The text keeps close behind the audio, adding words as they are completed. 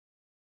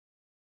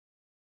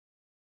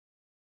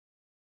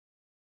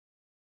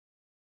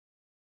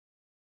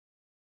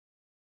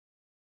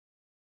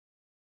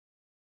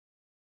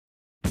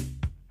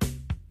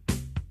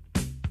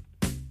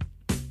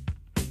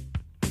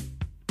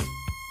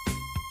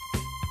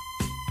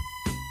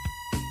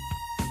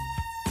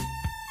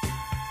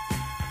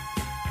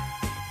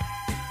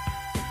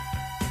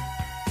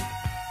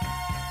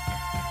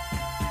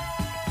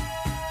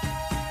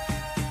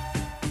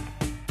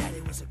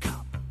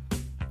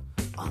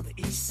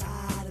east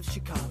side of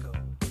Chicago,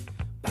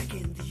 back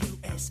in the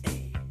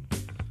USA,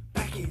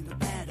 back in the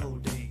bad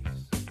old days.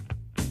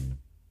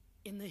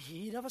 In the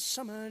heat of a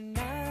summer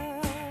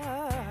night,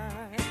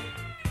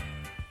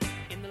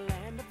 in the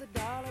land of the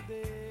dollar bill.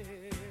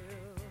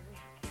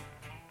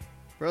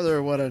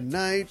 Brother, what a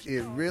night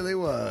it really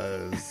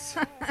was.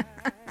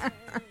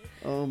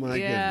 Oh my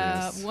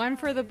goodness. Yeah, one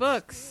for the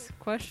books.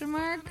 Question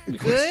mark? Good?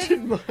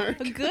 Question mark.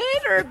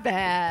 Good or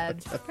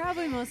bad?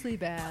 Probably mostly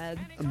bad.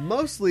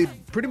 Mostly,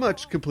 pretty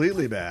much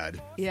completely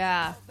bad.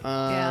 Yeah.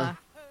 Yeah.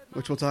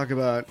 Which we'll talk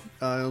about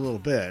in a little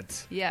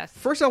bit. Yes.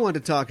 First, I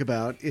wanted to talk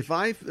about if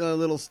I sound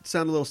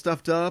a little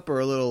stuffed up or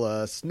a little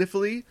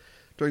sniffly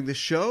during the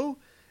show,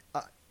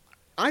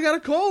 I got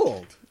a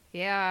cold.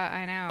 Yeah,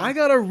 I know. I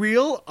got a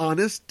real,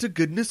 honest to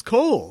goodness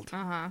cold.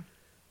 Uh-huh.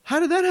 How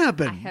did that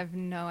happen? I have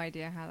no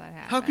idea how that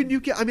happened. How can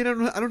you get? I mean,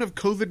 I don't have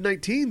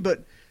COVID-19,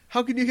 but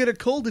how can you get a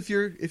cold if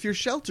you're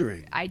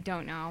sheltering? I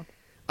don't know.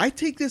 I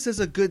take this as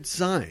a good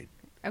sign.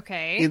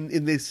 Okay.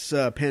 In this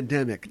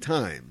pandemic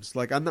times,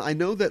 like I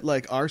know that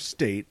like our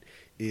state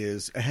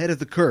is ahead of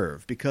the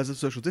curve because of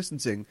social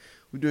distancing.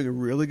 We're doing a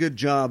really good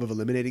job of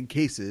eliminating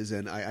cases,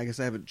 and I guess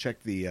I haven't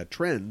checked the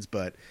trends,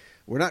 but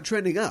we're not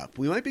trending up.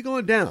 We might be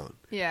going down.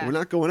 Yeah. We're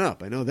not going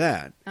up. I know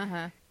that.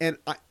 Uh-huh. And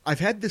I've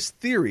had this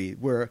theory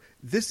where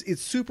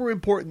it's super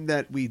important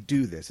that we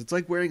do this. It's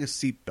like wearing a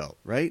seatbelt,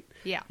 right?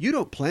 Yeah. You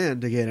don't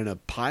plan to get in a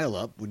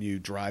pileup when you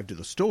drive to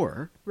the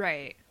store.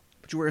 Right.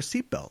 But you wear a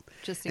seatbelt.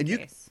 Just in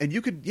case. And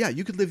you could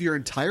live your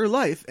entire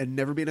life and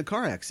never be in a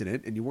car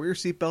accident, and you wore your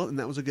seatbelt, and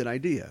that was a good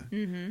idea.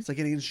 Mm-hmm. It's like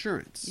getting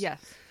insurance. Yes.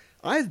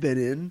 I've been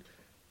in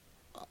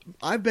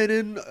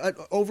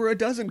over a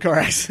dozen car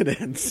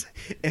accidents,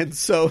 and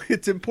so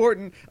it's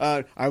important.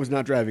 I was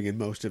not driving in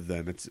most of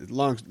them. It's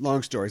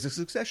long stories, a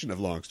succession of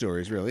long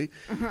stories, really.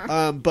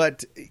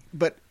 But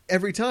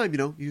every time,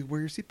 you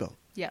wear your seatbelt.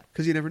 Yeah.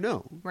 Because you never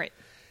know. Right.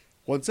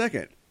 1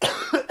 second.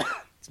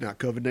 It's not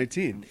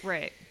COVID-19.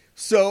 Right.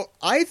 So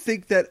I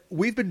think that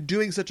we've been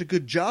doing such a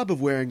good job of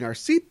wearing our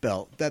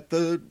seatbelt that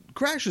the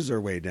crashes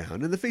are way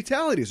down and the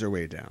fatalities are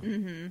way down.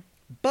 Mm-hmm.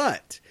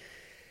 But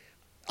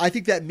I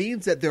think that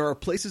means that there are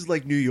places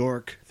like New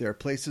York, there are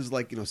places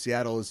like,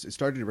 Seattle is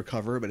starting to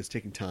recover, but it's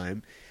taking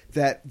time,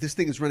 that this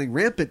thing is running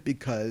rampant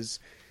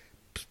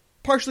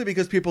partially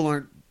because people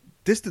aren't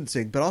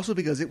distancing, but also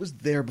because it was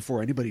there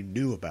before anybody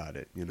knew about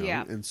it,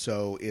 Yeah. And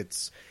so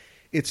it's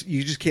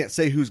you just can't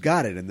say who's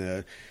got it, and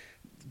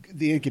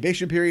the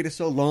incubation period is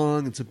so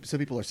long, and some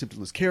people are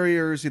symptomless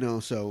carriers,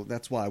 so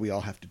that's why we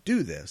all have to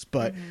do this.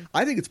 But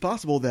I think it's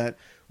possible that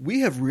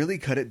we have really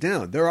cut it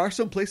down. There are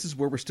some places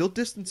where we're still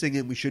distancing,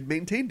 and we should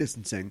maintain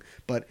distancing,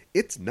 but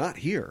it's not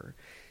here.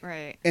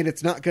 Right. And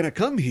it's not going to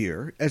come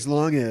here as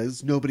long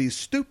as nobody's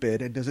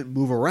stupid and doesn't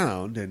move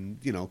around and,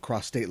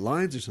 cross state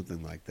lines or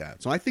something like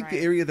that. So I think the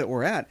area that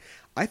we're at,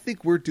 I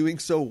think we're doing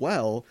so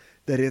well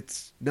that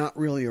it's not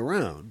really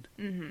around.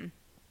 Mm-hmm.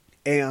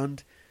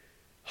 And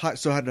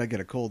so how did I get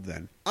a cold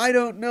then? I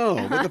don't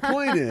know. But the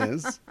point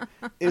is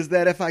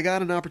that if I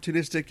got an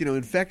opportunistic,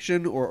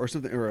 infection or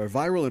something, or a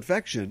viral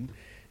infection,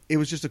 it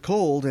was just a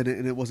cold and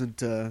it wasn't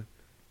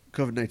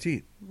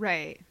COVID-19.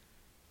 Right.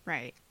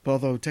 Right.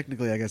 Although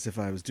technically, I guess if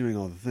I was doing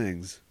all the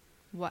things,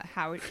 What?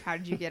 How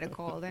did you get a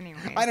cold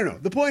anyway? I don't know.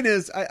 The point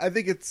is, I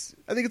think it's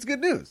good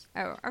news.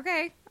 Oh,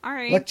 okay. All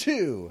right. What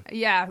two?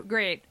 Yeah,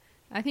 great.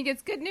 I think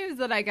it's good news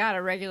that I got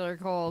a regular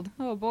cold.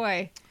 Oh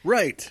boy.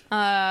 Right.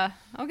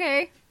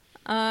 Okay.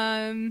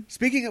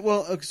 Speaking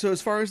of, so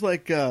as far as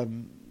like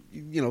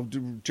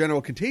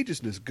general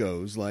contagiousness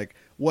goes, like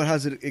how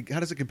does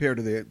it compare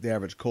to the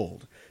average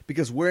cold?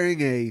 Because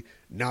wearing a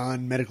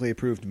non-medically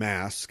approved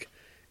mask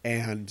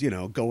and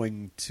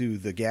going to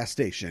the gas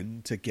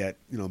station to get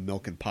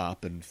milk and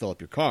pop and fill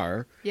up your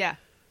car. Yeah.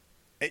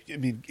 I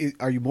mean,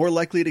 are you more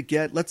likely to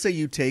get? Let's say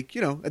you take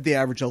at the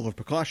average level of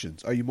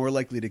precautions. Are you more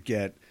likely to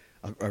get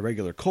a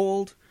regular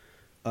cold,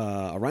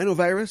 a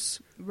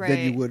rhinovirus, than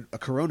you would a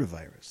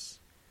coronavirus?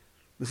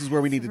 This is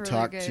where we need to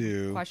talk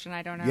to. Question,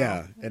 I don't know.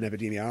 Yeah, an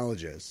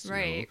epidemiologist.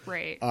 Right,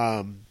 right.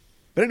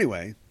 But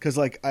anyway, because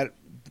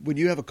when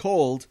you have a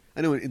cold,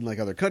 I know in like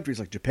other countries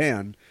like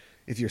Japan,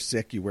 if you're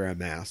sick, you wear a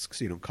mask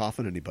so you don't cough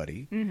on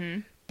anybody.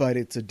 Mm-hmm. But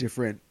it's a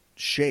different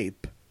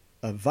shape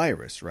of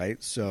virus,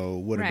 right? So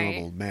would a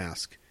normal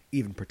mask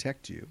even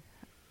protect you?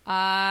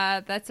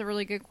 That's a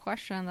really good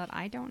question that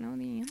I don't know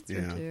the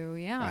answer to.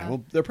 Yeah. Right,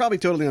 well, they're probably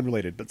totally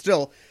unrelated, but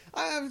still,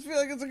 I feel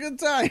like it's a good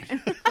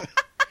sign.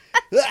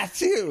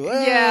 That's you.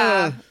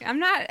 Yeah.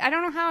 I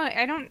don't know how.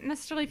 I don't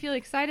necessarily feel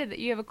excited that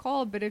you have a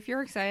cold, but if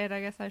you're excited,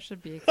 I guess I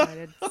should be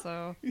excited.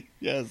 So.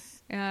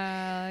 Yes.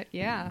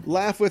 Yeah.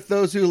 Laugh with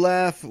those who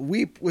laugh.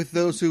 Weep with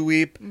those who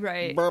weep.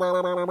 Right.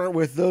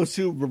 With those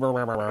who.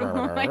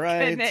 Oh my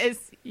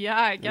goodness. Yeah,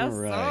 I guess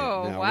right.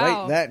 so. Now, wow.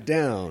 write that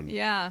down.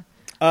 Yeah.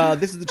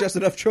 This is the Just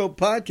Enough Trope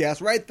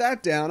podcast. Write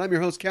that down. I'm your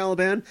host,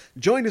 Caliban,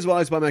 joined as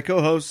always by my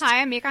co-host.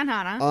 Hi, I'm Mikan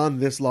Hana. On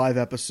this live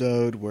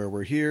episode where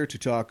we're here to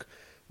talk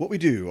what we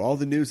do, all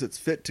the news that's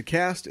fit to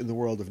cast in the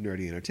world of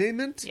nerdy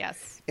entertainment.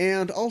 Yes.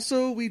 And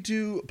also we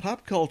do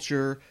pop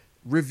culture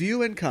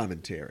review and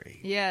commentary.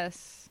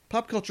 Yes.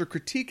 pop culture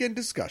critique and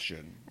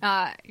discussion.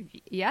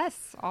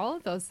 Yes, all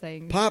of those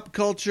things. Pop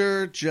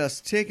culture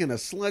just taking a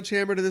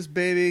sledgehammer to this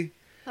baby.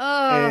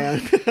 Oh.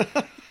 And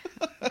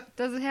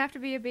Does it have to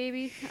be a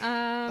baby?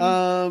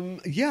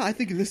 yeah, I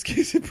think in this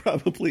case it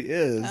probably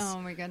is.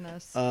 Oh my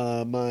goodness.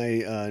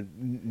 My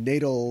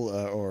natal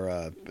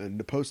or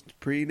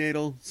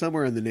post-prenatal,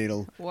 somewhere in the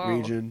natal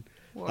region,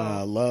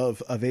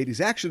 love of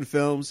 80s action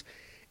films,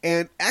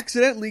 and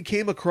accidentally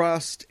came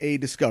across a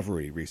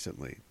discovery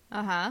recently.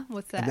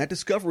 What's that? And that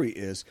discovery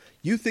is,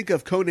 you think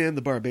of Conan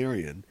the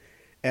Barbarian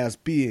as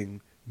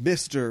being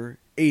Mr.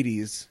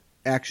 80s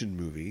action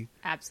movie.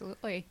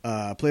 Absolutely.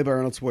 Played by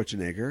Arnold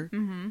Schwarzenegger.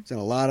 Mm-hmm. He's in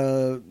a lot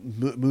of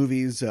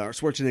movies.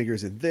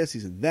 Schwarzenegger's in this,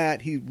 he's in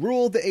that. He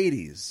ruled the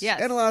 80s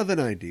and a lot of the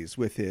 90s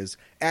with his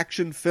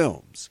action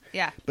films.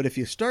 Yeah. But if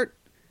you start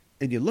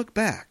and you look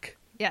back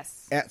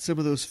at some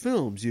of those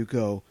films, you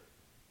go,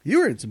 you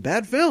were in some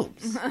bad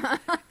films.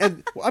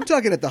 And I'm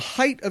talking at the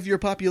height of your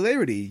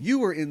popularity, you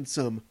were in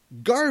some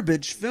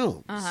garbage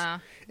films.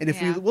 And if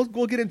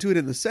we'll get into it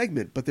in the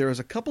segment, but there is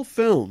a couple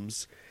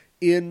films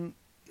in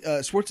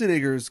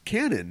Schwarzenegger's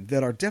canon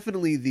that are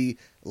definitely the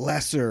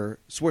lesser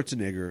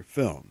Schwarzenegger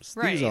films.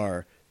 Right. These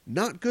are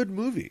not good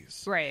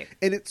movies. Right.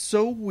 And it's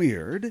so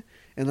weird.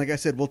 And like I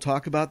said, we'll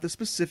talk about the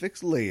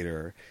specifics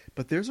later,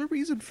 but there's a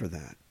reason for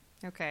that.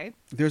 Okay.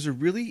 There's a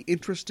really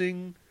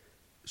interesting,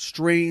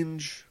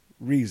 strange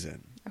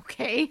reason.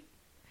 Okay.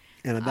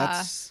 And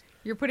that's...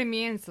 You're putting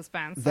me in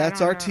suspense.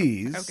 That's our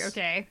tease.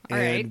 Okay. All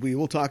and right. we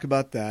will talk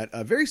about that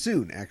very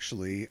soon,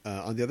 actually,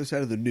 on the other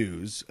side of the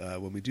news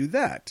when we do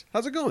that.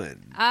 How's it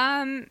going?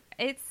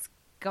 It's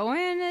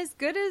going as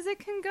good as it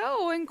can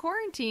go in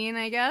quarantine,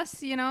 I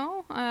guess, you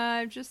know.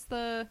 Just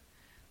the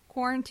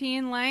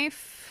quarantine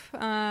life.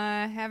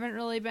 Haven't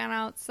really been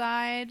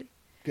outside.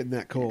 Getting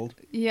that cold?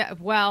 Yeah,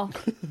 well,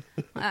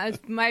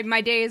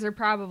 my days are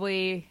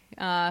probably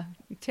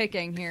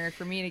ticking here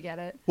for me to get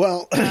it.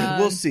 Well,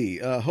 we'll see.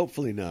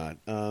 Hopefully not.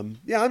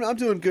 Yeah, I'm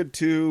doing good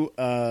too.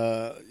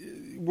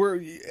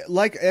 We're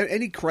like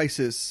any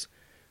crisis,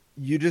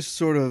 you just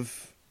sort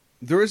of,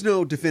 there is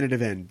no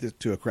definitive end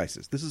to a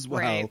crisis. This is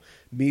how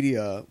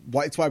media,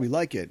 it's why we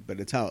like it, but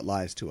it's how it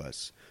lies to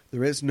us.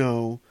 There is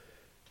no,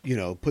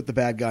 put the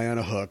bad guy on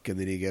a hook and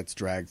then he gets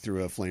dragged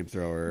through a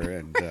flamethrower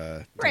and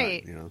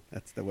right.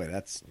 That's the way,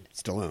 that's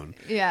Stallone.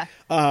 Yeah.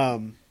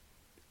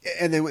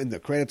 And then when the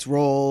credits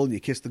roll and you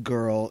kiss the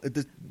girl,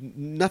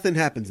 nothing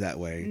happens that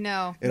way.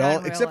 No,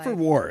 except for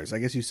wars. I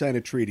guess you sign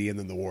a treaty and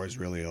then the war is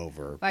really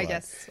over. I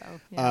guess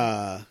so.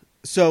 Yeah.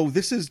 So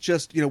this is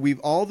just, we've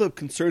all the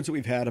concerns that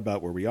we've had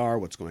about where we are,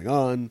 what's going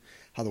on,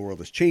 how the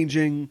world is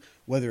changing,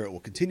 whether it will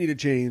continue to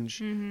change.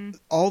 Mm-hmm.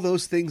 All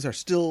those things are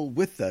still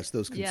with us,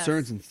 those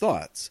concerns and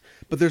thoughts.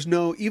 But there's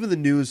even the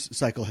news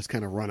cycle has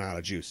kind of run out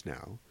of juice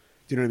now.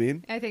 Do you know what I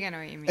mean? I think I know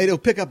what you mean. It'll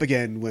pick up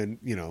again when,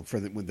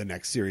 when the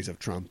next series of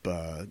Trump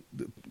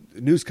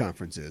news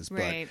conferences.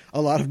 Right. But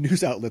a lot of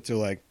news outlets are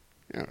like,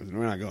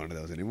 we're not going to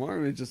those anymore.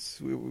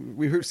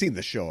 We've seen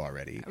the show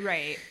already.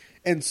 Right.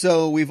 And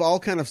so we've all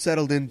kind of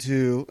settled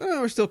into,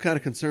 we're still kind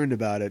of concerned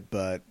about it,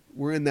 but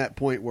we're in that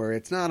point where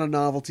it's not a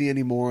novelty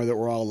anymore that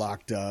we're all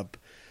locked up.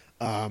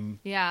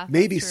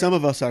 Maybe some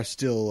of us are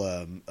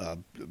still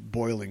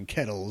boiling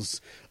kettles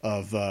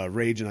of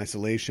rage and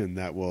isolation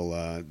that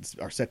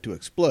are set to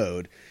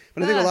explode.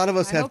 But I think a lot of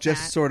us have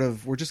just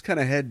we're just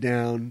kind of head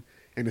down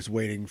and just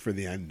waiting for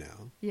the end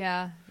now.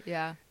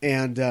 Yeah.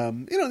 And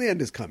the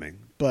end is coming.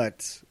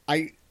 But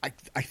I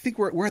think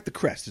we're at the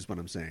crest, is what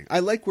I'm saying. I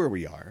like where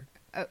we are.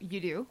 You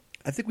do?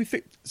 I think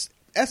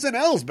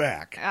SNL's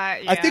back.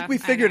 I think we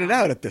figured it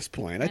out at this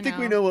point. I think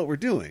we know what we're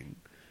doing.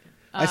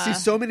 I see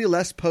so many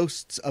less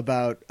posts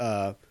about,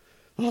 oh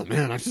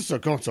man, I'm just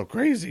going so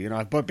crazy.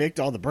 I've baked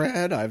all the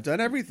bread. I've done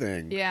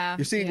everything. Yeah.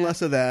 You're seeing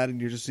less of that, and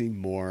you're just seeing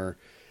more.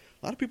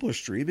 A lot of people are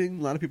streaming.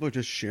 A lot of people are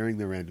just sharing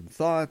their random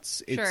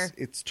thoughts.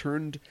 It's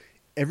turned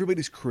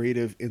everybody's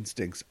creative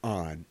instincts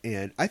on,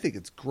 and I think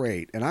it's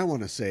great. And I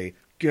want to say,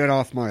 get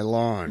off my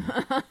lawn.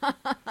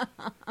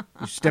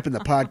 You step in the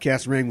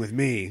podcast ring with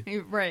me.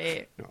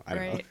 Right. No, I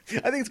don't know.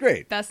 I think it's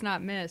great. That's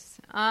not miss.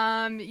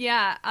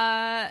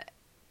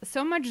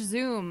 So much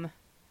Zoom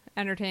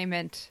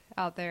entertainment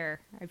out there.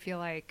 I feel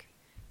like,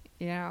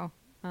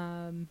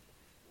 didn't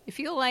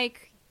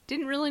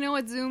really know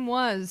what Zoom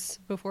was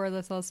before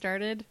this all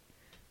started.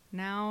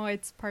 Now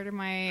it's part of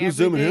my Who's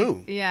zooming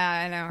who? Yeah,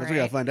 I know. That's what we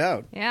gotta find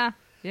out. Yeah.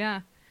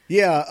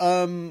 Yeah,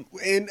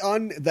 and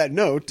on that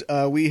note,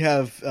 we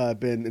have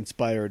been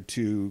inspired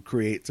to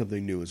create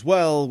something new as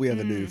well. We have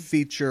a new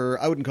feature.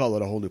 I wouldn't call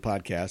it a whole new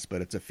podcast,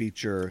 but it's a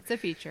feature. It's a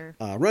feature.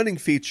 Running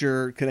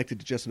feature connected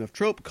to Just Enough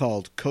Trope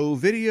called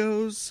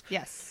Co-Videos.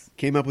 Yes.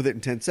 Came up with it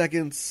in 10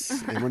 seconds,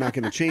 and we're not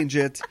going to change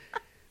it.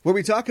 Where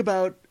we talk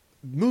about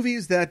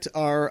movies that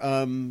are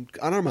on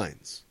our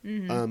minds,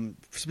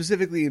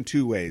 specifically in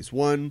two ways.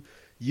 One,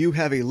 you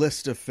have a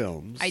list of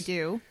films. I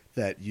do.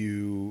 That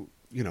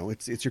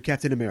it's your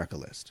Captain America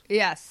list.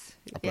 Yes.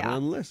 I'll put it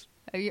on the list.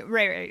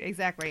 Right,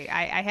 exactly.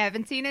 I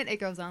haven't seen it.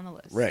 It goes on the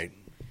list. Right.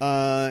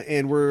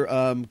 And we're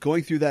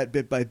going through that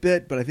bit by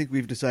bit, but I think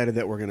we've decided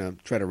that we're going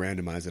to try to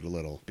randomize it a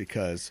little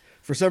because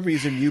for some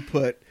reason you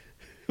put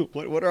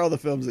what are all the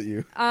films that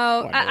you?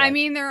 Oh, I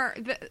mean, there are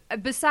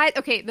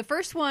the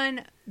first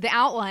one, the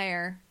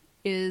outlier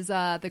is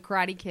the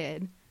Karate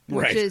Kid,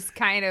 which Right. is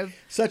kind of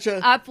Such a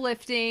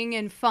uplifting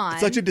and fun.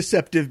 such a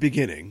deceptive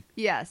beginning.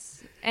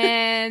 Yes.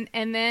 And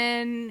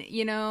then,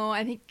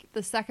 I think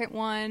the second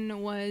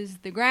one was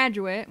The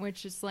Graduate,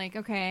 which is like,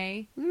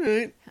 okay. All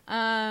right.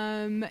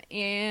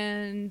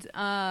 And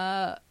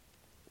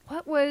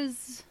what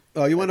was...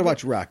 Oh, you want to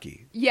watch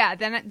Rocky? Yeah,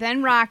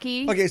 then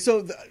Rocky. Okay,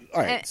 so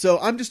all right. So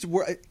I'm just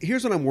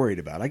here's what I'm worried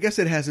about. I guess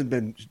it hasn't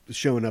been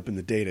showing up in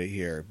the data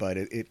here, but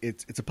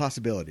it's a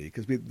possibility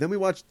because we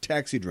watched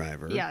Taxi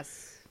Driver.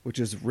 Yes. Which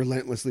is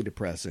relentlessly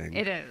depressing.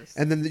 It is.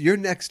 And then your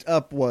next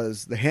up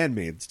was The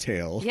Handmaid's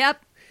Tale.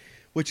 Yep.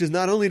 Which is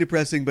not only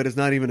depressing, but it's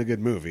not even a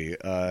good movie.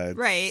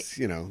 Right.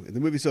 The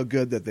movie's so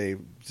good that they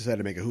decided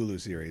to make a Hulu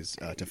series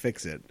to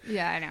fix it.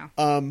 Yeah, I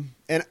know.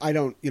 And I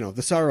don't,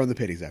 the sorrow and the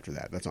pities after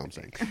that. That's all I'm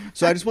saying.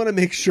 So I just want to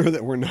make sure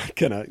that we're not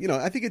going to,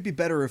 I think it'd be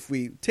better if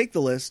we take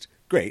the list.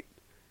 Great.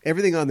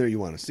 Everything on there you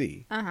want to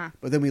see. Uh-huh.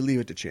 But then we leave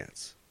it to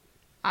chance.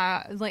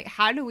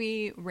 How do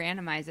we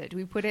randomize it? Do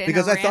we put it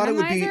because in a I thought it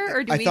would be,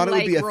 or do I we, thought it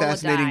would be a roll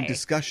fascinating die?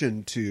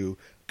 discussion to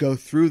go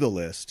through the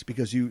list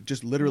because you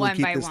just literally One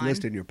keep by this one.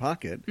 list in your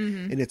pocket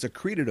and it's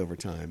accreted over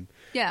time.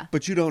 Yeah.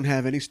 But you don't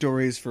have any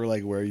stories for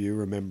like where you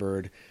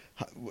remembered,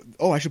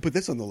 oh, I should put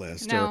this on the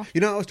list. No.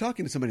 Or, I was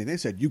talking to somebody and they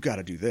said, you got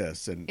to do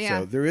this. And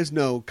Yeah. so there is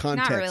no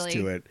context really.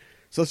 to it.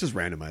 So let's just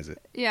randomize it.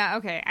 Yeah,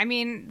 okay. I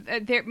mean,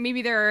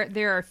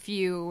 there are a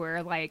few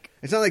where like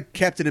It's not like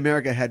Captain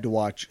America had to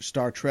watch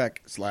Star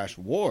Trek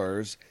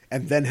 /Wars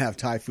and then have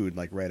Thai food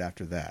like right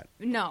after that.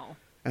 no.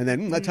 And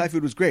then that Thai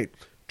food was great.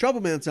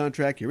 Trouble Man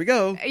soundtrack, here we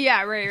go.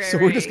 Yeah, right. So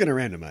we're just going to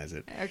randomize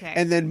it. Okay.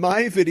 And then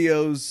my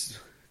videos,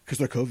 because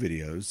they're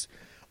co-videos,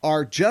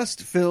 are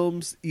just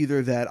films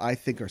either that I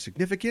think are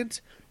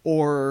significant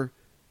or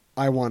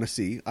I want to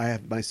see. I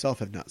myself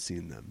have not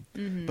seen them.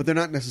 Mm-hmm. But they're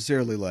not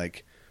necessarily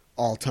like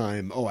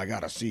all-time, I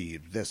got to see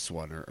this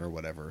one or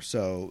whatever.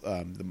 So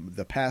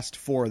the past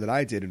four that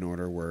I did in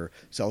order were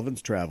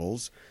Sullivan's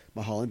Travels,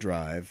 Mulholland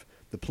Drive,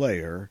 The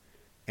Player,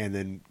 and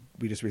then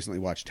we just recently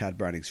watched Tad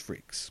Browning's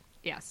Freaks.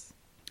 Yes.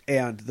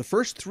 And the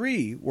first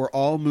three were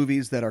all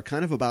movies that are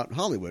kind of about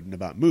Hollywood and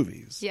about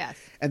movies. Yes.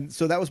 And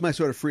so that was my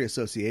sort of free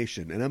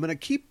association. And I'm going to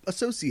keep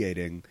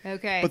associating.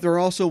 Okay. But there are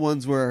also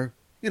ones where,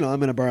 I'm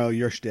going to borrow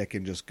your shtick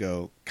and just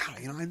go, God,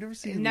 I've never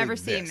seen seen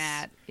this.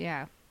 that.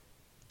 Yeah.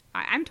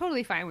 I'm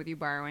totally fine with you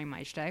borrowing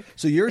my shtick.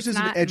 So yours is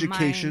an not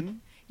education.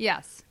 mine.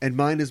 Yes. And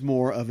mine is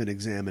more of an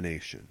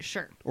examination.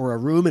 Sure. Or a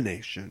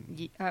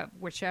rumination.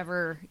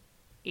 Whichever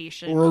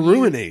Asian. Or a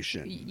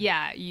ruination.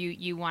 Yeah,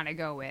 you want to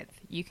go with.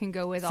 You can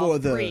go with For all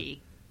the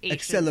three.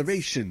 Asians.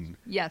 acceleration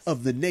Yes.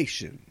 of the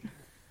nation.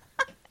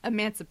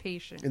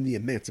 Emancipation. And the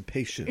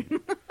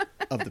emancipation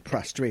of the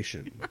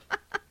prostration.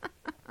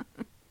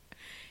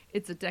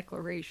 It's a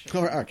declaration.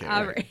 Oh, okay.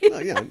 All right.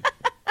 Well, yeah.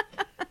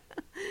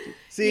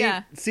 See,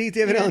 Yeah.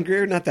 David Allen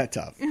Greer, not that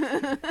tough.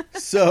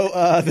 So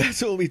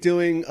that's what we'll be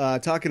doing,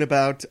 talking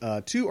about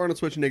two Arnold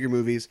Schwarzenegger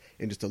movies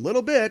in just a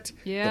little bit.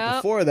 Yep. But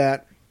before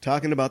that,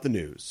 talking about the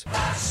news.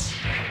 I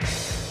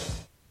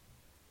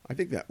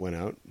think that went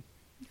out.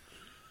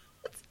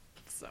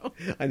 So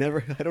I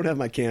don't have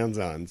my cans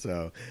on,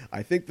 so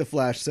I think the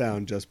flash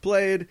sound just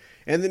played,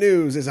 and the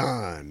news is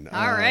on.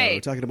 All right.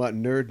 We're talking about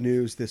nerd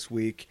news this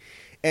week.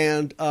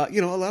 And, a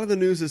lot of the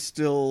news is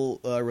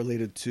still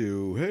related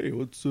to, hey,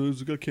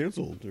 it got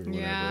canceled or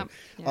whatever.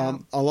 Yeah.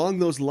 Along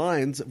those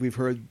lines, we've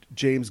heard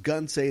James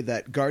Gunn say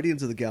that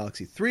Guardians of the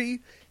Galaxy 3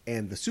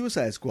 and The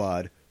Suicide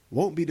Squad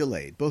won't be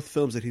delayed. Both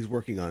films that he's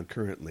working on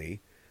currently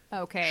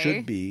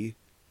should be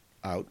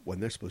out when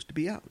they're supposed to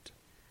be out.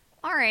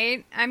 All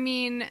right. I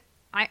mean,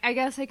 I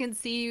guess I can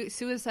see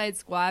Suicide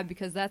Squad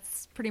because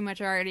that's pretty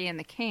much already in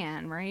the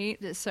can, right?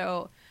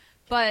 So,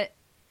 but...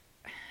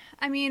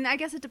 I mean, I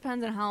guess it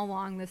depends on how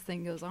long this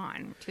thing goes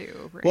on,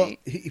 too, right?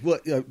 Well,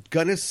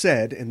 Gunn has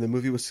said, and the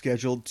movie was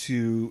scheduled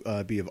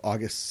to be of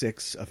August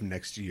 6th of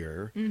next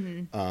year.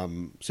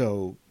 Mm-hmm.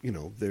 So,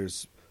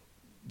 there's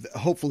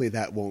hopefully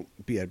that won't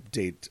be a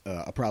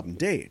problem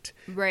date.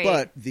 Right.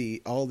 But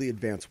all the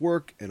advanced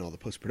work and all the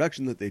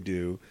post-production that they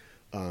do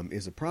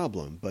is a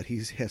problem. But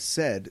he has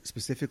said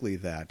specifically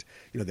that,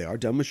 they are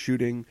done with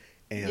shooting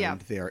and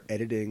they are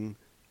editing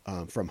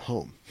from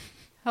home.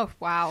 Oh,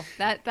 wow.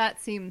 That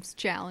seems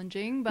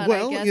challenging, but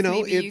I guess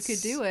maybe you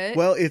could do it.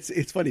 Well,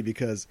 it's funny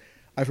because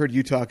I've heard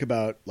you talk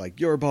about like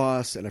your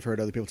boss, and I've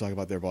heard other people talk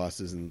about their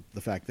bosses and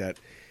the fact that,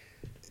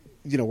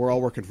 we're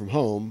all working from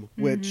home,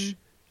 which,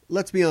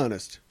 let's be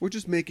honest, we're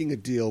just making a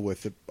deal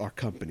with our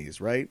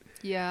companies, right?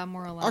 Yeah,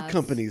 more or less. Our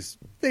companies,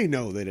 they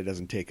know that it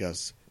doesn't take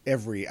us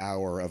every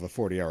hour of a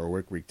 40-hour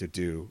work week to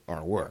do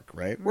our work,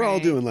 right? We're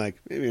all doing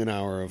like maybe an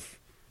hour of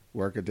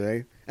work a day.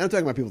 And I'm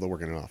talking about people that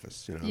work in an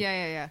office,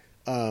 Yeah.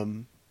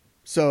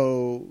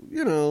 So,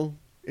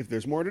 If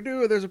there's more to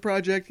do or there's a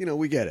project,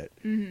 we get it.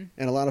 Mm-hmm.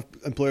 And a lot of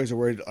employers are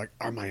worried, like,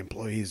 are my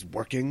employees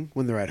working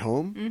when they're at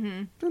home?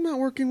 Mm-hmm. They're not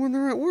working when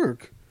they're at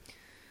work.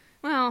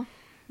 Well,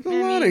 there's a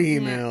lot of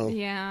email.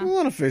 Yeah. A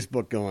lot of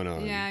Facebook going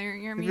on. Yeah,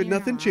 you're if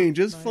nothing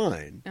changes,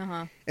 fine.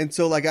 Uh-huh. And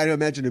so, like, I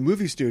imagine a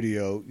movie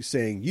studio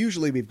saying,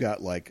 usually we've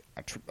got, like,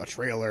 a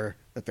trailer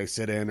that they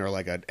sit in, or,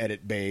 like, an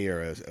edit bay,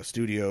 or a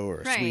studio,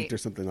 or a suite, or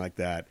something like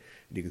that,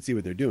 and you can see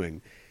what they're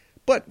doing.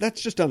 But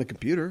that's just on a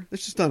computer.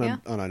 That's just on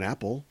an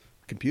Apple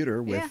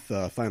computer with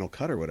Final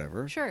Cut or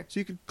whatever. Sure. So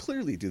you could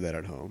clearly do that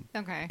at home.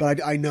 Okay.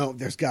 But I know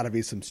there's got to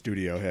be some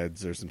studio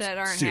heads or some that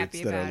aren't suits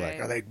happy that about are like,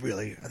 it.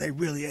 are they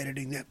really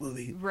editing that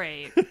movie?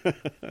 Right.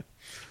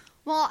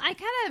 Well, I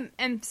kind of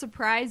am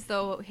surprised,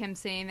 though, him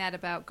saying that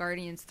about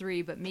Guardians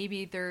 3, but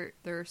maybe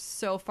they're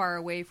so far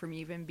away from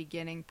even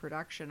beginning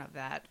production of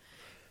that.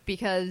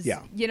 Because,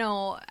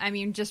 I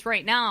mean, just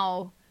right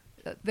now,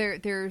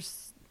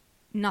 there's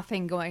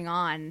nothing going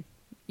on,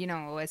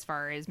 as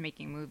far as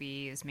making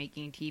movies,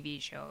 making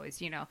TV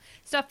shows,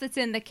 stuff that's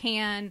in the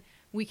can.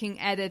 We can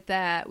edit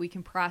that. We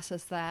can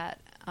process that.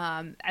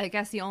 I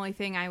guess the only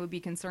thing I would be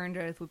concerned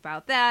with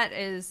about that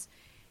is,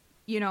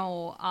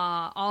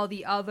 all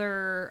the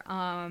other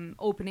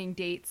opening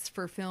dates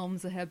for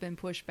films that have been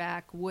pushed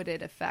back. Would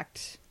it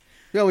affect?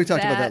 Yeah, we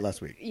talked about that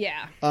last week.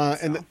 Yeah.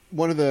 And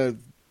one of the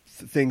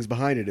things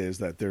behind it is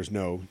that there is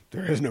no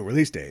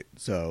release date.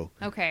 So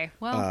okay,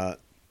 well,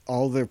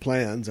 all their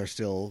plans are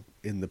still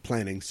in the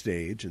planning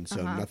stage, and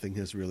so nothing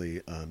has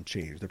really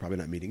changed. They're probably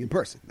not meeting in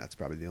person. That's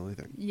probably the only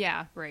thing.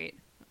 Yeah, right.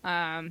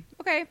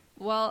 Okay,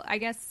 well, I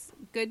guess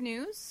good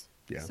news.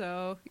 Yeah.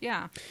 So,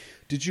 yeah.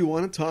 Did you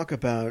want to talk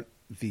about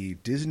the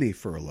Disney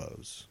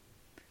furloughs?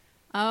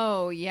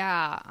 Oh,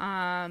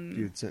 yeah.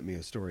 You had sent me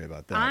a story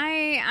about that.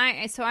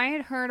 I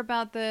had heard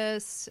about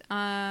this.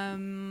 A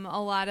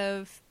lot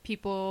of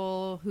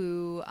people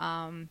who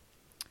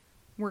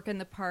work in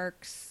the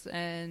parks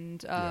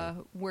and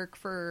work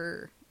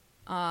for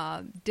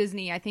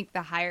Disney. I think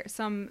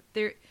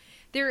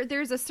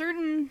there's a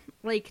certain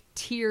like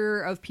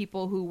tier of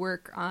people who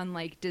work on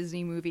like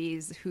Disney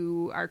movies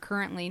who are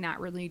currently not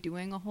really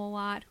doing a whole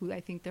lot, who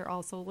I think they're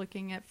also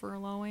looking at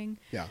furloughing.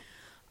 Yeah.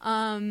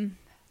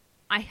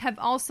 I have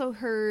also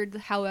heard,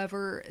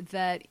 however,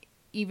 that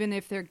even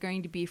if they're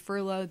going to be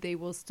furloughed, they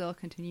will still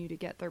continue to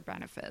get their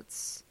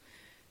benefits.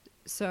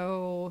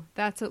 So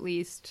that's at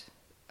least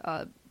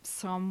a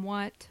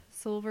somewhat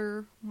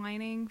silver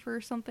lining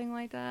for something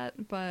like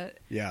that. But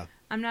yeah,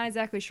 I'm not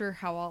exactly sure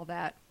how all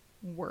that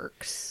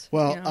works.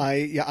 Well,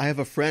 I have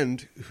a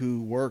friend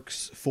who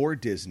works for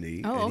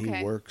Disney, and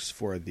he works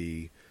for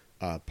the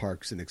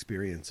Parks and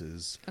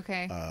Experiences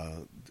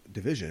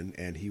division,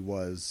 and he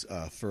was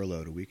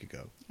furloughed a week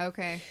ago.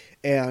 Okay.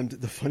 And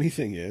the funny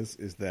thing is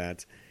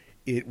that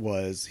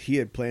he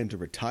had planned to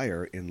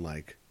retire in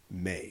like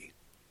May.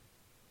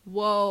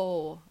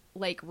 Whoa.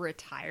 Like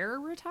retire?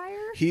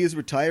 He is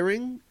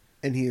retiring,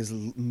 and he is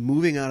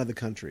moving out of the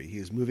country. He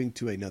is moving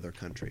to another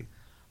country.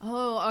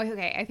 Oh,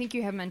 okay. I think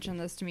you have mentioned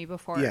this to me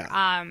before.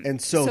 Yeah.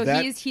 And so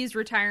he's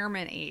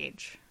retirement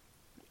age.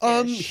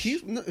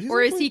 He's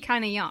or is he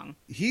kind of young?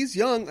 He's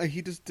young. I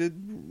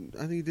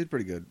think he did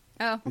pretty good.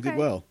 Oh, okay. He did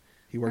well.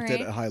 He worked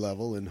at a high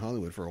level in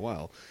Hollywood for a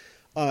while.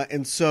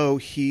 And so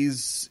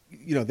he's,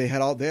 they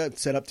had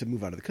set up to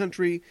move out of the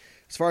country.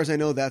 As far as I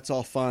know, that's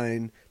all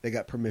fine. They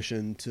got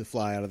permission to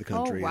fly out of the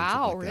country. Oh, wow, and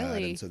stuff like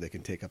really? That, and so they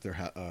can take up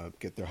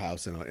get their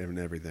house and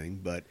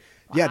everything. But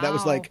yeah, that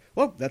was like,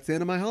 well, that's the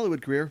end of my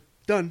Hollywood career.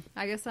 Done.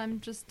 I guess I'm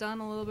just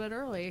done a little bit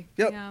early.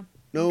 Yep. Yeah.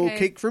 No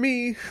cake for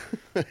me.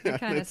 That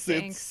kind of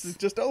stinks. It's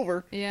just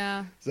over.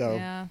 Yeah. So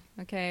yeah.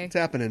 Okay. It's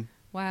happening.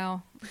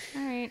 Wow.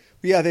 All right.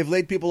 Yeah, they've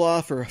laid people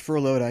off or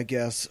furloughed, I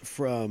guess,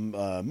 from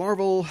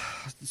Marvel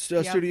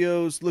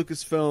Studios,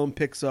 Lucasfilm,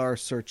 Pixar,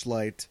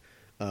 Searchlight,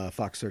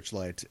 Fox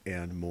Searchlight,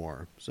 and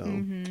more. So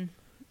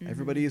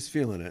everybody is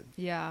feeling it.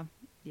 Yeah.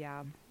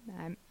 Yeah.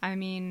 I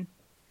mean,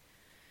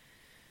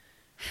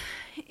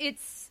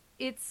 it's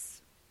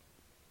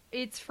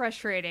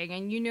frustrating,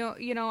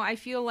 and I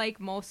feel like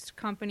most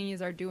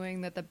companies are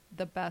doing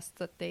the best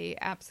that they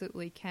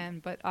absolutely can,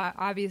 but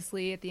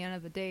obviously at the end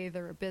of the day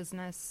they're a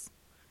business,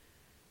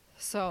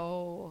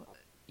 so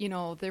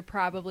they're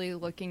probably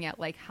looking at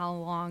like how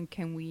long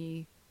can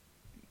we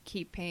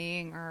keep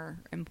paying our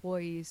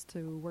employees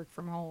to work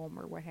from home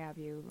or what have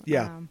you.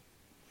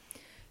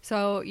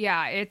 So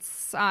yeah,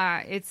 it's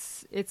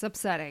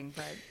upsetting,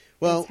 but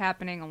it's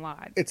happening a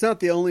lot. It's not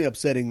the only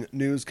upsetting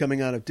news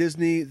coming out of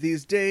Disney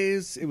these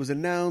days. It was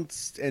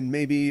announced, and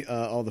maybe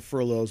all the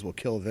furloughs will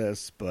kill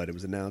this, but it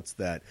was announced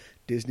that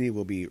Disney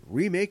will be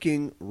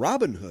remaking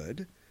Robin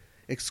Hood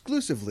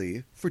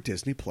exclusively for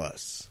Disney+.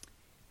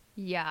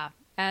 Yeah,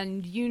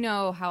 and you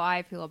know how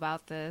I feel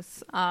about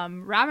this.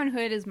 Robin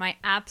Hood is my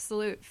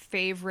absolute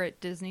favorite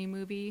Disney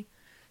movie,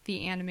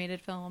 the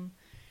animated film.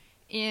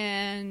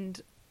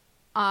 And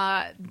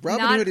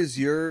Robin Hood is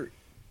your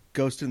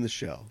Ghost in the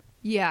Shell.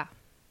 Yeah.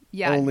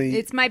 Yeah, Only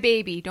it's my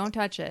baby. Don't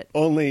touch it.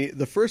 Only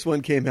the first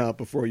one came out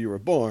before you were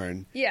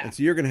born. Yeah. And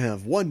so you're going to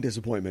have one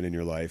disappointment in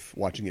your life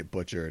watching it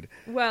butchered.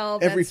 Well,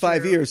 every that's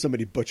 5 true. years,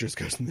 somebody butchers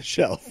Ghost in the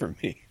Shell for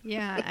me.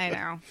 Yeah, I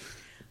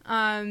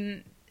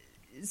know.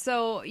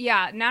 So,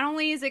 yeah, not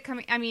only is it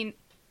coming... I mean,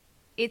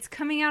 it's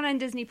coming out on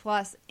Disney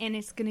Plus, and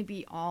it's going to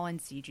be all in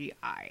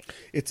CGI.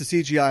 It's a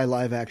CGI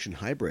live-action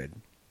hybrid.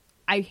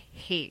 I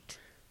hate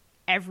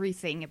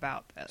everything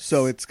about this.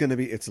 So it's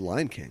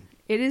Lion King.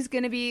 It is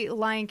going to be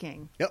Lion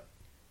King. Yep.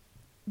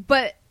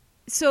 But,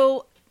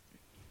 so,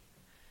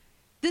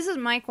 this is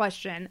my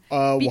question.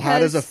 How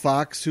does a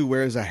fox who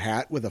wears a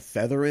hat with a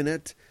feather in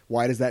it,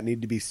 why does that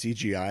need to be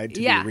CGI'd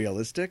to be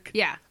realistic?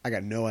 Yeah. I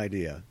got no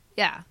idea.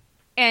 Yeah.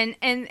 And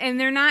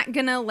they're not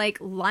going to, like,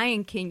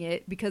 Lion King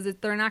it because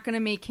they're not going to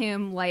make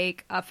him,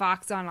 like, a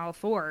fox on all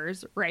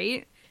fours,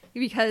 right?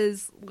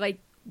 Because, like,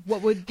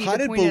 what would be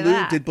the point of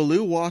that? Did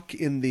Baloo walk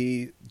in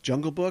the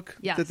Jungle Book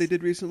Yes. that they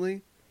did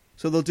recently?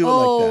 So they'll do it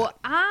like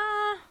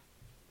that.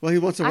 Well, he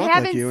wants to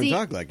walk like you and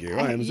talk like you.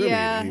 I'm assuming.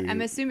 Yeah,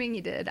 I'm assuming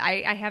he did.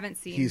 I haven't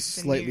seen. He's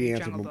the slightly new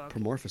Jungle Book.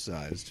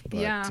 anthropomorphized,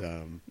 but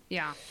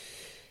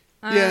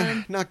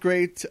Yeah. not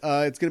great.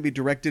 It's going to be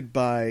directed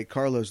by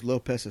Carlos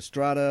Lopez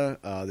Estrada,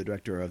 the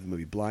director of the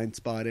movie Blind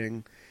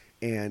Spotting,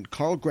 and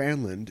Carl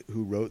Granlund,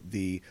 who wrote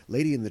the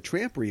Lady and the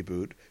Tramp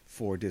reboot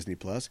for Disney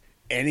Plus.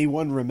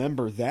 Anyone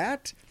remember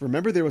that?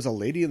 Remember there was a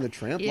Lady and the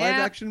Tramp live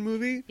action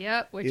movie?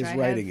 Yep, which is I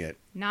writing have it.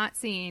 Not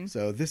seen.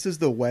 So this is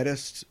the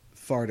wettest,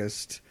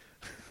 fartest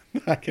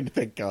I can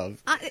think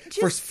of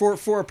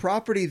for a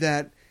property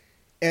that,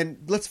 and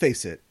let's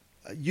face it,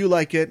 you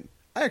like it.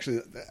 I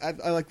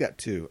like that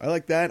too. I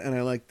like that, and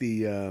I like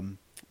the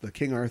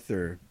King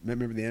Arthur.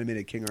 Remember the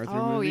animated King Arthur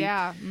movie? Oh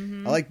yeah.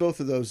 Mm-hmm. I like both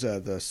of those.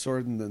 The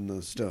Sword and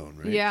the Stone,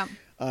 right? Yeah.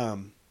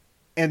 And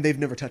they've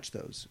never touched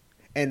those.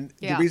 And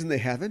the reason they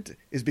haven't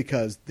is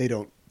because they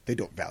don't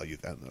value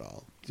them at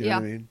all. Do you know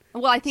what I mean?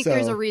 Well, I think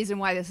there's a reason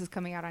why this is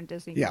coming out on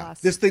Disney Plus.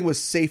 This thing was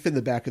safe in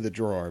the back of the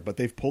drawer, but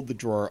they've pulled the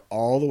drawer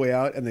all the way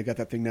out, and they got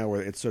that thing now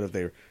where it's sort of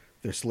they're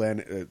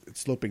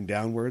sloping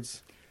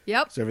downwards.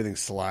 Yep. So everything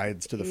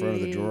slides to the front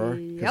of the drawer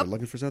because they're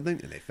looking for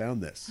something, and they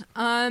found this.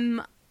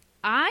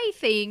 I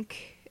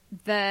think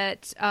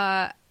that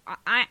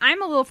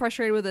I'm a little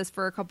frustrated with this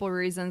for a couple of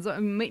reasons.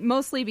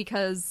 Mostly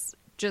because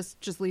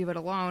just leave it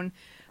alone.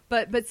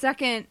 But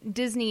second,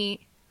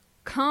 Disney,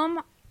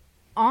 come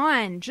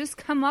on, just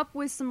come up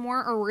with some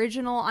more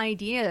original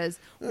ideas.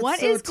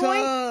 What is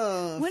going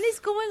on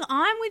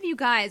with you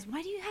guys?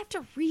 Why do you have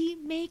to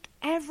remake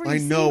every single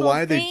thing? I know,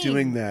 why are they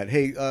doing that?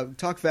 Hey,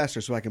 talk faster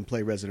so I can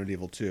play Resident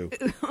Evil 2.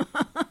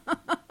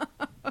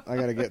 I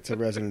got to get to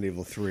Resident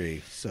Evil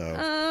 3,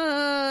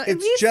 so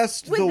it's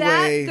just the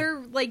way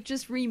they're like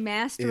just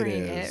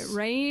remastering it,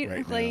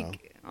 right?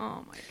 Like,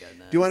 oh my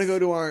goodness. Do you want to go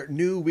to our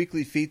new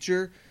weekly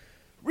feature?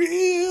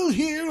 Real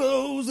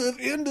heroes of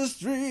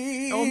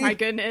industry. Oh my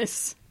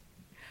goodness.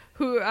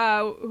 Who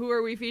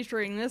are we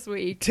featuring this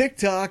week?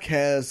 TikTok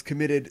has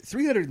committed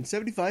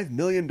 $375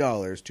 million to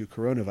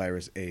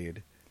coronavirus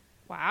aid.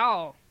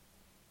 Wow.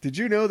 Did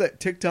you know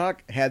that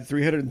TikTok had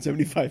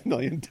 $375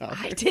 million?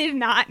 I did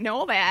not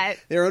know that.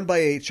 They're owned by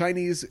a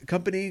Chinese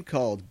company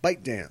called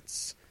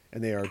ByteDance,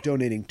 and they are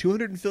donating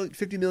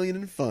 $250 million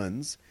in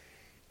funds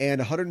and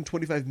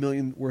 $125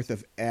 million worth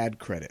of ad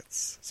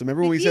credits. So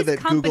remember when we said that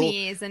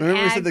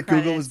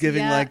Google was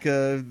giving like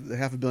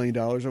 $500 million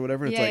or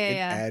whatever? It's in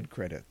ad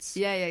credits.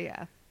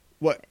 Yeah.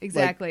 What?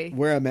 Exactly. Like,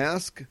 wear a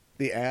mask?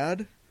 The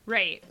ad?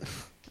 Right.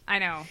 I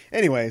know.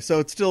 Anyway, so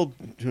it's still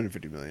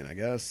 $250 million, I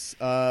guess.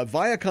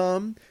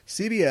 Viacom,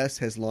 CBS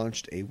has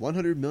launched a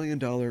 $100 million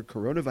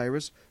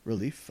coronavirus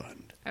relief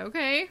fund.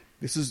 Okay.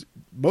 This is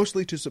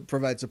mostly to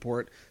provide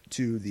support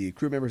to the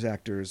crew members,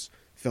 actors,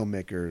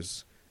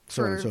 filmmakers,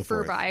 so on and so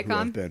forth, Viacom. who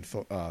have been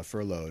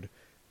furloughed,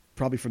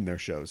 probably from their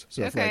shows.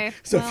 So okay.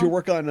 If you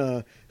work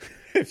on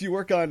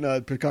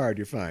Picard,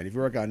 you're fine. If you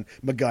work on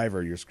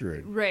MacGyver, you're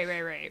screwed.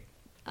 Right.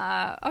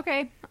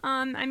 Okay.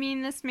 I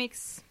mean, that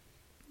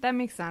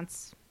makes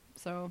sense.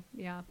 So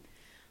yeah.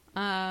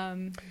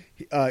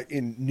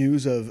 In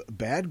news of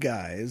bad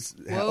guys,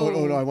 I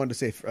wanted to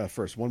say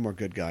first one more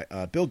good guy.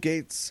 Bill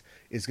Gates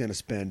is going to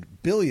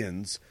spend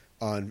billions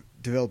on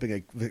developing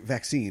a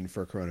vaccine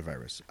for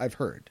coronavirus. I've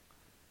heard.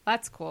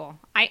 That's cool.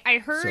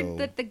 I heard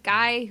that the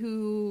guy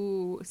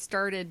who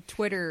started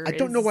Twitter, I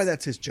don't know why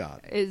that's his job,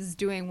 is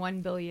doing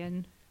 $1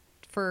 billion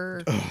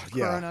for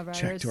coronavirus.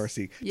 Check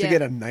Dorsey to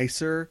get a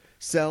nicer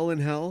cell in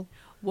hell.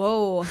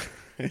 Whoa.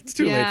 It's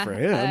too late for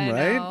him,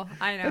 right?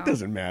 I know. That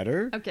doesn't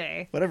matter.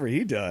 Okay. Whatever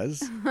he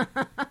does.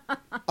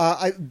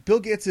 Bill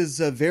Gates is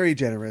very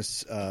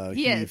generous.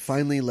 He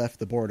finally left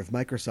the board of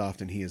Microsoft,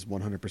 and he is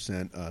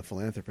 100%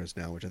 philanthropist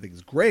now, which I think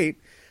is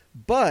great.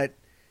 But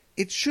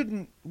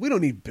we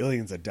don't need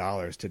billions of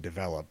dollars to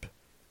develop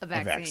a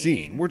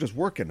vaccine. We're just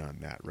working on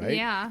that, right?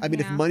 Yeah. I mean,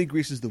 if money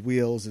greases the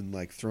wheels and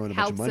like throwing a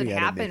bunch of money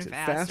at it makes it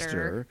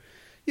faster.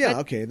 Yeah, But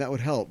okay, that would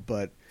help,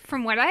 but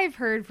from what I've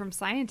heard from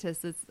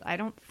scientists, I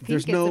don't think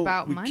there's it's no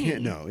about we money.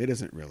 can't. No, it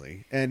isn't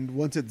really. And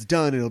once it's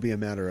done, it'll be a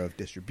matter of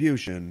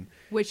distribution,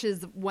 Which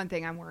is one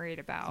thing I'm worried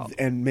about.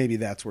 and maybe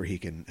that's where he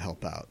can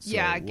help out. So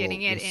Yeah,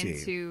 getting it we'll see.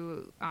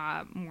 into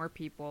more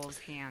people's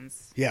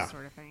hands, Yeah.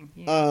 sort of thing.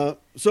 Yeah.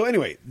 So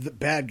anyway, the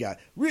bad guy,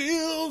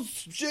 real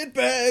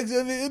shitbags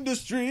of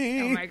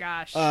industry. Oh my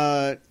gosh.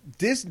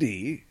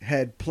 Disney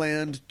had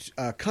planned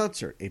a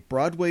concert, a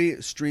Broadway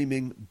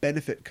streaming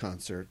benefit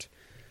concert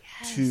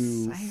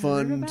to I heard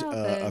fund about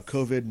a this.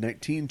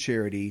 COVID-19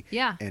 charity.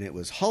 Yeah. And it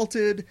was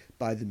halted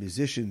by the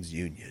musicians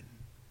union.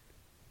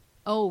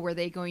 Oh, were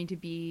they going to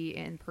be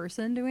in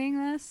person doing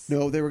this?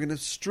 No, they were going to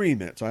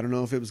stream it. So I don't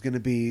know if it was going to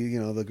be,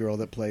 the girl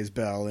that plays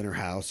Belle in her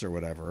house or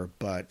whatever,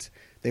 but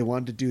they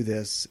wanted to do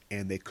this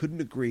and they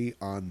couldn't agree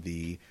on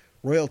the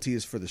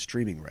royalties for the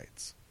streaming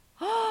rights.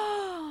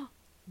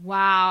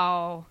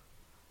 Wow.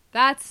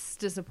 That's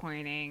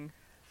disappointing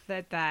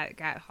that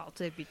got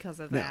halted because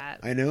of Now, that.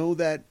 I know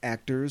that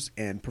actors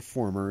and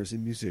performers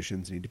and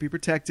musicians need to be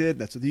protected.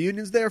 That's what the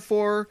union's there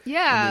for.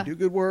 Yeah. And they do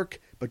good work.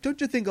 But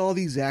don't you think all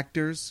these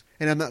actors,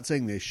 and I'm not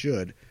saying they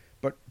should,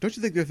 but don't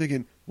you think they're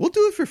thinking, we'll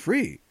do it for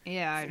free?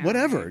 Yeah, I know.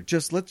 Whatever.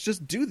 Let's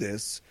just do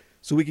this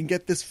so we can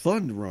get this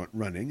fund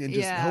running and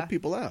just Yeah. help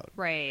people out.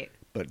 Right.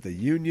 But the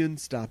union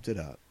stopped it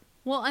up.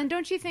 Well, and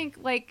don't you think,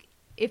 like,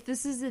 if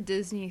this is a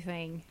Disney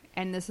thing,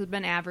 and this has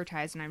been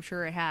advertised, and I'm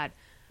sure it had,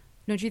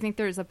 don't you think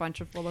there's a bunch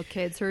of little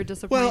kids who are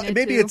disappointed, Well,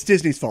 maybe too? it's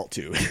Disney's fault,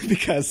 too,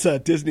 because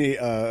Disney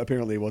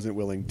apparently wasn't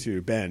willing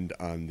to bend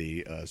on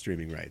the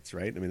streaming rights,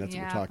 right? I mean, that's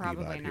what we're talking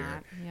probably about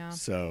not. here. Yeah.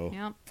 So,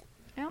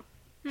 Yep.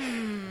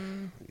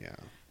 yeah.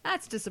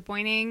 That's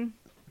disappointing.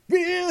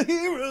 Real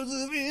heroes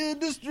of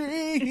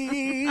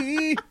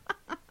industry.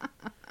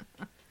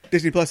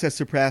 Disney Plus has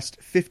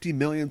surpassed 50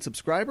 million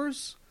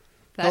subscribers.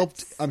 Helped,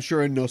 That's I'm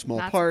sure, in no small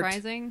not part.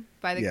 surprising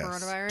by the Yes.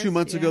 coronavirus. 2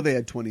 months Yeah. ago, they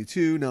had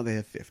 22. Now they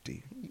have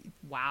 50.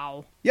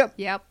 Wow. Yep.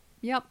 Yep.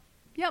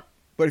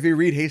 But if you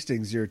read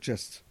Hastings, your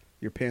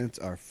pants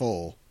are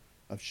full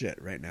of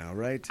shit right now,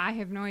 right? I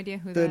have no idea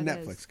who The that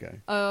is. Netflix guy.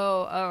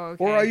 Oh,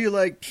 okay. Or are you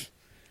like,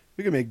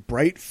 we can make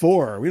Bright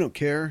 4. We don't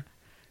care.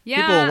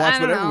 Yeah, People will watch I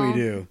don't whatever we know.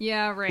 do.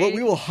 Yeah, right. Well,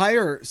 we will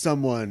hire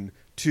someone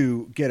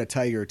to get a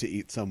tiger to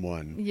eat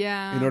someone.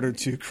 Yeah. In order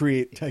to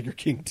create Tiger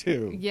King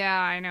 2. Yeah,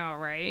 I know,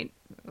 right?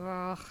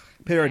 Ugh,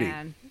 Parody.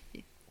 man.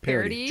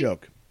 Parody.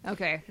 Joke.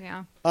 Okay,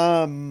 yeah.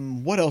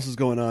 What else is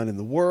going on in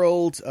the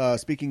world?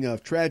 Speaking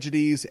of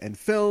tragedies and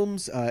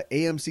films,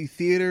 AMC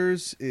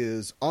Theaters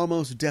is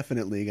almost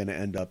definitely going to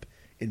end up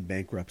in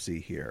bankruptcy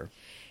here.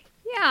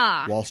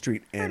 Yeah. Wall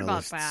Street heard about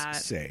analysts that.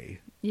 say.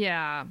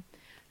 Yeah.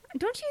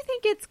 Don't you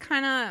think it's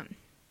kind of,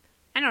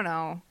 I don't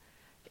know,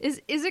 is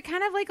it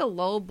kind of like a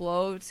low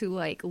blow to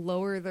like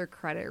lower their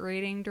credit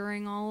rating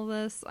during all of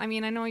this? I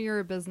mean, I know you're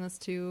a business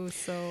too,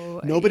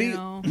 so Nobody. you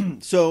know.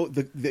 So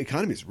the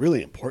economy is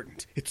really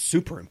important. It's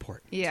super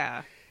important.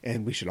 Yeah.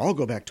 And we should all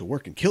go back to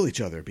work and kill each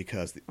other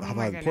because of how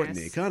my important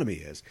the goodness. economy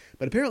is.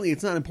 But apparently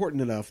it's not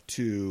important enough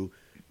to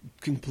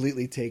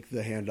completely take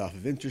the hand off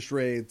of interest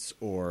rates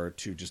or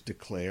to just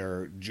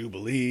declare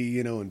jubilee,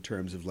 in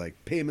terms of like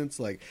payments.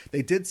 Like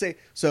they did say,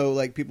 so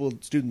like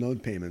student loan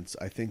payments,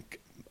 I think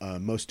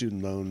most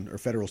student loan or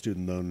federal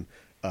student loan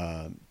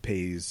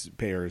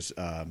payers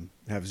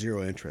have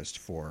zero interest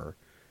for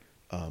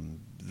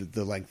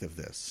the length of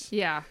this.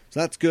 Yeah. So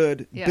that's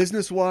good. Yeah.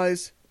 Business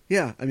wise,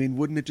 yeah. I mean,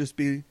 wouldn't it just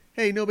be,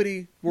 hey,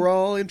 we're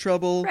all in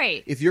trouble.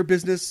 Right. If your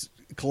business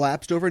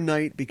collapsed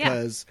overnight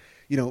because,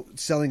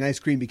 selling ice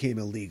cream became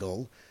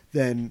illegal,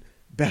 then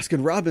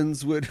Baskin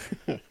Robbins would,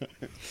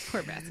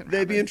 Poor Baskin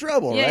they'd be in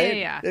trouble, Yeah, right?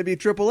 yeah. They'd be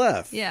triple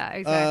F. Yeah,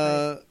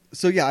 exactly.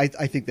 So yeah, I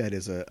think that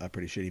is a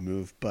pretty shitty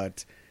move,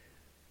 but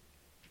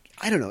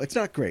I don't know. It's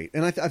not great.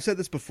 And I've said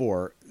this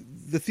before.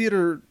 The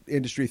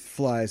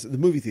the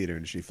movie theater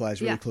industry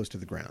flies really Yeah. close to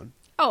the ground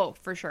Oh,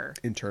 for sure.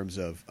 in terms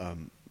of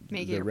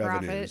Making the a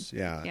revenues. profit.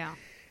 Yeah. Yeah.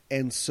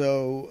 And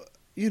so,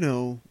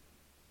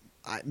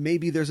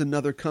 maybe there's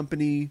another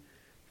company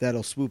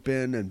that'll swoop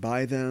in and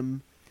buy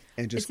them.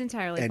 And just, It's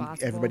entirely and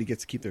possible. everybody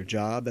gets to keep their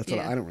job. That's what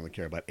Yeah. I don't really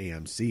care about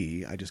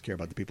AMC. I just care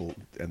about the people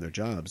and their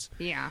jobs.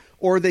 Yeah.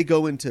 Or they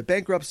go into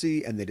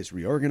bankruptcy and they just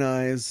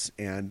reorganize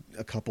and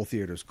a couple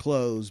theaters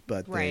close,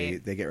 but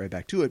Right. they get right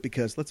back to it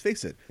because let's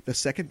face it, the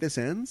second this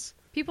ends,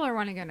 People are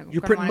wanting to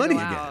You're printing money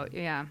again. out.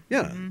 Yeah.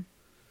 yeah. Mhm.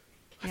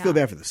 I Yeah. feel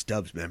bad for the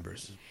Stubbs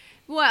members.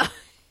 Well,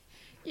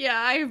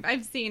 yeah,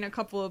 I've seen a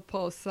couple of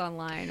posts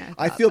online.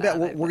 I thought feel that,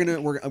 bad. I We're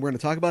think. gonna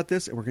talk about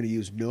this, and we're gonna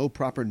use no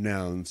proper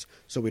nouns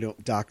so we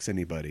don't dox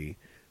anybody.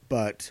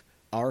 But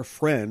our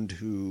friend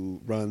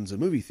who runs a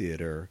movie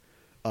theater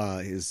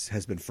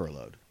has been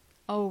furloughed.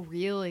 Oh,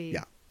 really?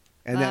 Yeah,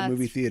 and that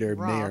movie That's theater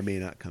may or rough. may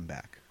not come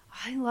back.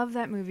 I love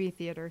that movie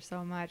theater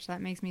so much.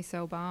 That makes me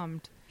so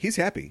bummed. He's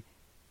happy.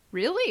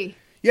 Really?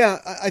 Yeah,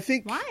 I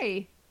think.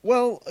 Why?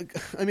 Well,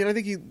 I mean, I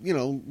think he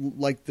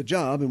liked the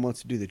job and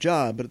wants to do the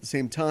job, but at the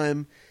same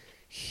time,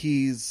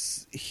 him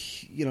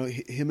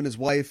and his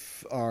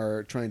wife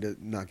are trying to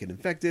not get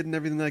infected and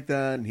everything like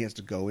that, and he has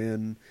to go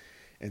in.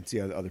 and see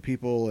other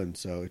people. And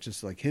so it's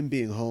just like him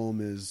being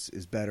home is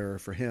better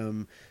for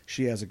him.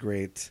 She has a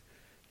great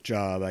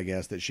job, I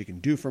guess, that she can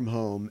do from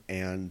home.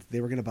 And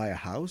they were going to buy a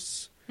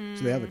house.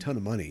 So they have a ton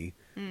of money.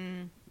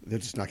 They're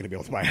just not going to be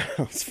able to buy a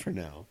house for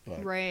now.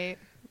 But. Right.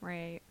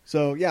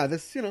 So, yeah,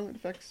 this, it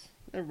affects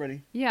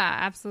everybody. Yeah,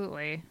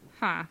 absolutely.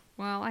 Huh.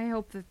 Well, I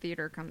hope the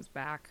theater comes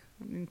back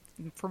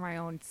for my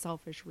own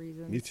selfish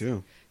reasons. Me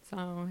too.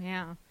 So,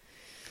 yeah.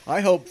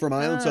 I hope, for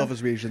my own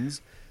selfish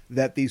reasons,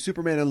 that the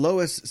Superman and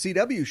Lois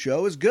CW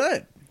show is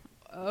good.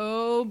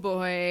 Oh,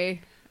 boy.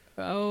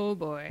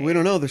 We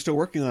don't know. They're still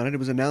working on it. It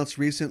was announced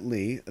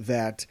recently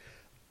that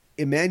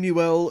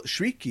Emmanuel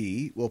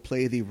Shrieky will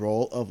play the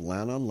role of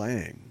Lana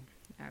Lang.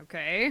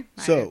 Okay.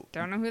 So, I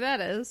don't know who that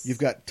is. You've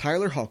got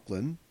Tyler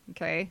Hoechlin.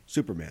 Okay.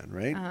 Superman,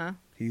 right? Uh-huh.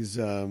 He's,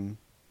 how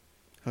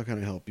can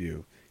I help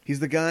you? He's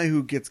the guy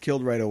who gets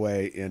killed right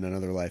away in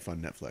Another Life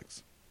on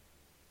Netflix.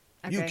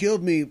 Okay. You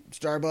killed me,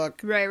 Starbuck.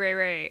 Right.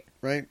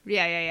 Right?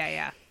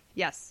 Yeah.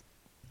 Yes.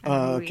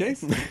 Okay.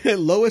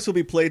 Lois will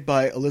be played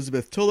by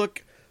Elizabeth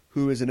Tulloch,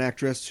 who is an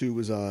actress who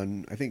was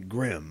on, I think,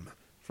 Grimm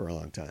for a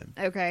long time.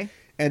 Okay.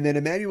 And then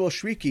Emmanuel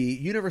Shrieky,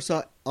 you never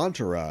saw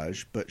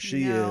Entourage, but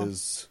she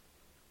is...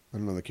 I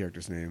don't know the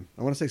character's name.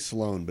 I want to say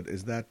Sloane, but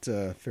is that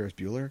Ferris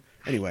Bueller?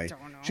 Anyway, I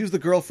don't know. She was the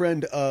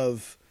girlfriend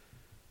of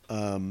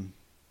one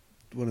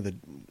of the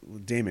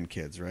Damon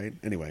kids, right?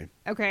 Anyway.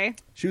 Okay.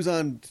 She was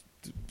on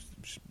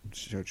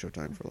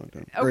Showtime for a long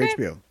time. Okay. Or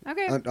HBO.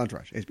 Okay.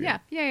 Entourage, HBO.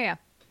 Yeah.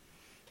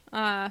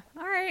 All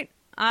right.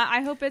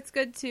 I hope it's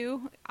good,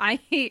 too. I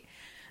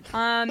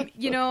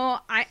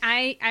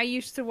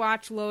used to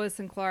watch Lois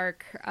and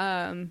Clark,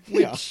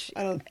 which,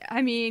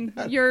 I mean,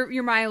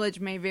 your mileage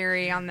may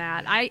vary on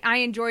that. I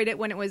enjoyed it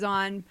when it was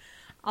on,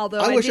 although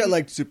I wish I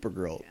liked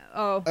Supergirl.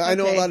 Oh, okay. I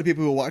know a lot of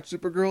people who watch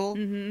Supergirl,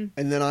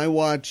 and then I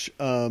watch,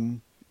 I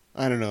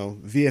don't know,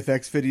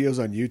 VFX videos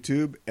on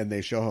YouTube, and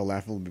they show how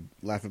laughably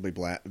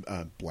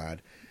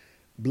bad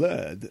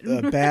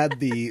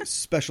the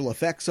special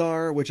effects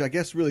are, which I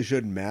guess really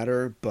shouldn't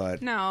matter,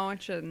 but no,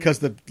 it shouldn't, because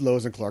the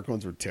Lois and Clark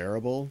ones were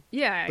terrible.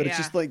 Yeah, but it's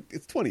just like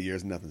it's 20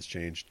 years and nothing's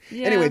changed.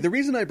 Yeah. Anyway, the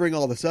reason I bring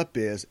all this up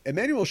is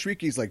Emmanuel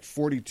Shrieky's like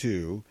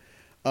 42.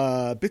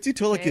 Bitsy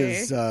Tulloch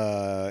is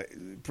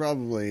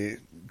probably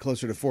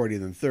closer to 40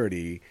 than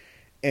 30,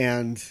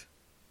 and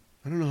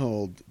I don't know how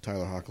old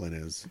Tyler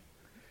Hoechlin is.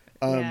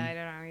 I don't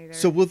know either.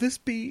 So will this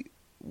be?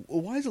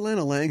 Why is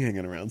Lana Lang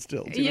hanging around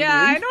still? Do you know what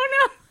I mean? I don't know.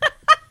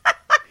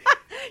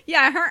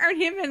 Yeah, aren't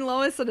him and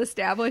Lois an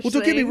established Well,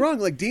 don't thing? get me wrong.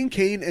 Like, Dean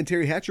Cain and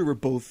Terry Hatcher were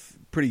both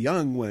pretty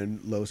young when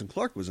Lois and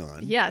Clark was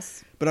on.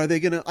 Yes. But are they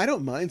going to... I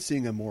don't mind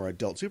seeing a more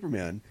adult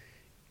Superman.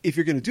 If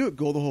you're going to do it,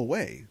 go the whole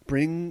way.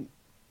 Bring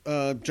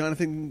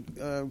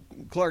Jonathan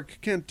Clark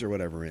Kent or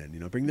whatever in.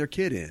 Bring their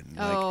kid in.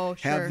 Sure.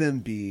 Have them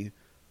be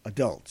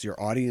adults.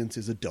 Your audience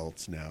is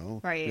adults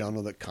now. Right. We all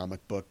know that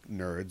comic book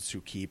nerds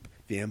who keep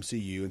the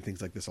MCU and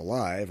things like this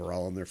alive are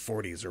all in their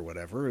 40s or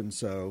whatever. And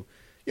so,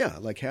 yeah,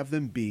 have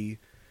them be...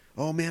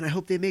 Oh, man, I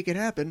hope they make it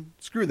happen.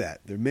 Screw that.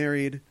 They're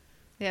married.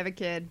 They have a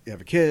kid.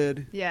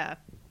 Yeah.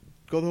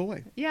 Go the whole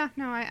way. Yeah,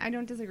 no, I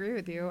don't disagree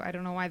with you. I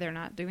don't know why they're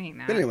not doing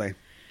that. But anyway,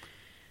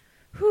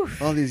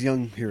 all these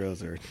young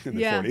heroes are in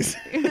their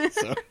 40s.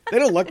 So they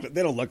don't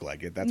look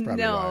like it. That's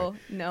probably why.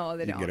 No,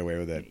 they you don't. Get away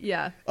with it.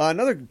 Yeah.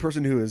 Another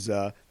person who is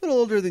a little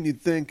older than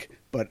you'd think,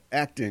 but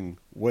acting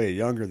way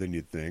younger than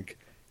you'd think,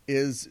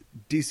 is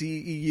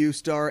DCEU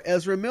star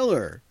Ezra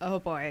Miller. Oh,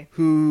 boy.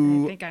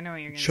 Who I think I know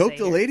what you're going to say. Choked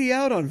a lady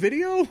out on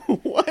video?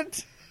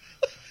 What?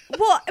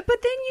 Well, but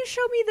then you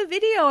showed me the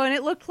video, and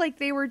it looked like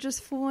they were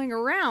just fooling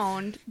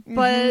around.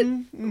 But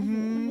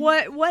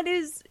what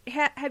is...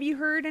 have you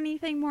heard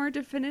anything more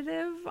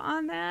definitive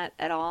on that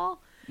at all?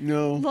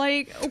 No.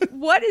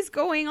 What is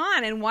going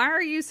on, and why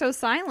are you so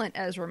silent,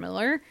 Ezra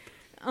Miller?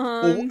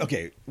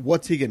 Okay,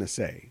 what's he going to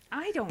say?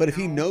 I don't know. But if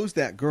he knows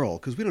that girl,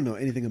 because we don't know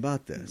anything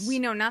about this. We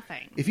know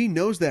nothing. If he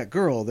knows that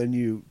girl, then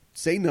you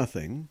say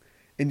nothing,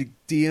 and you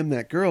DM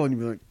that girl, and you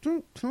be like,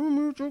 "Don't tell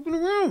me you're joking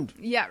around."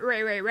 Yeah,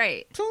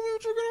 right. Tell me you're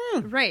joking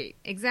around. Right,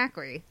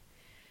 exactly.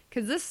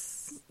 Because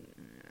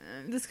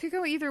this could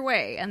go either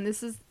way, and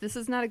this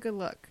is not a good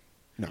look.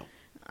 No.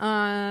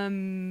 So...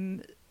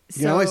 You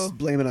can always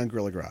blame it on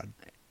Gorilla Grodd.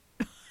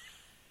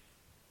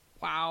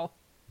 Wow.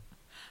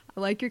 I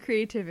like your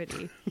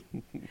creativity.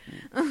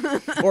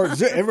 Or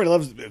everybody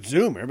loves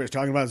Zoom. Everybody's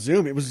talking about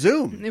Zoom. It was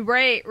Zoom.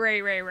 Right.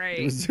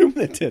 It was Zoom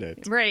that did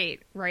it. Right.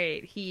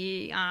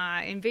 He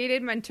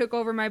invaded and took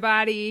over my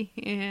body,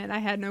 and I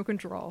had no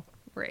control.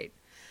 Right.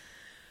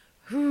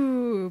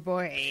 Ooh,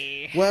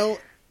 boy. Well,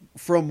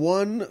 from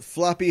one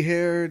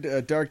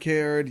floppy-haired,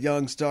 dark-haired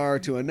young star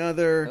to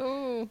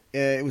another,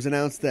 it was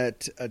announced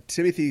that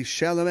Timothée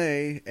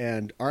Chalamet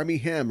and Armie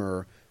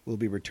Hammer will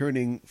be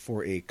returning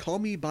for a Call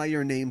Me By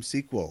Your Name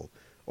sequel,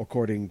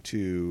 according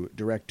to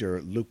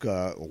director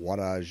Luca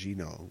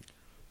Guadagnino.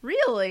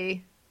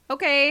 Really?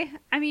 Okay.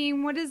 I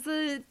mean, what is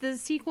the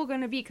sequel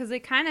going to be? Because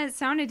it kind of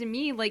sounded to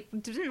me like,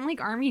 didn't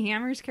Armie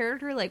Hammer's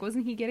character,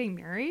 wasn't he getting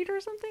married or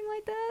something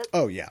like that?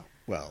 Oh, yeah.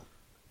 Well,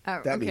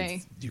 that okay.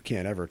 means you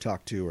can't ever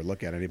talk to or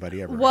look at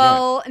anybody ever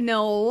Well,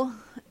 no.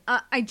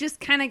 I just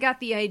kind of got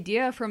the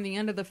idea from the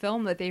end of the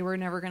film that they were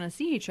never going to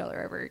see each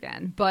other ever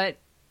again. But,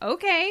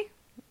 okay.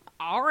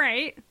 All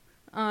right.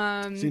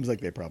 Seems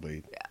like they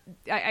probably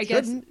I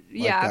guess, shouldn't.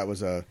 yeah. Like that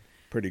was a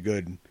pretty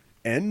good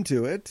end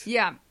to it.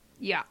 Yeah.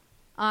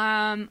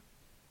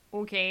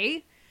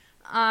 Okay.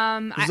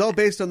 It's all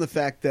based on the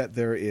fact that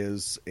there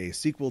is a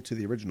sequel to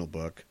the original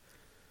book.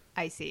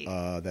 I see.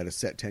 That is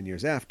set 10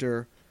 years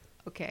after.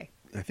 Okay.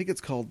 I think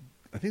it's called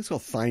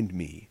Find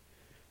Me.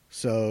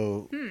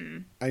 So,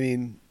 I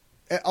mean,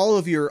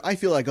 I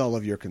feel like all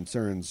of your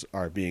concerns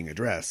are being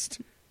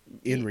addressed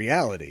in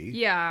reality.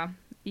 Yeah.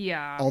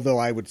 Although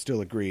I would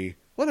still agree,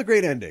 what a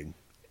great ending.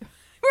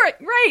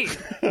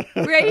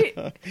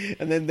 Right.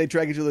 And then they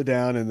track each other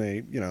down and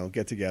they,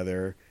 get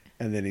together.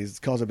 And then he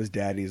calls up his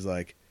dad and he's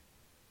like,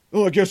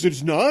 oh, I guess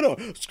it's not. Oh,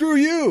 screw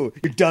you.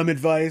 Your dumb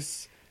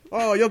advice.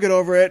 Oh, you'll get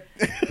over it.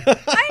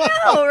 I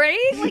know, right?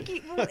 Like,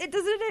 it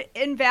doesn't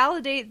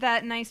invalidate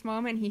that nice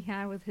moment he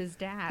had with his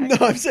dad. No,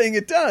 I'm saying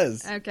it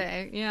does.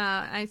 Okay,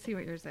 yeah, I see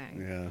what you're saying.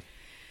 Yeah.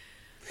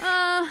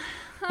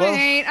 All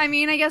right. I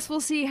mean, I guess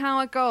we'll see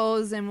how it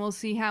goes, and we'll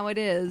see how it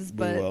is.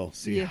 But we will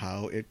see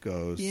how it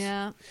goes.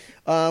 Yeah.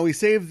 We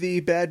saved the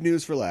bad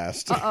news for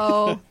last.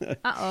 Uh-oh.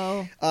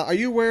 Are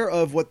you aware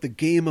of what the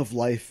game of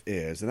life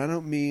is? And I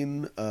don't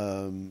mean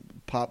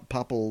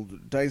popple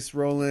dice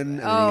rolling, and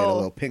then you get a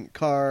little pink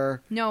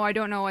car. No, I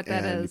don't know what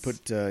that and is. You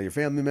put your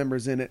family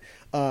members in it.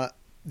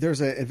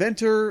 There's an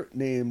inventor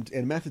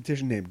and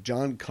mathematician named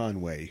John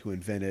Conway who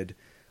invented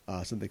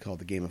something called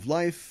the game of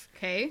life.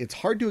 Okay. It's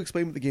hard to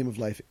explain what the game of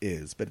life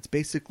is, but it's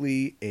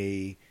basically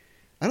I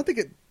don't think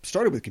it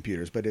started with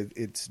computers, but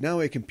it's now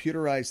a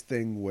computerized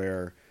thing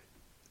where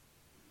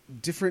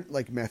different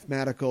like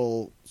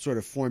mathematical sort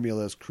of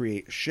formulas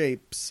create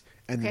shapes,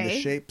 and then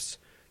the shapes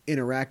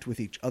interact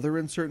with each other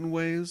in certain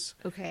ways.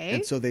 Okay.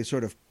 And so they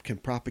sort of can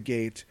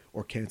propagate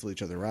or cancel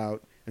each other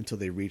out until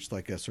they reach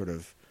like a sort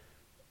of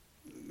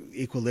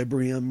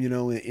equilibrium,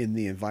 in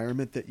the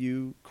environment that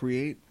you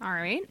create. All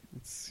right.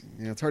 It's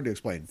hard to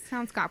explain.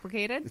 Sounds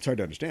complicated. It's hard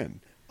to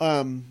understand.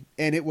 And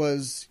it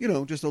was,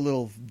 just a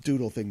little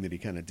doodle thing that he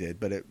kind of did,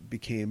 but it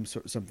became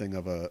something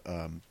of a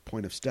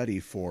point of study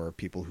for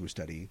people who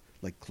study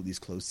like these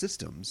closed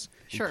systems,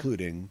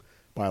 including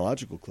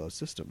biological closed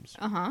systems.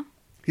 Uh-huh.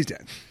 He's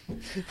dead.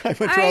 I went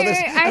through all this.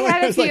 I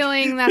had a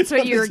feeling that's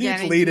what you were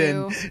getting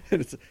to.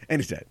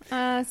 And he's dead.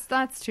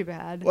 That's too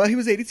bad. Well, he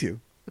was 82.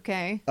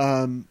 Okay.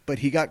 But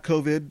he got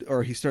COVID,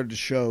 or he started to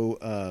show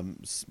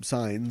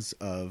signs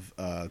of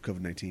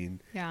COVID-19.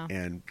 Yeah.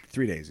 And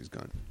 3 days he's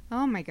gone.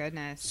 Oh my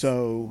goodness.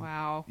 So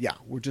wow. Yeah,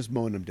 we're just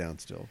mowing him down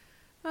still.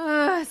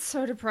 It's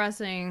so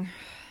depressing.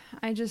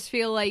 I just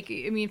feel like,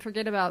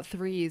 forget about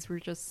threes. We're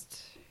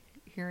just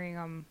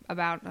hearing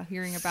about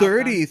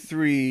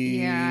 33s.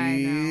 Yeah, I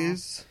know.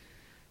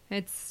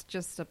 It's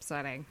just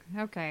upsetting.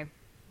 Okay.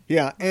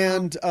 Yeah,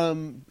 and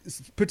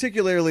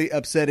particularly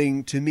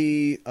upsetting to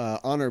me,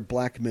 Honor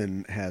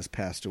Blackman has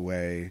passed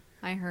away.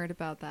 I heard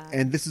about that.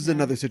 And this is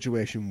another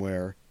situation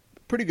where,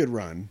 pretty good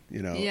run,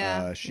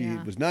 she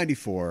was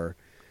 94.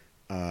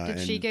 Did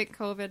she get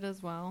COVID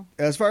as well?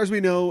 As far as we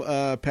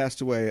know,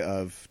 passed away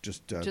of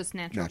just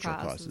natural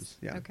causes.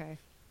 Yeah. Okay.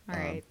 All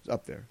right.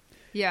 Up there.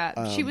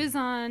 Yeah. She was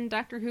on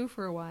Doctor Who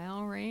for a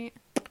while, right?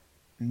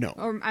 No.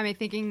 Or am I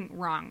thinking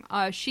wrong?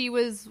 She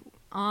was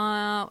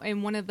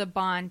in one of the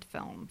Bond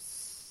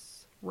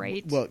films,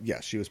 right? Well,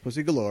 yes. She was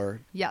Pussy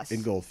Galore. Yes.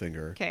 In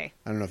Goldfinger. Okay.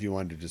 I don't know if you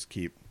wanted to just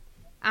keep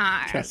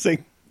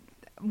guessing.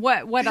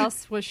 What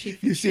else was she?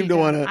 You seem to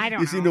want to. I don't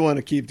know. You seem to want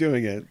to keep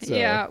doing it. So.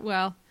 Yeah.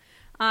 Well.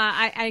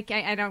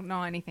 I don't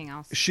know anything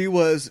else. She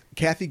was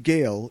Kathy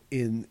Gale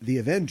in The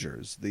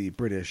Avengers, the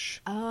British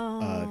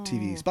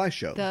TV spy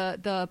show.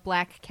 The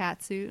black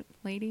catsuit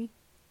lady?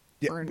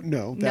 Yeah,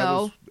 no, that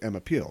was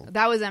Emma Peel.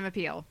 That was Emma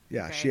Peel.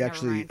 Yeah, okay, she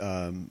actually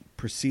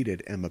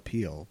preceded Emma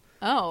Peel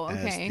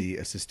as the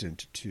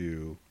assistant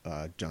to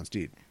John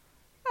Steed.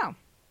 Oh.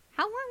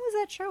 How long was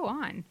that show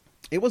on?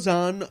 It was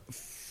on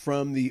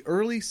from the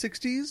early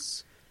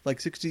 60s, like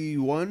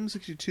 61,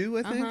 62,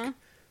 I think.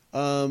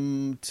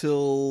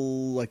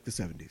 Till like the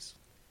 70s.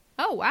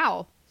 Oh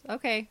wow!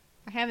 Okay,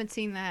 I haven't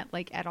seen that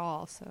at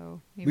all, so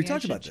maybe I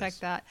should check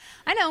that.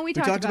 I know we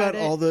talked about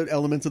it. all the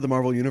elements of the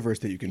Marvel universe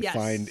that you can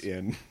find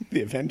in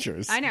the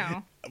Avengers. I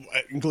know,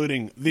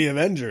 including the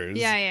Avengers.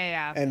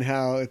 Yeah. And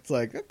how it's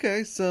like,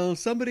 okay, so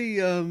somebody,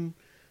 how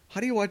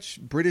do you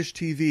watch British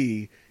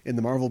TV in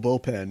the Marvel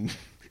bullpen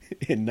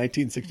in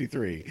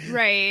 1963?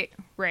 Right.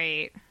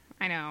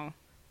 I know.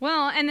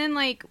 Well, and then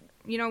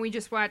we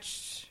just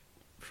watched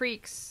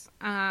Freaks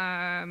for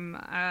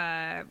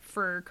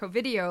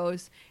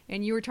co-videos,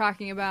 and you were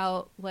talking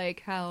about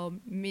how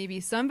maybe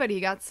somebody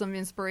got some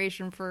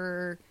inspiration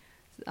for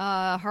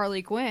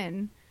Harley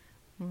Quinn,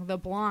 the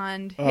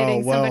blonde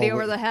hitting somebody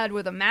over the head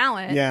with a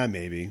mallet. Yeah,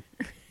 maybe.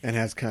 And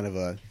has kind of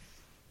a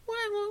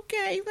well,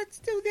 okay, let's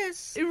do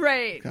this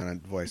right kind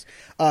of voice.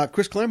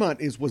 Chris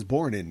Claremont was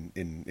born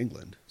in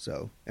England,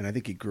 and I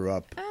think he grew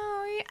up.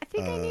 Oh, yeah, I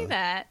think I knew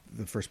that.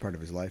 The first part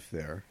of his life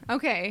there.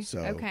 Okay. So-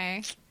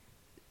 Okay.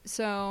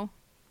 So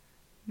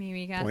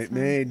maybe got Point some...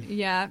 made.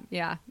 Yeah.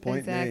 Point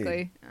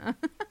exactly.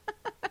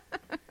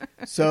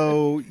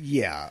 So,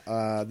 yeah,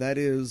 that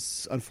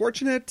is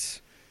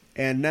unfortunate.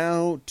 And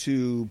now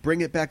to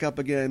bring it back up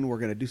again, we're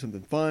going to do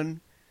something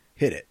fun.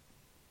 Hit it.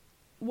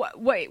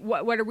 Wait,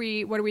 what are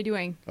we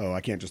doing? Oh,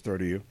 I can't just throw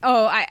to you.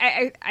 Oh,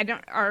 I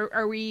don't.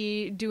 Are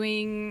we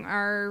doing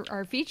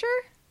our feature?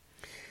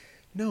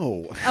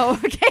 No. Oh,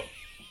 okay.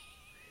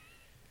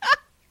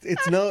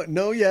 It's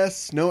no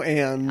yes, no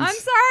ands. I'm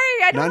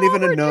sorry. I don't Not know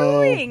even what a we're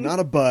no, doing. not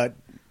a but.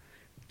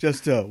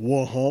 Just a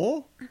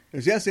whoa.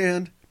 There's yes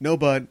and, no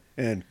but,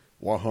 and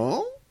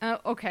whoa. Oh,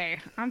 okay.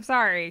 I'm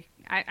sorry.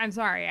 I'm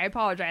sorry. I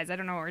apologize. I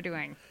don't know what we're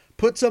doing.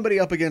 Put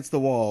somebody up against the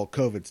wall,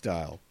 COVID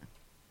style.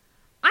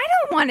 I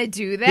don't want to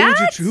do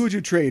that. Who would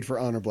you trade for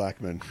Honor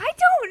Blackman? I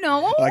don't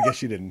know. I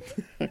guess you didn't.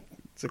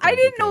 It's a I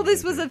didn't know complicated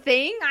this was a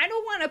thing. I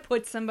don't want to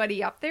put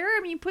somebody up there.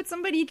 I mean, put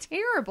somebody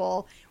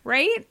terrible,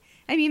 right?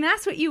 I mean,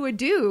 that's what you would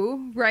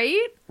do,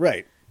 right?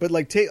 Right. But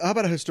like, how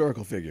about a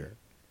historical figure?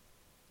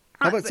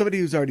 How about somebody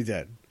who's already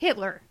dead?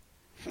 Hitler.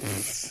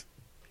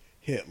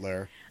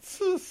 Hitler.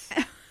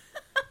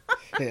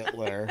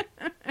 Hitler.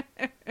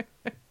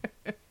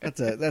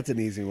 That's an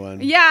easy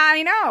one. Yeah,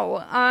 I know.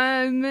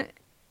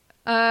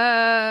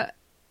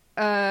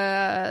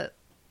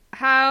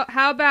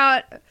 How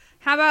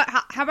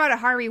about a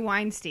Harvey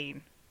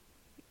Weinstein?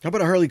 How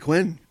about a Harley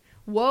Quinn?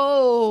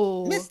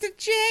 Whoa, Mr.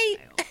 J,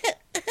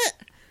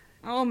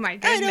 oh my I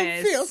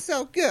goodness! don't feel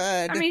so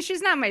good. I mean,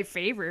 she's not my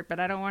favorite, but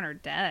I don't want her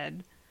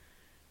dead.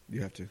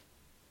 You have to.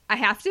 I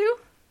have to.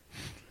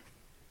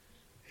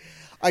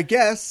 I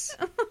guess.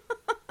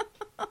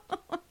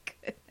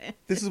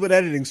 This is what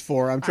editing's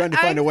for. I'm trying to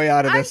find a way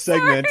out of this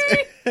segment,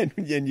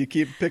 and you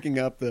keep picking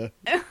up the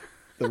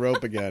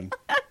rope again.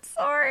 I'm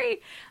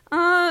sorry.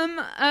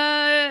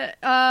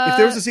 If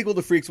there was a sequel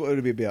to Freaks, what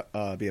would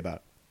it be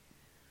about?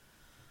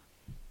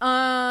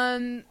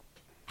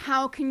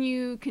 How can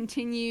you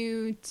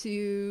continue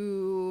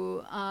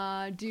to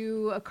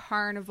do a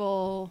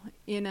carnival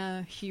in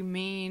a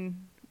humane?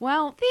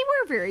 Well, they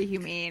were very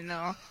humane,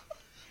 though.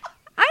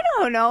 I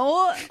don't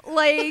know,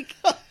 like,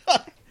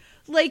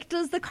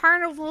 does the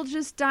carnival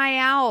just die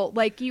out?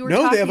 Like you were.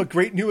 No, talking... they have a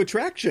great new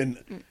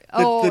attraction.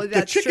 The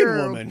that's chicken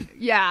true. woman.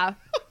 Yeah,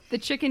 the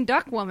chicken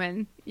duck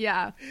woman.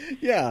 Yeah.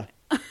 Yeah.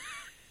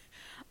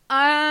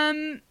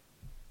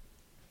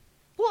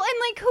 Well, and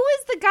like, who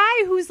is the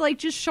guy who's like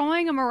just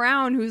showing him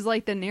around? Who's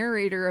like the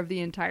narrator of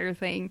the entire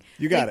thing?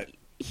 You got it.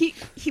 He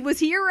was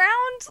he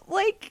around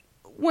like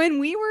when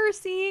we were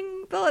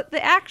seeing the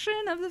action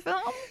of the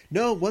film?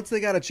 No, once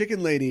they got a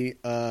chicken lady,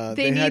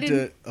 They had needed-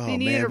 to. Oh they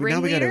needed man, a but now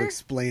we got to ringleader?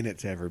 explain it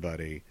to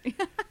everybody.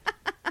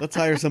 Let's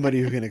hire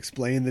somebody who can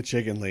explain the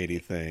chicken lady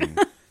thing,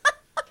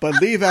 but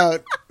leave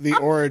out the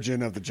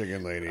origin of the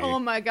chicken lady. Oh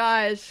my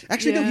gosh!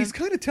 Actually, no, Yeah. he's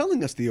kind of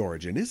telling us the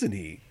origin, isn't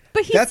he?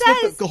 But he That's says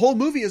what the whole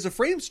movie is a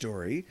frame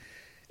story.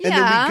 And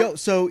Yeah. then we go.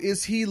 So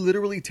is he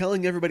literally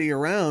telling everybody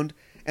around?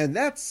 And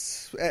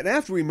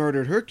after we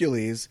murdered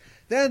Hercules,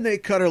 then they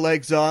cut her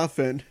legs off,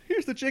 and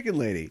here's the chicken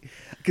lady.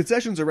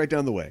 Concessions are right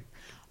down the way.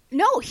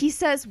 no. He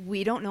says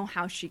we don't know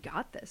how she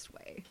got this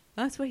way.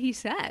 That's what he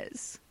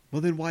says.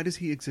 Well, then why does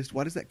he exist?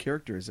 Why does that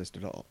character exist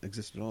at all?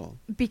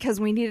 Because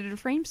we needed a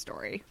frame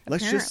story.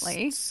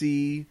 Apparently,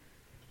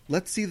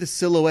 Let's see the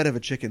silhouette of a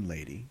chicken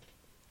lady,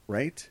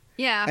 right?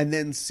 yeah. And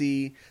then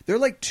they're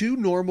like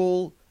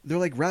they're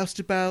like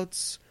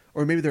roustabouts,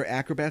 or maybe they're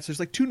acrobats. There's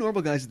like two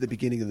normal guys at the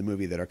beginning of the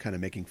movie that are kind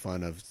of making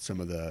fun of some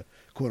of the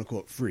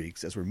quote-unquote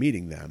freaks as we're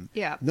meeting them.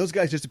 Yeah. And those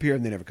guys disappear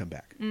and they never come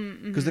back.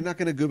 Because they're not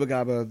going to gooba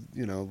gaba,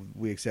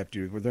 we accept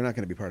you. They're not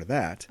going to be part of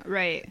that.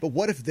 Right. But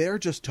what if they're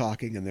just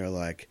talking and they're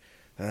like,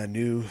 a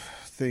new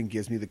thing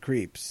gives me the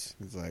creeps.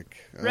 It's like,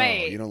 oh,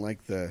 Right. you don't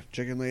like the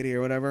chicken lady or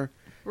whatever?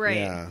 Right.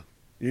 Yeah.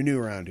 You're new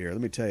around here. Let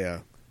me tell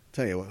you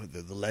what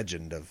the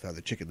legend of how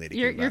the chicken lady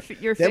You're- came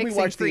about. you're Then we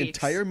fixing watch the freaks.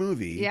 entire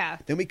movie. Yeah.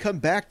 Then we come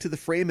back to the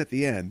frame at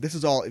the end. This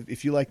is all,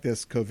 if you like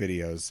this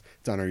co-videos,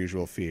 it's on our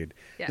usual feed.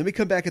 Yeah. Then we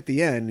come back at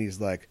the end and he's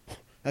like,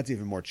 that's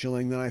even more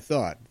chilling than I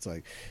thought. It's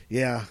like,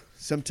 yeah,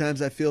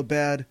 sometimes I feel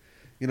bad,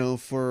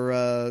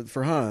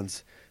 for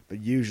Hans, but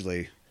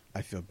usually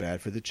I feel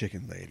bad for the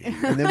chicken lady.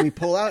 And then we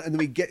pull out and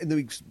then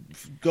we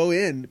go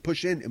in,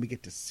 push in, and we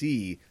get to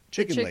see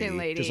chicken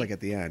lady, just like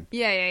at the end.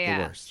 Yeah.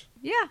 The worst.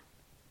 Yeah.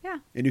 Yeah.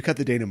 And you cut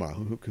the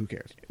denouement. Who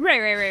cares?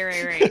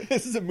 Right.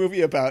 This is a movie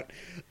about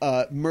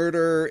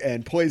murder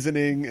and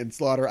poisoning and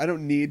slaughter. I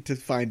don't need to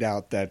find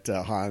out that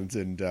Hans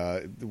and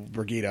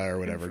Brigitte or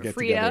whatever get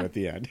Frida. together at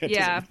the end. It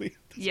Yeah. doesn't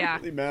Yeah.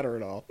 really matter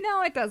at all.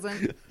 No, it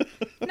doesn't.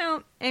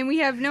 No, and we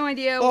have no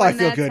idea Oh, when I feel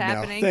that's good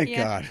happening. now. Thank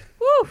Yeah. God.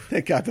 Woo!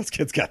 Thank God those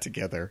kids got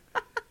together.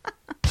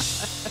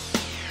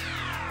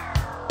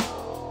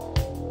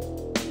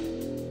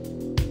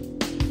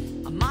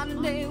 A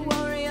Monday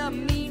warrior,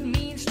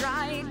 mean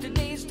stride.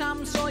 Today's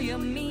Tom Sawyer,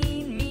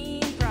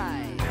 mean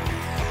pride.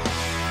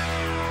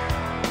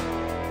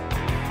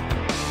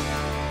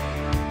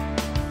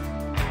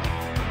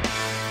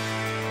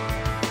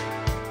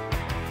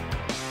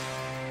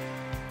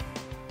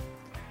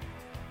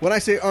 When I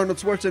say Arnold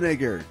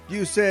Schwarzenegger,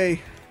 you say...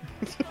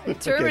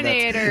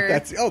 Terminator.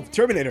 Okay,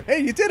 Terminator. Hey,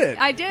 you did it.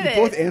 I did it.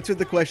 You both answered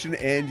the question,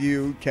 and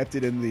you kept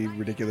it in the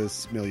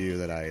ridiculous milieu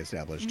that I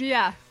established.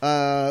 Yeah.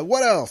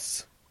 What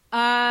else?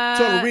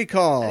 Total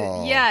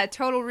Recall. Yeah,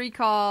 Total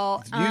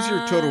Recall. Use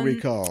your Total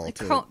Recall.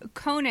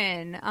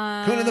 Conan.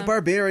 Conan the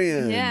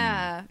Barbarian.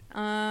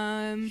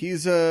 Yeah.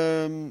 He's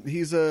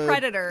a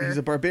Predator. He's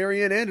a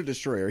barbarian and a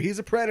destroyer. He's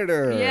a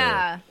predator.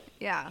 Yeah.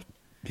 Yeah.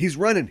 He's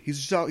running.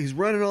 He's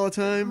running all the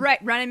time.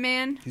 Right, Running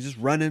Man. He's just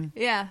running.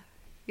 Yeah.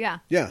 Yeah.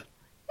 Yeah.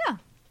 Yeah.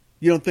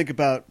 You don't think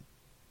about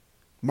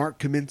Mark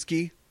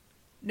Kaminsky?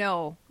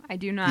 No, I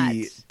do not.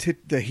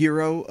 The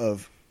hero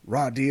of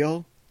Raw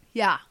Deal?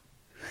 Yeah.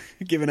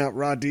 Giving out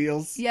raw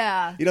deals?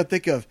 Yeah. You don't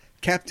think of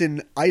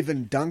Captain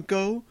Ivan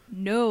Danko?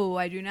 No,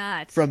 I do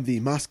not. From the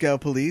Moscow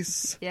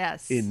Police?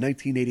 Yes. In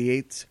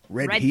 1988's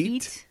Red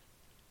Heat?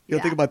 You don't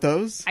Yeah. think about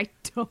those? I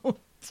don't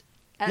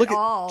at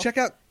all. Check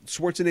out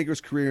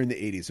Schwarzenegger's career in the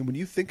 80s. And when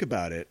you think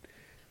about it,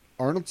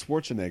 Arnold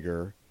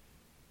Schwarzenegger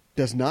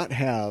does not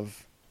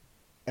have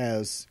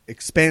as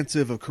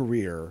expansive a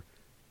career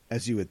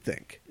as you would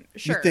think.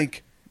 Sure. You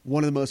think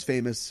one of the most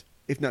famous,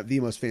 if not the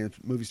most famous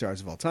movie stars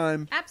of all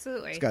time.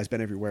 Absolutely. This guy's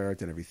been everywhere,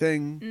 done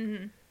everything.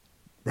 Mm-hmm.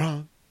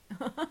 Wrong.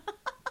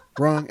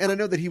 Wrong. And I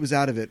know that he was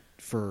out of it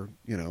for,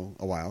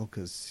 a while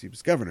because he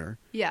was governor.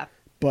 Yeah.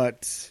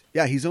 But,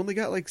 yeah, he's only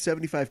got like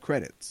 75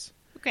 credits.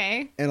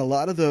 Okay. And a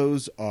lot of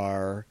those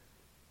are,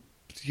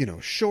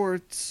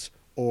 shorts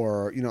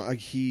or, like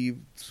he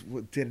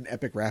did an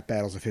epic rap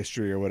battles of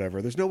history or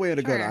whatever. There's no way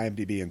to go to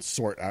IMDb and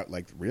sort out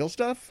like real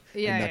stuff.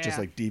 Yeah, and not just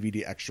like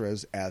DVD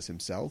extras as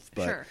himself.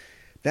 But sure.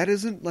 That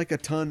isn't like a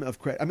ton of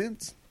credit. I mean,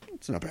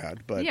 it's not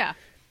bad. But yeah.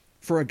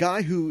 For a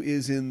guy who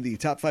is in the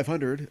top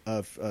 500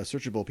 of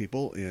searchable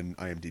people in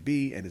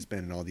IMDb and has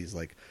been in all these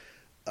like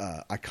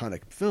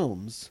iconic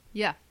films.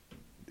 Yeah.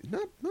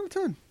 Not a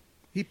ton.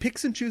 He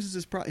picks and chooses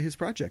his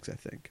projects, I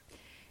think.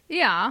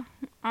 Yeah,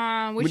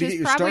 which when you is get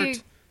your probably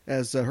start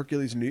as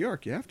Hercules in New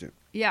York, you have to.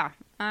 Yeah,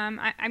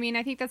 I mean,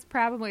 I think that's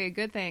probably a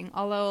good thing.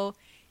 Although,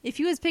 if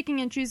he was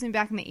picking and choosing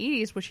back in the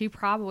 '80s, which he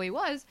probably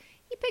was,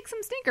 he picked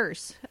some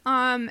stinkers.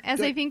 I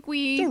think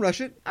we don't rush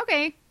it.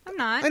 Okay, I'm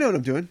not. I know what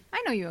I'm doing.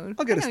 I know you.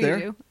 I'll get us there.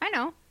 You do. I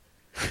know.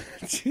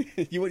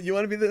 You want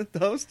to be the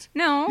host?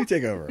 No. You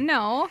take over.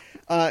 No.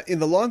 In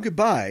The Long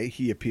Goodbye,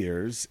 he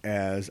appears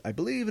as, I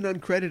believe, an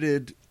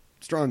uncredited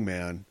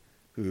strongman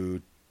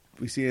who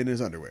we see in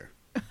his underwear.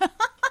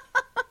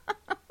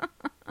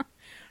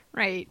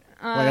 Right.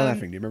 Why are you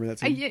laughing? Do you remember that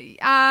scene?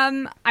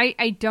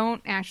 I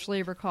don't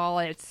actually recall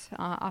it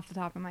off the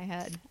top of my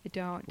head. I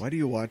don't. Why do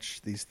you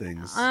watch these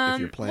things if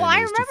your plan well,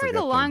 I is to remember forget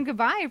The Long them?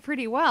 Goodbye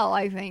pretty well,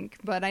 I think,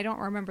 but I don't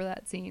remember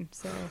that scene,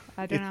 so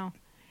I don't know.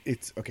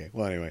 It's okay.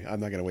 Well, anyway, I'm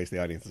not going to waste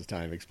the audience's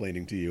time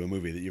explaining to you a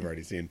movie that you've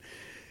already seen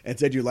and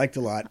said you liked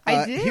a lot.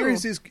 I do.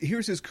 Here's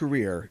his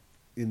career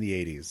in the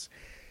 80s.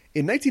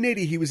 In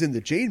 1980, he was in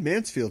The Jane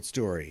Mansfield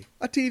Story,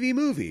 a TV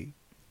movie.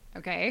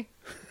 Okay.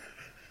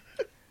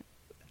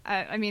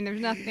 I mean,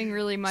 there's nothing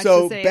really much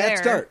so to say bad there.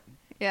 start.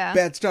 Yeah.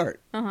 Bad start.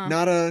 Uh-huh.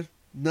 Not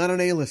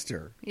an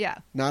A-lister. Yeah.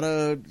 Not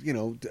a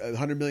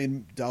 $100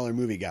 million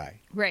movie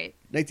guy. Right.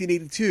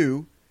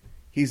 1982,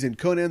 he's in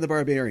Conan the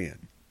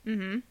Barbarian.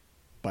 Mm-hmm.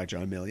 By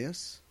John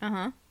Milius.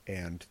 Uh-huh.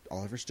 And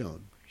Oliver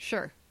Stone.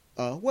 Sure.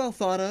 Well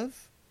thought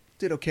of.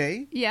 Did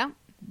okay. Yeah.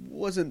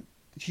 Wasn't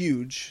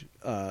huge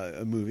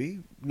a movie.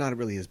 Not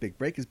really his big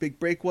break. His big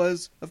break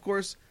was, of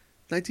course,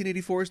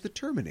 1984's The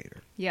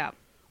Terminator. Yeah.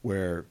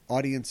 Where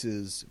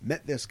audiences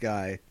met this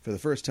guy for the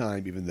first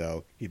time, even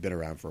though he'd been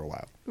around for a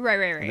while. Right.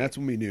 And that's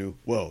when we knew,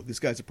 whoa, this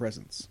guy's a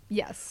presence.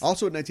 Yes.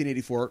 Also in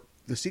 1984,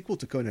 the sequel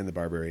to Conan the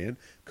Barbarian,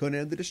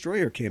 Conan the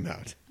Destroyer, came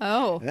out.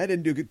 Oh. And that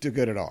didn't do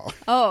good at all.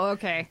 Oh,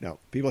 okay. No,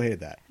 people hated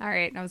that. All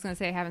right. I was going to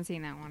say I haven't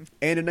seen that one.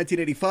 And in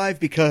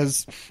 1985,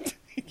 because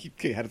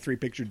he had a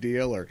 3-picture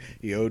deal or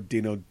he owed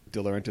Dino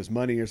De Laurentiis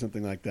money or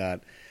something like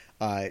that,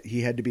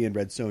 he had to be in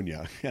Red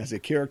Sonja as a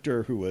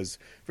character who was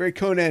very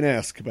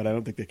Conan-esque, but I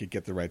don't think they could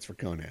get the rights for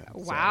Conan.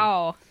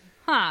 Wow.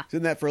 Huh. He's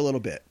in that for a little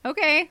bit.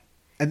 Okay.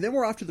 And then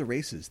we're off to the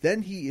races.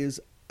 Then he is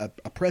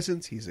a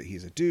presence. He's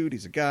a dude.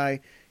 He's a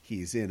guy.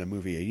 He's in a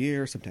movie a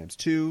year, sometimes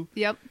 2.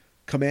 Yep.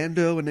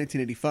 Commando in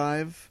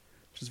 1985,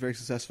 which was very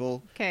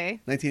successful. Okay.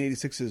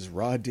 1986's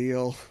Raw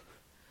Deal.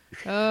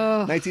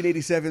 Oh.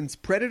 1987's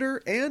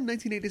Predator and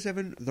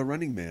 1987 The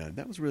Running Man.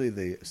 That was really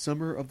the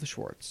summer of the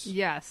Schwartz.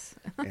 Yes.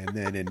 And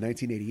then in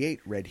 1988,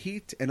 Red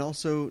Heat. And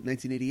also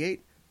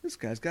 1988, this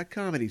guy's got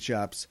comedy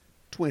chops.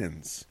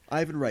 Twins.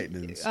 Ivan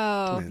Reitman's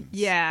Twins.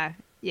 Yeah.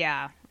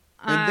 Yeah.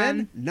 And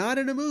then not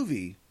in a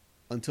movie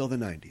until the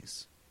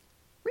 90s.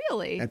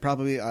 Really? And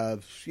probably,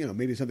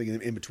 maybe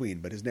something in between.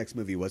 But his next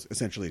movie was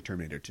essentially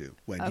Terminator 2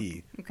 when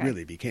he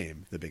really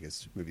became the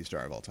biggest movie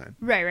star of all time.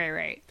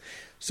 Right.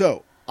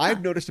 So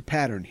I've noticed a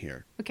pattern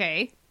here.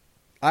 Okay.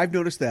 I've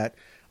noticed that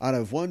out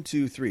of 1,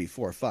 2, 3,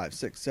 4, 5,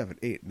 6, 7,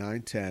 8,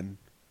 9, 10.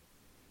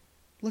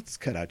 Let's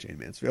cut out Jane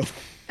Mansfield.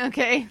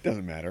 Okay.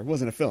 Doesn't matter. It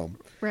wasn't a film.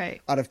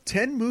 Right. Out of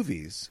 10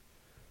 movies,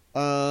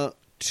 3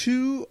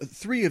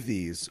 of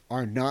these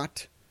are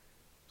not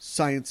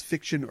science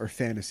fiction or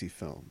fantasy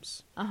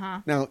films.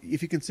 Uh-huh. Now,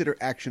 if you consider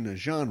action a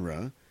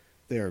genre,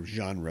 they are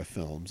genre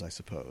films, I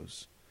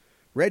suppose.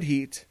 Red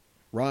Heat,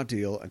 Raw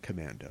Deal, and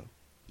Commando.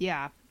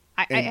 Yeah.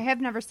 I have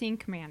never seen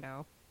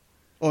Commando.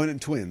 Oh, and then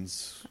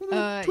Twins.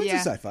 Well, Twins yeah.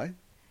 is sci-fi.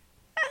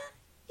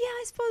 Yeah,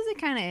 I suppose it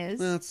kind of is.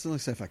 Well, it's only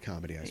sci-fi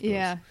comedy, I suppose.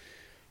 Yeah.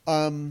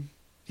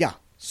 Yeah.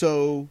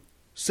 So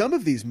some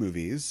of these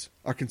movies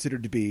are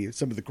considered to be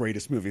some of the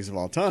greatest movies of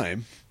all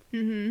time.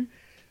 Mm-hmm.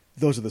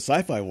 Those are the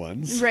sci-fi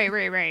ones.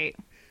 Right.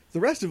 The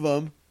rest of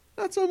them,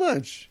 not so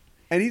much.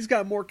 And he's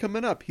got more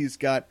coming up. He's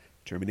got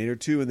Terminator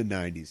 2 in the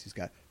 90s. He's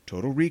got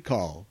Total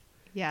Recall.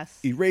 Yes.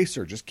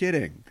 Eraser, just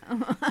kidding. You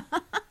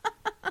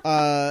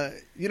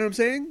know what I'm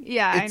saying?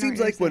 Yeah, I know It seems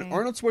what like you're when saying.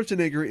 Arnold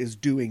Schwarzenegger is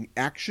doing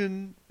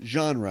action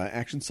genre,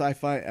 action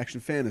sci-fi,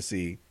 action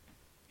fantasy,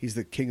 he's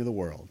the king of the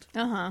world.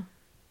 Uh-huh.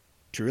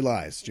 True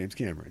Lies, James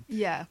Cameron.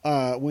 Yeah.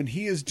 When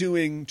he is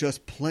doing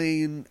just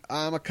plain,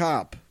 I'm a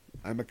cop.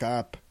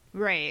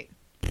 Right.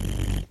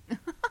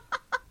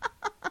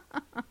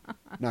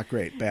 Not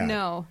great, bad.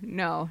 No,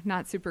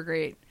 not super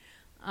great.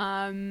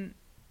 The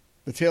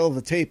tale of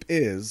the tape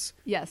is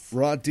Yes.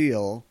 Raw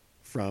Deal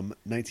from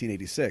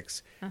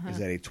 1986 Uh-huh. is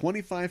at a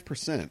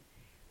 25%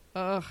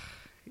 Ugh.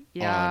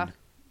 Yeah. on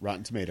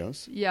Rotten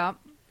Tomatoes Yep.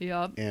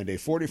 and a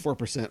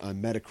 44%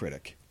 on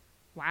Metacritic.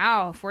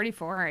 Wow,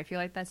 44. I feel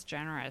like that's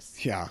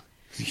generous. Yeah,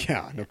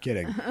 no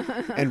kidding.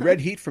 And Red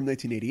Heat from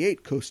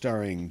 1988,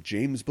 co-starring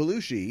James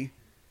Belushi,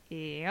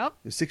 Yep.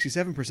 is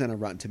 67% on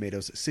Rotten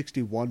Tomatoes,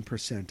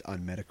 61% on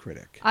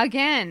Metacritic.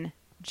 Again,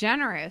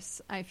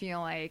 generous, I feel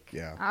like.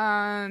 Yeah.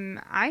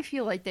 I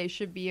feel like they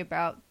should be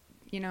about,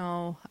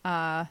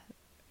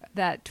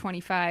 that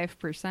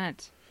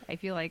 25%. I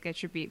feel like it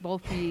should be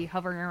both be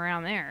hovering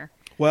around there,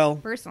 Well,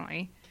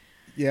 personally.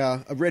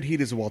 yeah, Red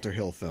Heat is a Walter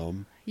Hill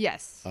film.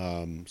 Yes.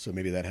 So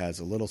maybe that has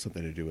a little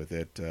something to do with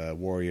it.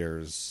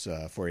 Warriors,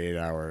 48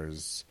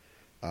 Hours,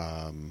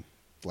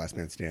 Last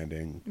Man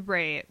Standing.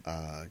 Right.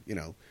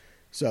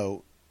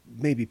 So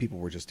maybe people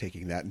were just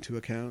taking that into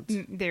account.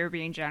 They were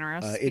being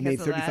generous. It made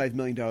because of that. $35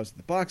 million at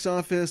the box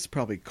office.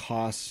 Probably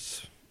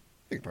costs,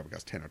 I think it probably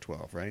cost 10 or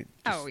 12, right?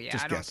 Oh yeah,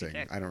 just I don't guessing.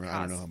 think it I don't know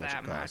how much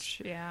that it costs.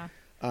 much. Yeah.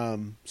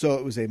 So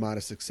it was a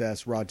modest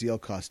success. Raw Deal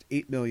cost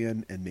 $8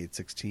 million and made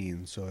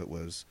 16, so it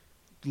was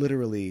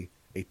literally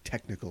a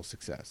technical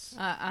success.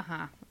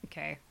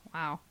 Okay.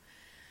 Wow.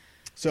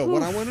 So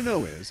what I want to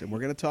know is, and we're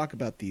going to talk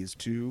about these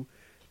two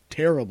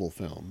terrible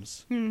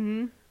films.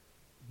 Mm-hmm.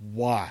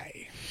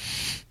 Why?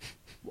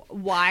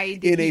 Why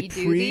did In he a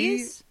do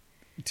these?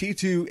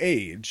 T2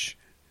 age,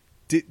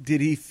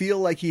 did he feel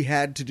like he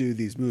had to do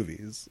these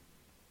movies?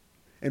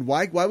 And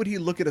why would he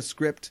look at a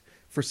script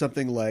for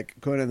something like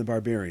Conan the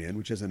Barbarian,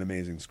 which is an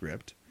amazing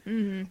script,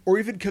 or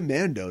even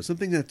Commando,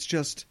 something that's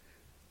just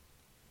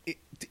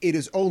it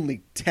is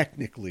only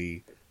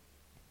technically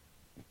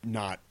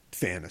not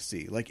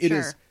fantasy. Like it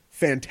is Sure.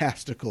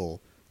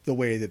 fantastical the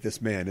way that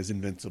this man is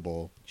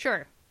invincible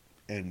Sure.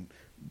 and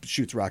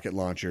shoots rocket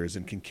launchers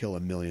and can kill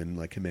 1 million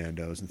like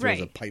commandos and throws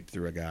a Right. pipe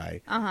through a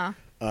guy.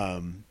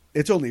 Uh-huh.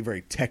 It's only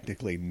very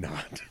technically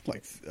not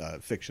like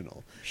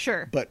fictional,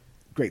 Sure. but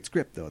great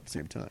script though at the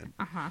same time.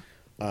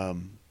 Uh-huh.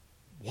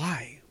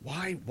 Why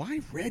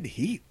Red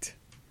Heat?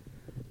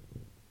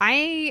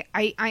 I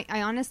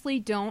honestly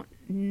don't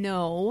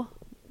know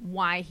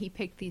why he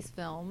picked these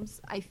films.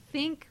 I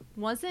think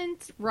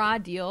wasn't Raw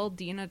Deal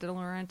Dina De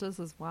Laurentiis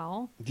as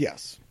well?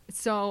 Yes.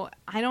 So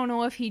I don't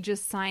know if he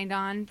just signed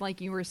on,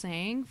 like you were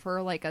saying,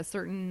 for like a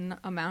certain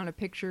amount of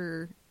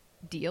picture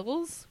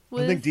deals.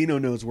 I think Dino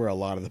knows where a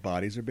lot of the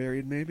bodies are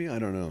buried. Maybe I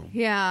don't know.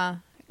 Yeah.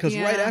 Because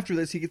Yeah. right after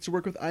this, he gets to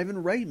work with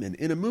Ivan Reitman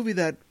in a movie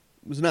that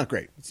was not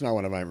great. It's not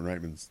one of Ivan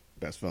Reitman's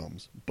best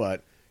films,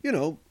 but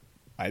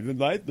Ivan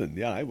Reitman.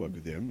 Yeah, I worked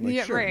with him. Like,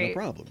 Yeah, sure, no right.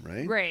 problem,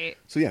 right? Right.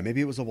 So yeah,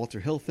 maybe it was a Walter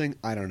Hill thing.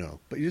 I don't know,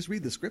 but you just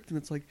read the script and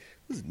it's like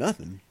this is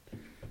nothing.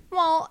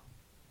 Well,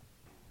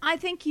 I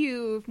think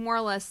you've more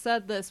or less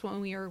said this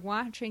when we were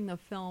watching the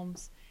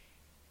films.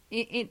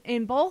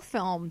 In both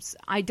films,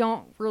 I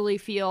don't really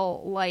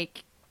feel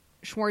like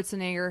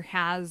Schwarzenegger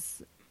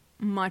has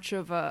much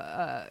of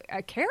a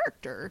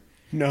character.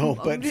 No,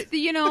 but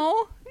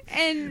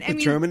and I the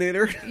mean,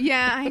 Terminator.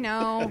 Yeah, I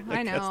know,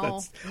 I guess know.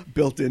 that's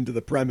built into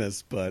the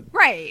premise, but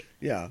Right.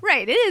 yeah,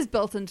 Right, it is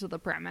built into the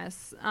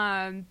premise.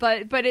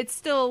 But it's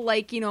still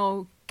like,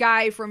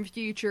 guy from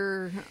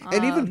future.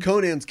 and even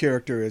Conan's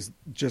character is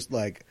just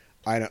like.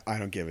 I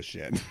don't give a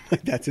shit.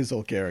 That's his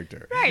whole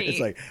character. Right. It's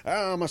like,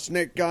 oh, I'm a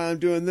snake guy. I'm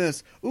doing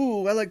this.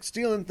 Ooh, I like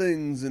stealing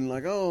things. And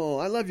like, oh,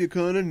 I love you,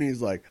 Conan. And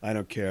he's like, I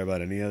don't care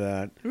about any of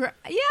that.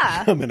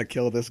 Yeah. I'm going to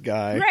kill this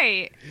guy.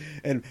 Right.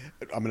 And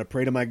I'm going to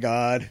pray to my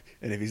God.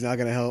 And if he's not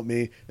going to help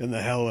me, then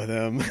the hell with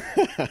him.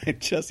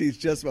 He's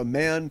just a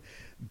man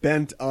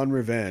bent on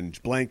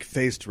revenge.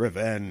 Blank-faced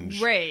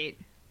revenge. Right.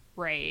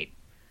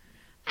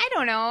 I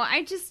don't know.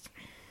 I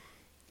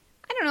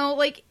don't know.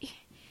 Like,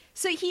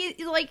 so he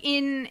like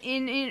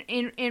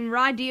in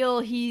Raw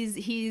Deal, he's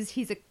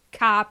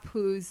cop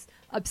who's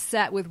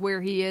upset with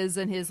where he is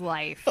in his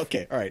life.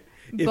 Okay, all right.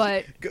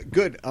 But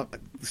good,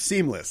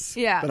 seamless.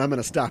 Yeah. But I'm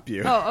going to stop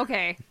you. Oh,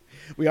 okay.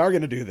 We are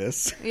going to do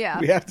this. Yeah.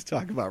 We have to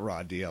talk about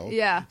Raw Deal.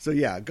 Yeah. So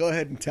yeah, go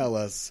ahead and tell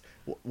us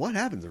what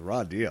happens in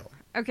Raw Deal.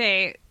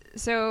 Okay,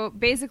 so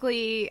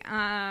basically,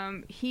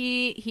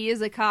 he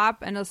is a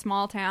cop in a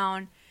small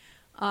town.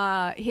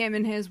 Him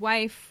and his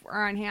wife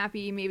are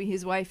unhappy. Maybe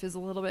his wife is a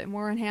little bit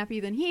more unhappy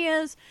than he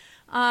is.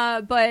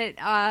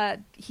 But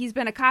he's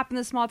been a cop in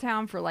this small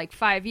town for like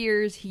 5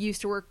 years. He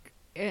used to work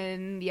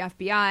in the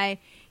FBI.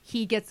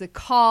 He gets a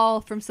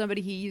call from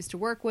somebody he used to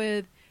work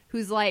with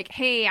who's like,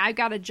 hey, I've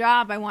got a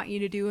job I want you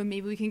to do, and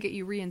maybe we can get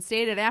you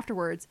reinstated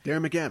afterwards.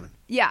 Darren McGavin.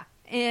 Yeah.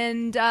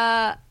 And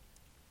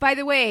by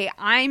the way,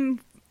 I'm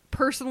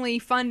personally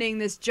funding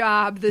this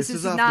job. This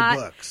is off not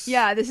the books.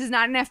 Yeah, this is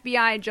not an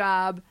FBI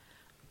job.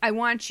 I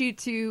want you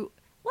to...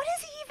 What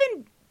does he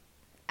even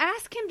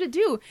ask him to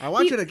do? I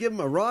want you to give him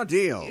a raw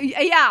deal.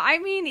 Yeah, I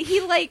mean,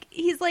 he's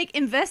like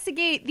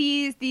investigate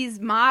these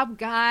mob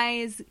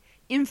guys,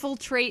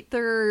 infiltrate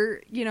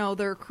their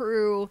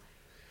crew.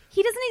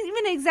 He doesn't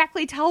even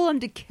exactly tell them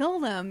to kill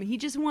them. He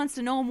just wants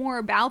to know more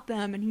about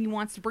them, and he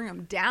wants to bring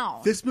them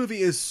down. This movie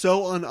is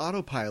so on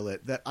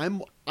autopilot that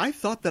I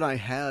thought that I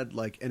had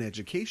like an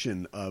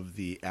education of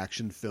the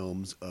action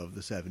films of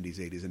the 70s,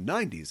 80s, and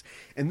 90s.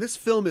 And this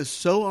film is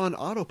so on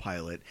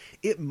autopilot,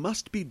 it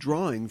must be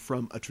drawing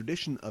from a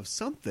tradition of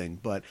something,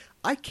 but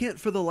I can't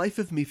for the life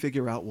of me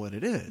figure out what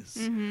it is.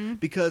 Mm-hmm.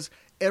 Because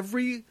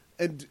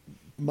and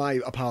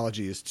my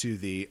apologies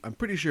to I'm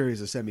pretty sure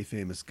he's a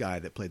semi-famous guy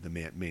that played the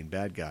main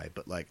bad guy,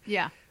 but like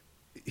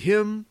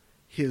him,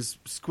 his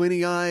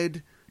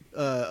squinty-eyed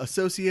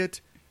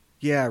associate,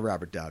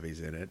 Robert Davi's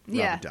in it.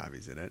 Robert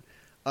Davi's in it.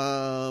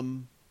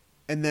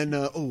 And then,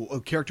 a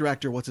character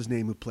actor, what's his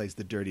name, who plays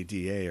the dirty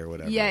DA or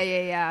whatever.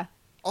 Yeah.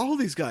 All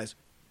these guys,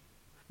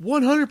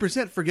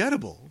 100%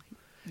 forgettable.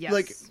 Yes.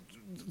 Like,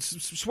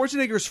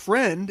 Schwarzenegger's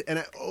friend,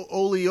 and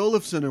Ole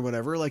Olafsson or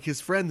whatever, like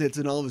his friend that's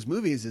in all of his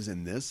movies is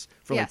in this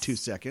for like 2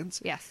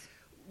 seconds. Yes.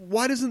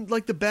 Why doesn't,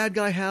 like, the bad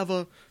guy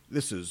have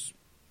this is,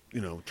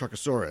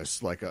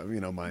 Truckosaurus, like,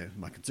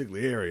 my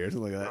consigliere or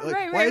something like that.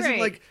 Like, why isn't,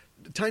 like,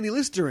 Tiny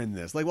Lister in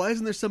this? Like, why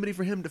isn't there somebody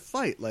for him to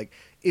fight? Like,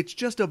 it's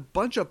just a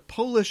bunch of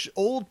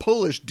old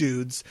Polish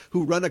dudes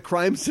who run a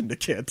crime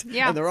syndicate.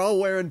 Yeah. And they're all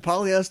wearing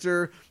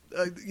polyester,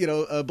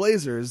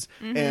 blazers.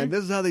 Mm-hmm. And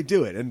this is how they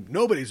do it. And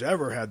nobody's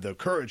ever had the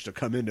courage to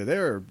come into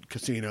their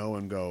casino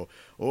and go,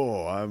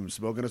 oh, I'm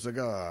smoking a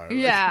cigar.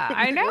 Yeah, Like,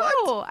 I know.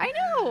 what? I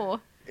know.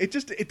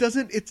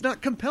 It's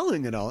not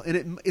compelling at all.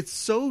 And it's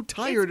so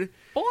tired. It's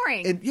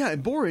boring.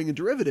 And boring and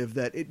derivative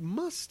that it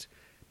must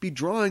be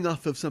drawing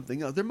off of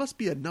something else. There must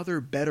be another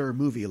better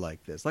movie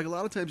like this. Like, a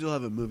lot of times you'll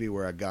have a movie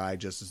where a guy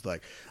just is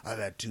like, I've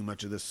had too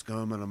much of this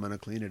scum and I'm going to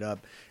clean it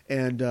up.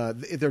 And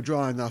they're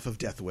drawing off of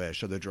Death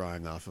Wish, or they're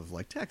drawing off of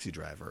like Taxi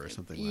Driver or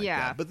something like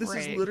that. But this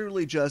is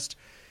literally just,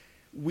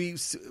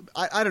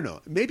 I don't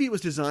know. Maybe it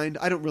was designed,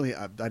 I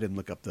didn't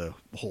look up the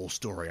whole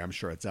story. I'm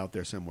sure it's out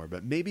there somewhere.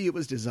 But maybe it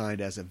was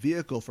designed as a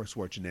vehicle for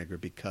Schwarzenegger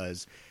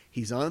because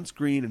he's on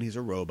screen and he's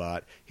a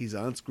robot. He's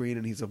on screen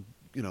and he's a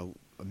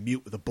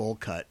mute with a bowl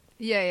cut.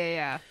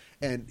 Yeah.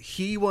 And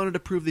he wanted to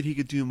prove that he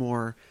could do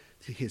more.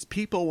 His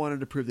people wanted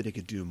to prove that he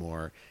could do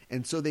more.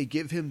 And so they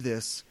give him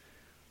this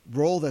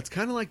role that's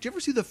kind of like, do you ever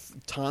see the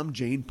Tom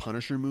Jane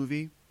Punisher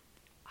movie?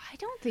 I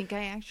don't think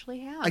I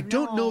actually have. I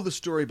don't know the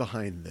story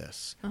behind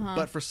this. Uh-huh.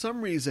 But for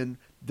some reason,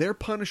 their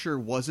Punisher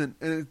wasn't...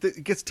 And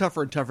it gets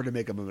tougher and tougher to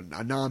make him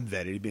a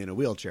non-vet. He'd be in a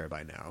wheelchair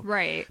by now.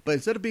 Right. But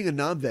instead of being a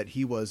non-vet,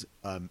 he was...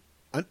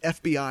 an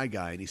FBI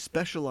guy, and he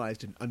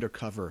specialized in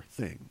undercover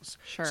things.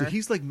 Sure. So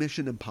he's like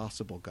Mission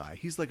Impossible guy.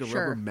 He's like a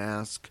rubber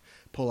mask,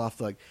 pull off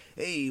like,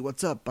 hey,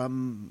 what's up?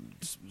 I'm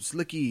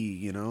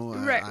Slicky,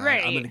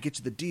 Right. I'm going to get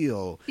you the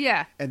deal.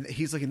 Yeah. And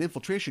he's like an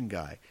infiltration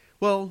guy.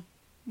 Well,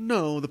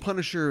 no, the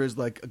Punisher is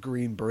like a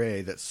green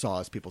beret that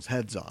saws people's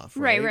heads off.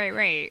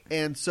 Right.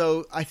 And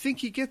so I think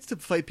he gets to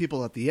fight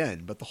people at the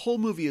end, but the whole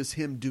movie is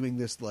him doing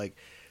this like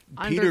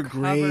Peter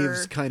Undercover.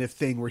 Graves kind of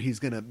thing where he's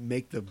going to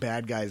make the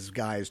bad guys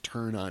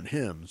turn on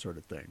him sort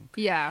of thing.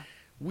 Yeah.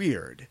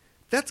 Weird.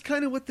 That's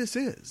kind of what this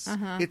is.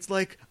 Uh-huh. It's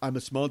like, I'm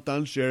a small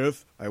town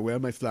sheriff. I wear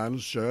my flannel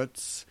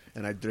shirts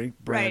and I drink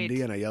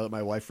brandy and I yell at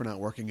my wife for not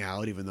working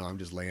out even though I'm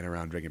just laying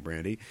around drinking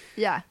brandy.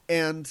 Yeah.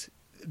 And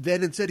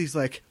then instead he's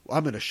like, well,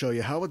 I'm going to show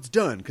you how it's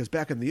done. Because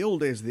back in the old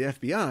days of the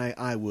FBI,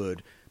 I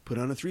would put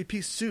on a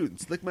 3-piece suit and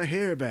slick my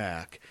hair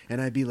back. And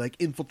I'd be like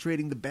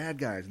infiltrating the bad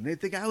guys. And they'd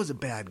think I was a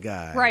bad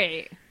guy.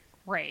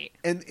 Right.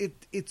 And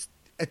it's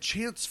a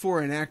chance for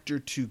an actor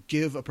to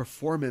give a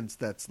performance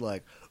that's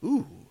like,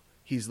 ooh,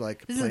 he's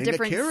like This playing is a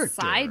different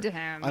character. side to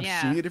him. I'm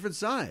seeing a different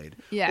side.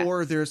 Yeah.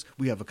 Or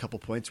we have a couple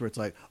points where it's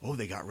like, oh,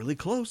 they got really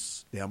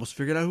close. They almost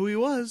figured out who he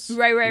was.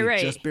 Right.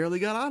 He just barely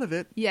got out of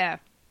it. Yeah.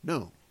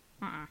 No.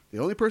 The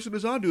only person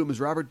who's onto him is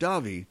Robert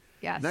Davi.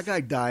 Yes. And that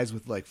guy dies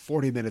with like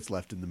 40 minutes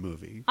left in the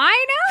movie.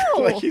 I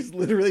know. Like he's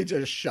literally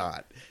just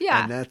shot.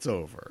 Yeah. And that's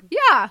over.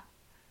 Yeah.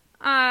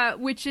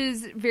 Which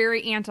is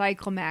very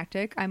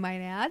anticlimactic, I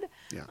might add.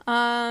 Yeah.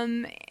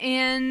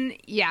 And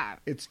yeah.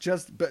 It's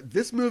just, but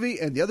this movie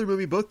and the other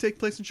movie both take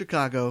place in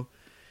Chicago.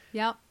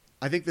 Yep.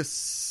 I think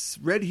this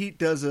Red Heat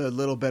does a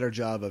little better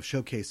job of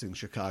showcasing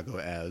Chicago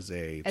as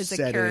a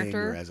setting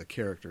character. or as a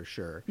character,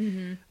 sure.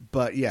 Mm-hmm.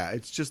 But yeah,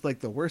 it's just like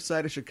the worst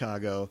side of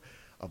Chicago,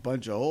 a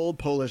bunch of old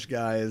Polish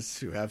guys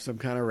who have some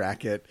kind of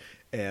racket,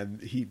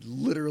 and he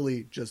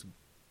literally just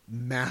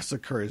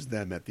massacres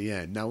them at the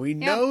end. Now we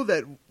know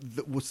that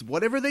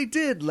whatever they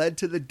did led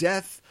to the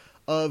death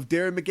of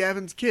Darren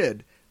McGavin's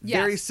kid.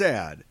 Very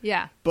sad.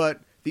 Yeah.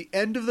 But the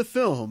end of the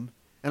film,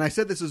 and I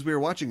said this as we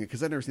were watching it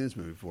because I've never seen this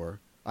movie before.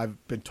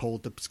 I've been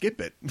told to skip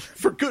it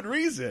for good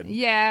reason.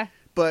 Yeah.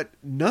 But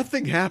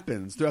nothing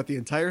happens throughout the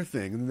entire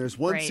thing. And there's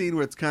one Right. scene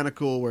where it's kind of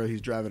cool where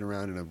he's driving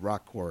around in a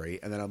rock quarry.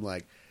 And then I'm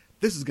like,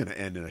 this is going to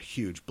end in a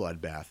huge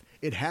bloodbath.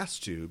 It has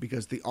to,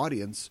 because the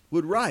audience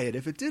would riot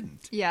if it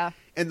didn't. Yeah.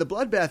 And the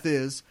bloodbath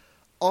is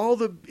all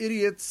the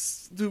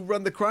idiots who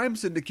run the crime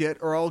syndicate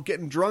are all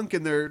getting drunk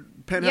in their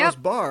penthouse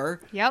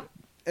bar. Yep.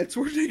 And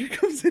Schwarzenegger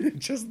comes in and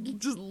just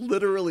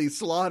literally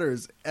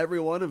slaughters every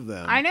one of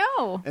them. I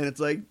know. And it's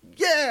like,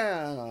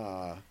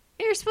 yeah.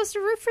 You're supposed to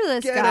root for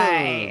this Get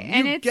guy. him.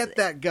 And You it's get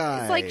that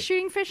guy. It's like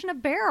shooting fish in a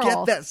barrel.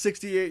 Get that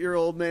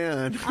 68-year-old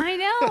man. I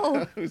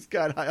know. Who's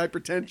got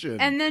hypertension.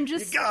 And then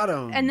just you got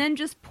him. And then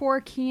just pour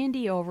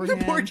candy over him.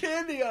 Pour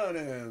candy on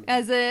him.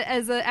 As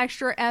a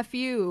extra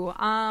FU.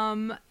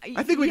 I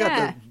think we got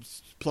the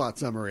plot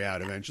summary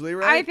out eventually,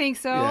 right? I think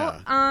so.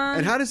 Yeah.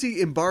 And how does he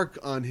embark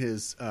on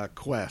his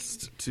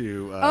quest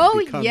to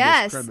become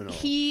yes. this criminal?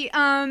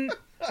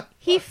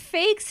 He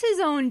fakes his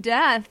own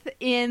death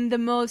in the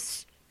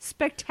most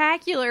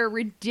spectacular,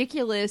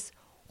 ridiculous,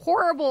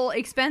 horrible,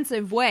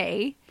 expensive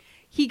way.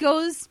 He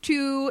goes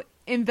to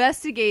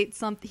investigate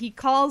something. He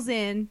calls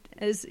in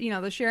as,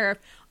 the sheriff.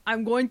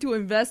 I'm going to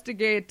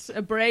investigate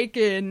a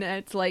break-in.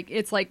 It's like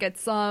at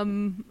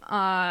some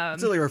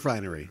it's like a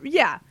refinery.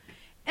 Yeah.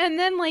 And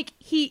then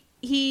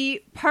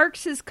he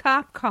parks his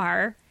cop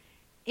car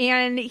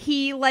and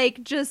he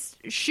just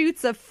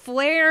shoots a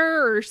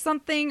flare or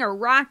something, a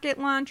rocket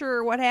launcher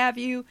or what have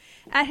you,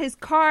 at his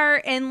car,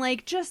 and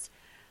just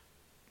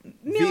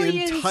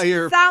millions,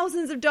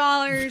 thousands of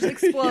dollars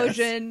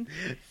explosion.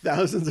 Yes.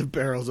 Thousands of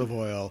barrels of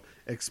oil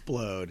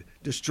explode,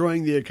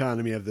 destroying the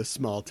economy of this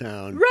small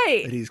town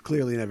right. that he's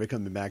clearly never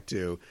coming back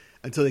to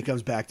until he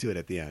comes back to it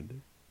at the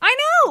end. I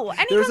know,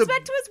 and he comes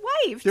back to his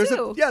wife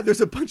too.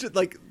 There's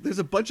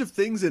a bunch of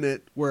things in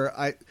it where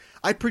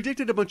I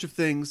predicted a bunch of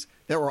things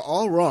that were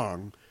all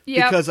wrong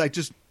because I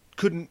just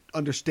couldn't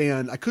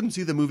understand. I couldn't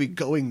see the movie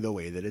going the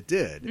way that it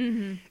did.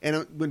 Mm-hmm.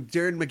 And when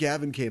Darren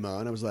McGavin came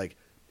on, I was like,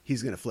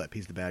 he's going to flip.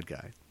 He's the bad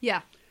guy.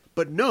 Yeah.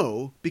 But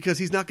no, because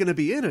he's not going to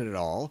be in it at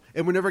all,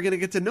 and we're never going to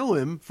get to know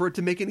him for it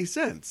to make any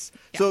sense.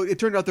 Yeah. So it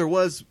turned out there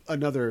was a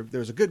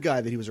good guy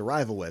that he was a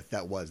rival with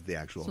that was the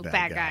actual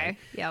bad guy.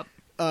 Yep.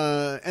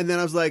 And then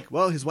I was like,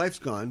 well, his wife's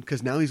gone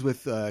because now he's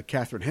with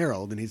Catherine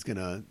Harold, and he's going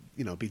to,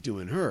 be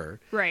doing her.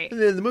 Right.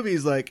 And then the movie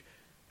is like,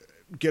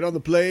 get on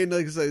the plane,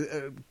 like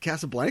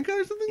Casablanca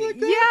or something like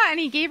that. Yeah, and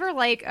he gave her a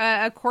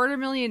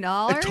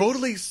 $250,000. A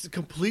totally,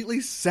 completely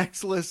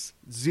sexless,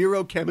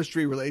 zero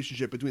chemistry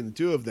relationship between the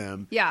two of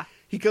them. Yeah.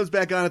 He comes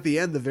back on at the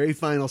end, the very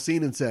final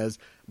scene, and says,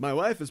 my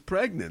wife is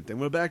pregnant,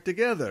 and we're back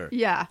together.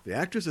 Yeah. The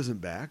actress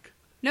isn't back.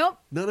 Nope.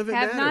 None of it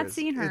Have matters. not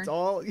seen her. It's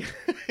all,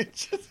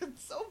 it's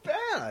so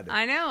bad.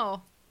 I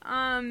know.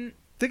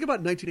 Think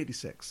about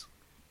 1986.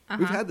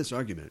 We've had this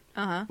argument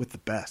with the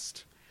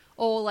best.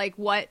 Oh,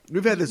 what?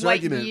 We've had this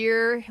argument. What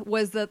year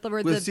was the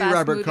best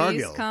Robert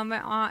movies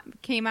Cargill.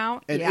 came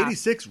out? And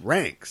 86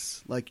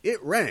 ranks.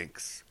 It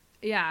ranks.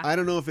 Yeah. I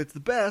don't know if it's the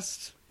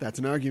best. That's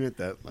an argument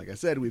that, like I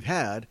said, we've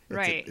had.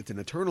 Right. It's an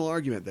eternal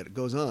argument that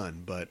goes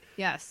on. But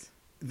yes,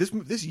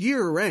 this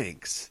year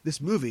ranks.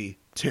 This movie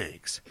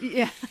tanks.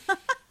 Yeah.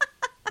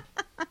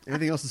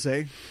 Anything else to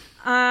say?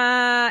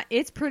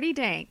 It's pretty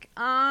dank.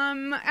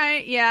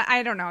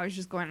 I don't know. I was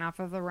just going off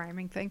of the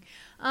rhyming thing.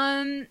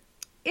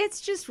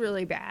 It's just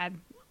really bad.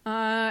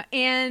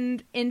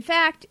 And in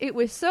fact, it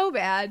was so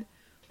bad.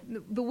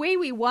 The way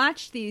we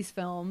watched these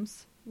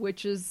films,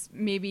 which is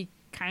maybe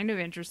kind of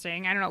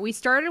interesting. I don't know. We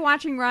started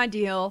watching Raw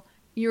Deal.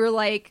 You were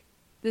like,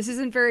 this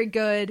isn't very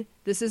good.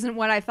 This isn't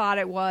what I thought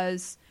it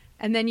was.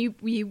 And then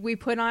we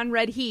put on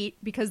Red Heat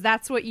because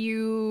that's what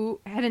you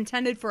had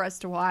intended for us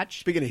to watch.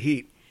 Speaking of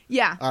heat.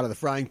 Yeah. Out of the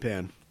frying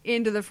pan.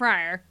 Into the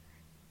fryer.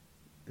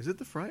 Is it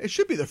the fryer? It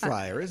should be the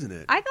fryer, isn't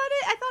it? I thought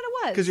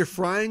it was. Because you're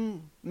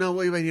frying... No,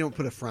 wait, you don't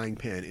put a frying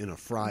pan in a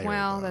fryer.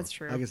 Well, though. that's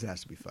true. I guess it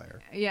has to be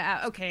fire.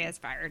 Yeah, okay, it's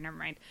fire. Never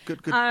mind.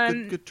 Good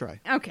try.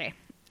 Okay.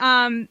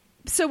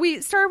 So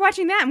we started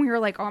watching that, and we were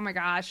like, oh my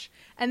gosh.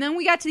 And then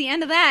we got to the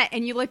end of that,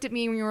 and you looked at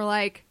me, and you were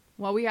like,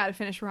 well, we got to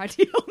finish Raw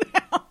Deal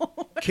now.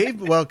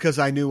 Because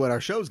I knew what our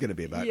show was going to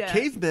be about. Yeah.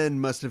 Cavemen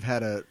must have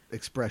had an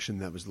expression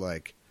that was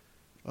like,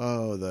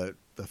 oh, the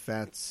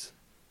fats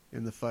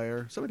in the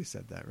fire. Somebody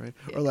said that, right?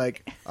 Or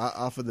like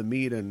off of the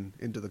meat and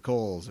into the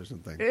coals or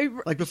something.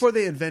 Like before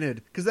they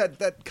invented, because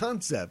that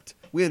concept,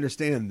 we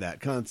understand that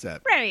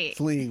concept. Right.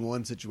 Fleeing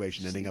one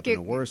situation, ending up in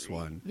a worse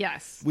one.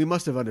 Yes. We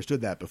must have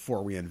understood that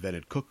before we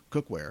invented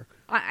cookware.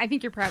 I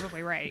think you're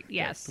probably right.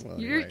 Yes. Well,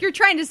 you're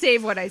trying to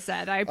save what I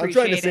said. I appreciate it.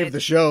 I'm trying to save the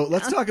show.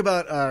 Let's talk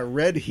about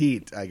Red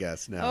Heat, I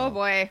guess, now. Oh,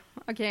 boy.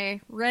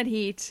 Okay. Red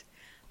Heat.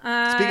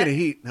 Speaking of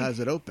heat, how's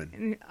it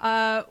open?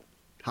 Hot.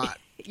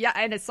 Yeah,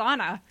 and a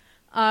sauna.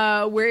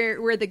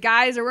 Where the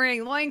guys are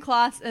wearing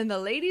loincloths and the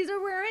ladies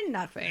are wearing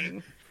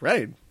nothing.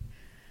 Right.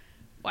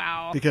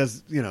 Wow.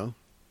 Because, no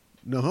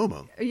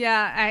homo.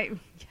 Yeah,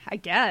 I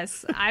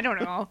guess. I don't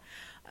know.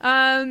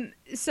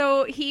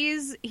 So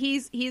he's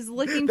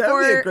looking That'd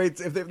for be a great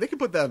if they could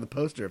put that on the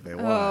poster if they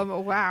want.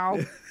 Wow.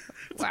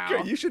 Wow.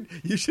 Great. You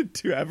should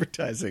do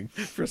advertising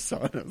for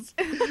saunas.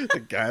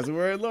 The guys are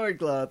wearing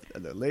loincloth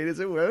and the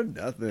ladies are wearing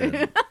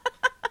nothing.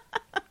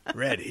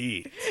 Red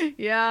Heat.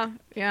 Yeah.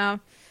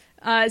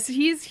 So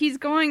he's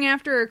going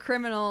after a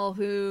criminal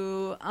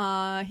who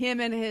him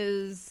and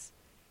his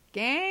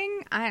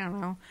gang, I don't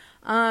know.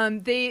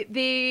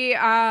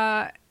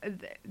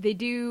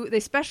 They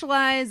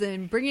specialize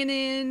in bringing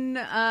in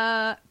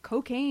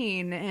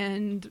cocaine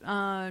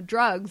and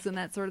drugs and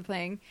that sort of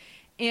thing.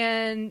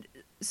 And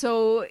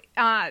so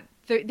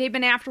they've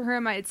been after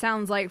him, it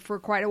sounds like, for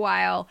quite a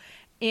while.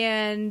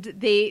 And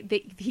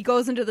he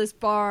goes into this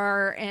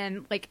bar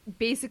and like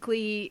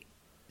basically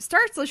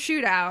starts a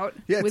shootout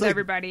with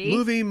everybody.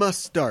 Movie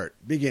must start.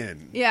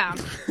 Begin. Yeah.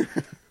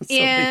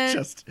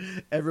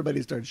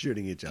 Everybody starts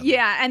shooting each other.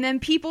 Yeah, and then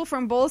people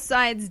from both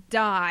sides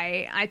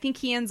die. I think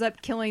he ends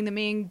up killing the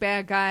main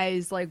bad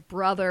guy's like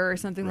brother or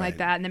something like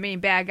that, and the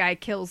main bad guy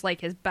kills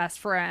like his best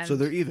friend. So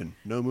they're even.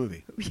 No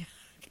movie.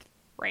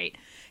 Right.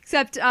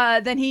 Except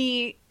then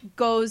he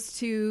goes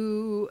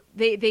to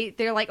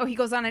they're like, oh, he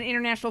goes on an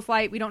international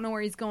flight. We don't know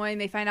where he's going.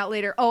 They find out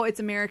later, oh, it's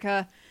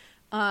America.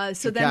 So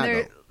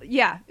Chicago.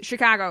 then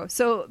Chicago.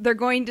 So they're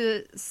going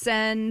to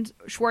send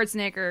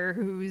Schwarzenegger,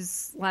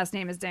 whose last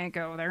name is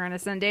Danko. They're going to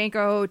send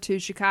Danko to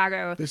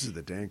Chicago. This is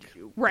the Dank.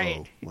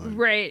 Right.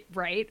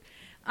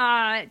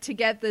 To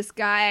get this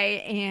guy,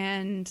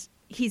 and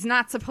he's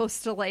not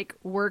supposed to like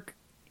work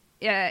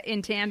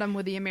in tandem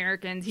with the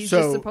Americans. He's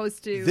just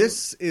supposed to.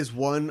 This is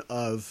one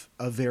of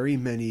a very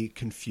many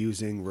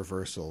confusing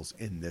reversals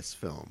in this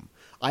film.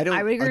 I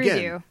would agree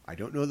with you. I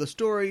don't know the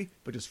story,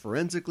 but just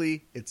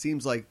forensically, it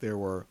seems like there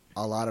were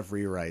a lot of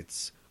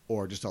rewrites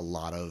or just a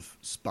lot of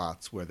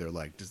spots where they're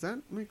like, does that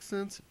make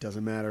sense?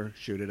 Doesn't matter.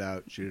 Shoot it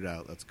out.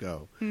 Let's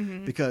go.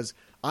 Mm-hmm. Because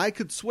I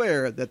could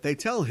swear that they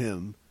tell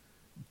him,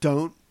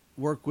 don't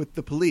work with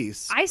the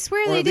police. I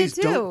swear or they at did least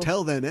too. Don't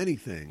tell them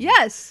anything.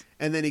 Yes.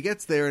 And then he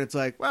gets there and it's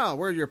like, wow,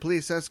 where are your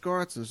police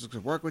escorts? And just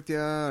work with you.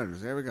 And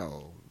there we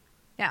go.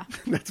 Yeah.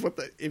 That's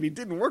if he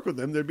didn't work with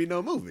them, there'd be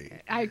no movie.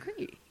 I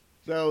agree.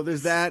 So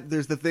there's that.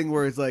 There's the thing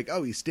where it's like,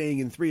 oh, he's staying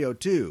in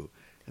 302.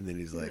 And then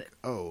he's like,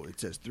 oh, it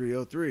says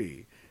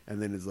 303.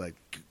 And then it's like,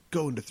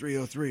 go into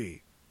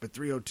 303, but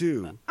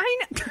 302. I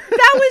know.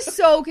 That was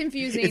so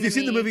confusing. If you've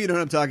seen the movie, you know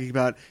what I'm talking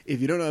about.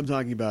 If you don't know what I'm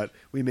talking about,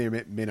 we may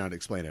or may not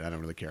explain it. I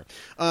don't really care.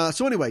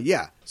 So anyway,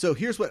 yeah. So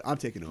here's what I'm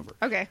taking over.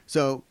 Okay.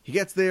 So he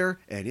gets there,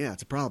 and yeah,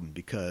 it's a problem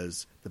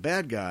because the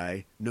bad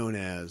guy, known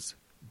as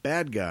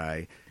Bad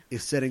Guy,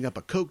 is setting up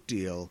a coke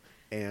deal.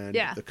 And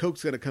the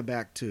coke's going to come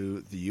back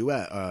to the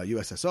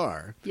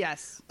USSR.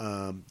 Yes.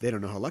 They don't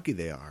know how lucky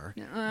they are.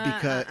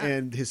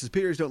 And his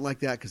superiors don't like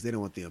that because they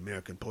don't want the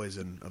American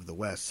poison of the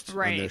West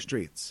on their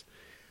streets.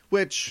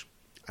 Which,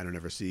 I don't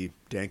ever see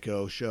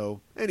Danko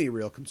show any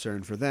real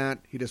concern for that.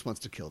 He just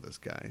wants to kill this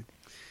guy.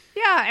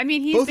 Yeah, I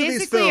mean, he's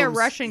basically a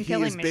Russian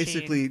killing machine. He's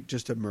basically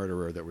just a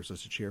murderer that we're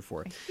supposed to cheer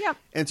for. Yep.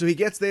 And so he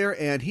gets there,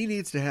 and he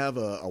needs to have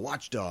a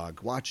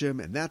watchdog watch him,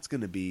 and that's going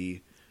to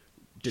be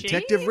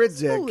Detective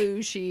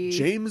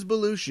James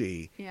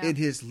Belushi in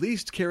his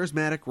least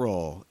charismatic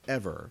role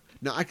ever.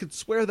 Now, I could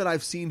swear that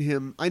I've seen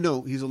him. I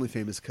know he's only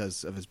famous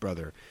because of his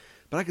brother,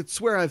 but I could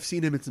swear I've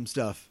seen him in some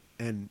stuff,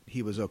 and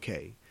he was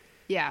okay.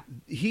 Yeah.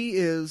 He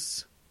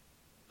is,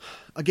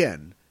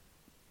 again,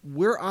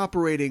 we're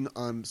operating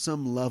on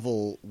some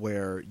level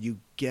where you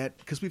get,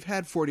 because we've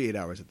had 48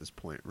 hours at this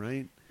point,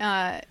 right?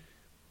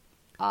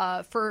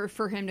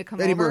 For him to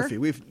come Eddie over? Murphy.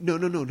 No.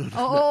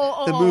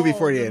 The movie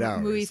 48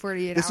 Hours. Movie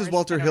 48 Hours. This is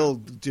Walter Hill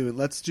doing,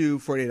 let's do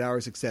 48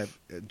 Hours except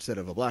instead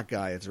of a black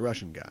guy, it's a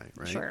Russian guy,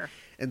 right? Sure.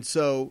 And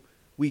so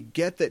we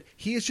get that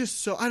he is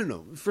just so, I don't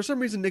know, for some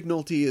reason Nick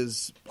Nolte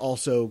is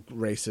also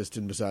racist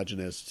and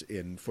misogynist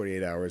in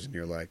 48 Hours, and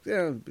you're like,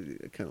 yeah,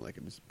 I kind of like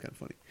him. He's kind of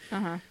funny.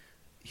 Uh-huh.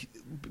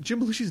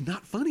 Jim Belushi's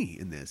not funny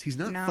in this. He's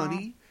not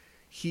funny.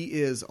 He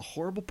is a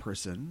horrible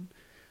person.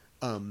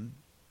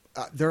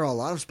 There are a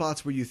lot of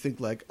spots where you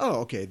think like, oh,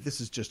 okay, this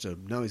is just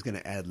now he's going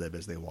to ad-lib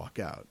as they walk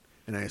out.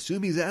 And I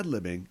assume he's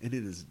ad-libbing, and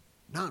it is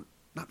not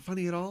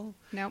funny at all.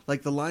 No.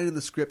 Like the line in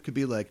the script could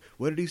be like,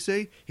 what did he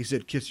say? He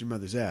said, kiss your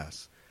mother's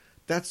ass.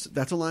 That's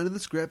a line in the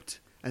script,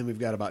 and we've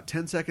got about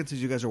 10 seconds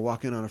as you guys are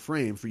walking on a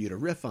frame for you to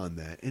riff on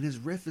that. And his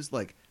riff is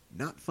like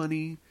not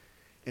funny.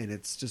 and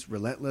it's just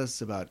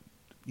relentless about,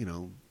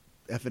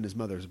 effing his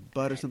mother's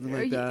butt or something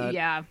like that.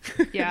 Yeah.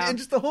 And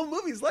just the whole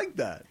movie's like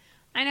that.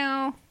 I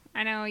know.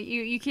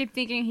 You keep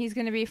thinking he's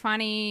going to be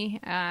funny.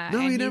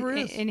 No, he never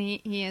is. And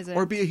he isn't.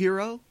 Or be a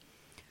hero.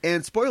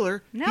 And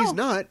spoiler, he's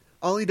not.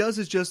 All he does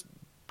is just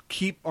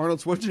keep Arnold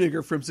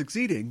Schwarzenegger from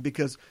succeeding,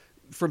 because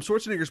from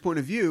Schwarzenegger's point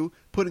of view,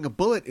 putting a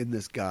bullet in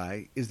this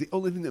guy is the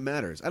only thing that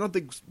matters. I don't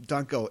think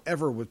Danko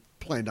ever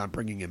planned on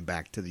bringing him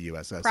back to the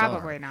USSR.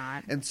 Probably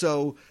not. And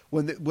so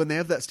when they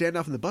have that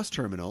standoff in the bus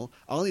terminal,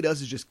 all he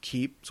does is just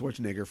keep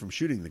Schwarzenegger from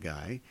shooting the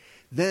guy.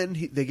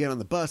 Then they get on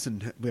the bus,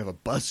 and we have a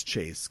bus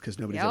chase, because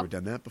nobody's ever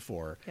done that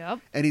before. Yep.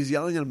 And he's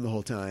yelling at him the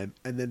whole time,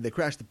 and then they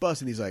crash the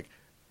bus, and he's like,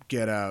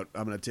 "Get out,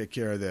 I'm going to take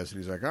care of this." And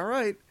he's like, "All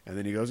right." And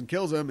then he goes and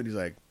kills him, and he's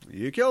like,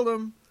 "You killed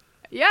him."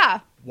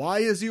 Yeah.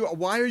 Why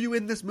are you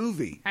in this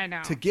movie? I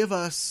know. To give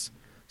us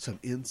some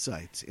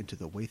insights into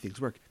the way things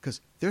work, because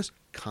there's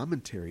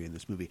commentary in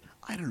this movie.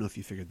 I don't know if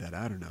you figured that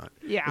out or not.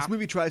 Yeah. This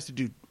movie tries to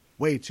do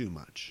way too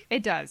much.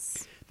 It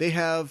does. They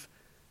have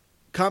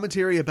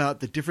commentary about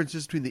the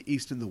differences between the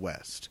East and the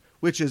West,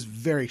 which is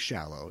very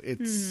shallow.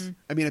 It's,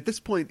 I mean, at this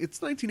point,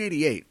 it's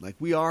 1988. Like,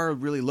 we are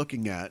really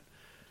looking at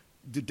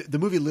the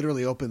movie.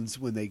 Literally opens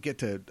when they get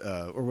to,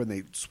 or when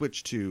they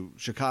switch to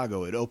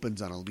Chicago. It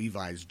opens on a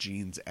Levi's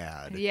jeans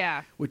ad.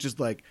 Yeah. Which is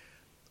like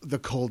the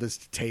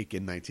coldest take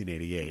in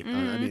 1988.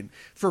 I mean,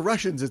 for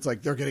Russians, it's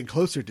like they're getting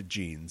closer to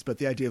jeans, but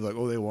the idea of like,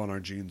 oh, they want our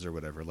jeans or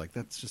whatever, like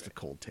that's just a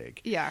cold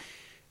take. Yeah.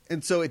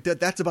 And so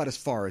that's about as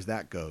far as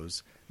that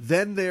goes.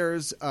 Then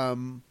there's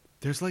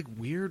like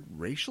weird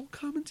racial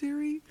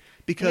commentary,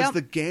 because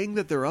the gang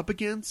that they're up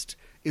against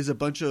is a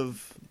bunch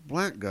of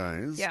black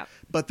guys,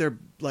 but they're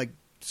like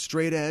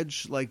straight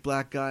edge, like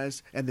black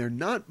guys, and they're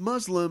not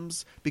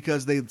Muslims,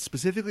 because they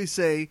specifically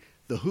say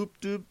the hoop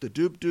doop, the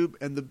doop doop,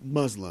 and the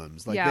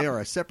Muslims. Like they are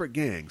a separate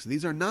gang. So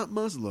these are not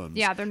Muslims.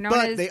 Yeah, they're known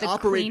but as they the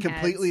operate clean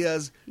completely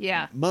heads.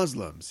 as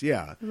Muslims.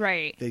 Yeah.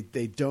 Right.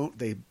 They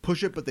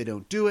push it, but they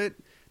don't do it.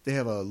 They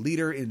have a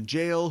leader in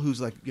jail who's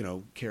like,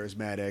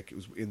 charismatic,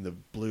 who's in the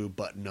blue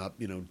button-up,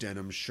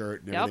 denim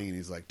shirt and everything. And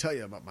he's like, tell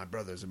you about my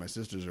brothers and my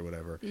sisters or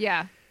whatever.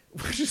 Yeah.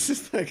 Which is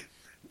just like,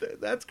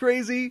 that's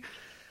crazy.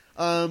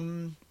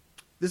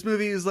 This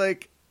movie is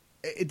like,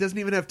 it doesn't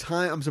even have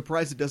time. I'm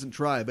surprised it doesn't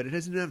try, but it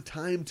doesn't even have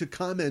time to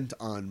comment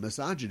on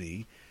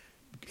misogyny.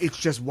 It's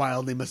just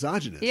wildly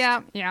misogynist.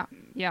 Yeah.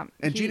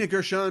 And Gina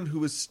Gershon, who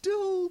was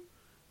still...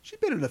 She'd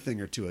been in a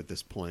thing or two at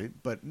this point,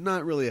 but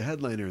not really a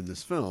headliner in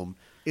this film,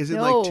 is in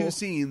like 2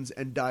 scenes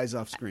and dies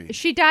off screen.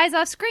 She dies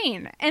off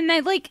screen. And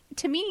then,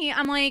 to me,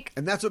 I'm like...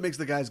 And that's what makes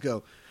the guys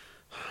go,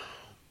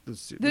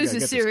 this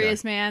is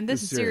serious, man.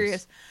 This is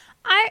serious.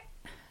 I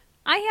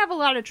have a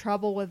lot of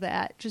trouble with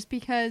that, just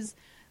because,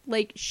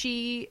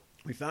 she...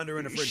 We found her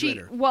in a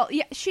refrigerator.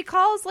 She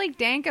calls,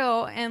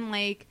 Danko, and,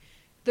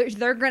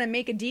 they're going to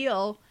make a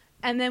deal...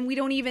 And then we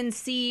don't even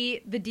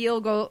see the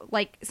deal go,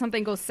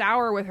 something goes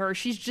sour with her.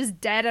 She's just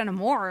dead in a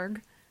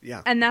morgue.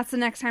 Yeah. And that's the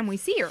next time we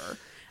see her.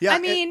 Yeah. I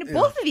mean,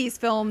 both of these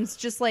films,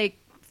 just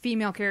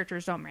female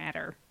characters don't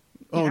matter.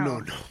 Oh,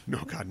 no,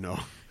 God, no.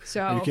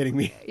 So, are you kidding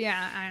me?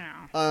 Yeah, I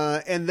know.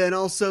 And then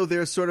also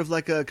there's sort of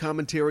like a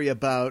commentary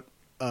about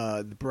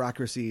the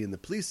bureaucracy in the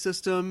police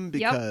system,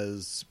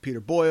 because Peter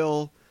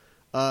Boyle...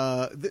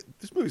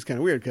 this movie's kind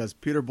of weird, because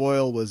Peter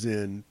Boyle was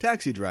in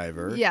Taxi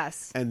Driver.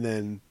 Yes. And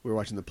then we were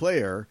watching The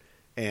Player,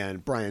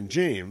 and Brian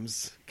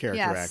James,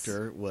 character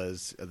actor,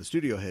 was the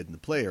studio head in The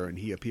Player, and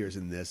he appears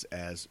in this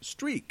as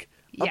Streak,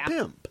 a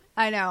pimp.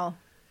 I know.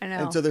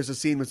 And so there's a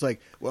scene where it's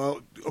like,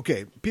 well,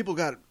 okay,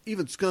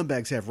 even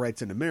scumbags have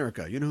rights in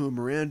America. You know who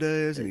Miranda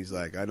is? And he's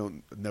like,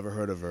 never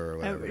heard of her or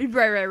whatever.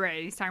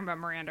 Right. He's talking about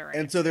Miranda, right?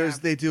 And so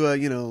they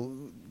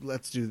do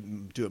let's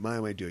do it my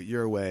way, do it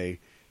your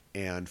way.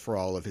 And for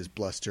all of his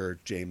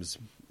bluster, James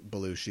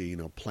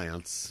Belushi,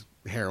 plants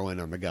heroin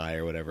on the guy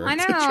or whatever to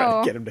try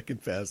to get him to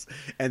confess.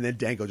 And then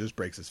Danko just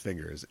breaks his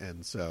fingers.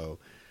 And so,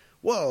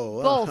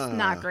 both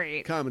not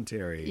great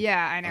commentary.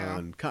 Yeah, I know.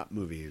 On cop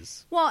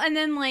movies. Well, and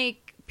then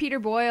Peter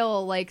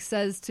Boyle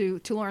says to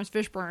Lawrence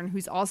Fishburne,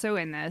 who's also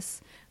in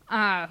this, who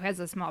has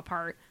a small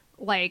part,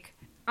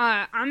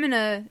 I'm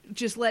gonna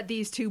just let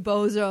these 2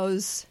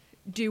 bozos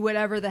do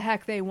whatever the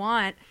heck they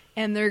want,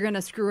 and they're going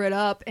to screw it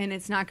up, and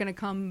it's not going to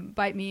come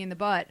bite me in the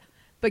butt.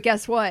 But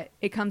guess what?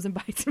 It comes and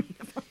bites me in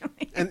the butt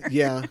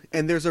later.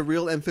 And there's a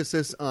real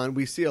emphasis on,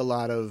 we see a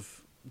lot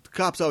of,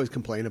 cops always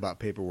complain about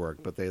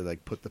paperwork, but they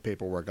put the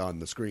paperwork on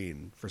the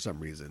screen for some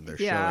reason. They're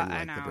showing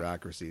the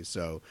bureaucracy.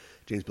 So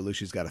James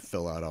Belushi's got to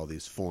fill out all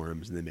these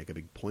forms, and they make a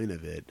big point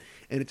of it.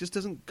 And it just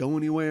doesn't go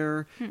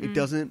anywhere. It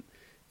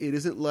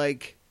isn't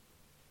like,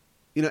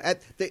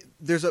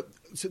 the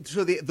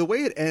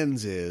way it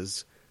ends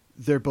is,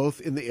 they're both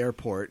in the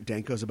airport.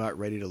 Danko's about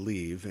ready to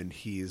leave, and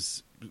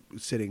he's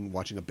sitting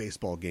watching a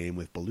baseball game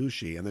with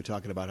Belushi, and they're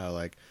talking about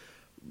how,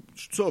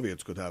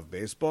 Soviets could have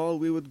baseball,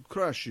 we would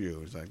crush you.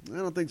 He's like, I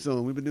don't think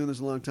so. We've been doing this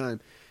a long time.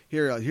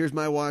 Here's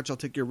my watch. I'll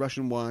take your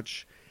Russian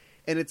watch.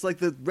 And it's like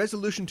the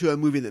resolution to a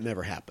movie that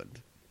never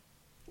happened.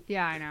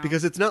 Yeah, I know.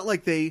 Because it's not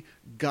like they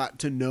got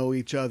to know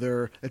each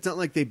other. It's not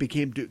like they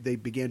began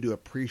to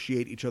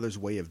appreciate each other's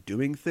way of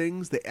doing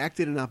things. They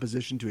acted in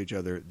opposition to each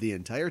other the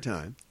entire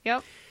time.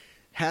 Yep.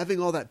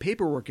 Having all that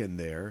paperwork in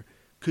there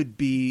could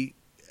be,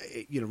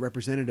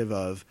 representative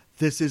of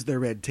this is the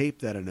red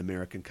tape that an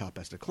American cop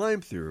has to climb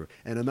through.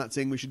 And I'm not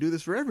saying we should do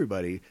this for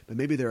everybody, but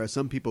maybe there are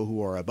some people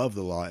who are above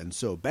the law and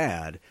so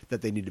bad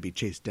that they need to be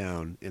chased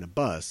down in a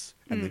bus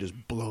and they're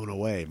just blown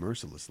away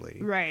mercilessly.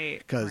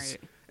 Right.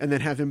 And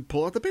then have him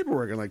pull out the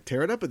paperwork and like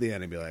tear it up at the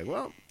end and be like,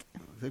 well,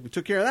 I think we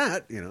took care of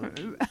that,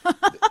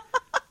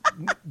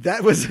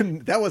 That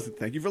wasn't,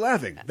 thank you for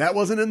laughing. That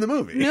wasn't in the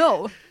movie.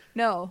 No.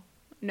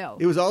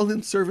 It was all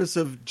in service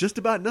of just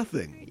about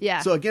nothing.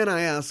 Yeah. So again,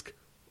 I ask,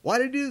 why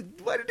did you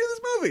do this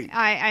movie?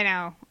 I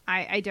know.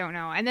 I don't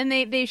know. And then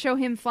they show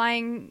him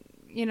flying,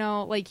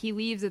 like he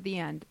leaves at the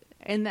end.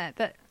 And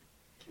that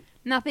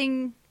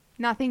nothing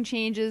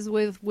changes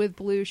with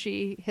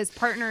Belushi. His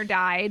partner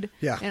died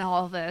in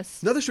all of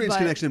this. Another strange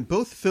connection.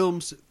 Both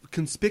films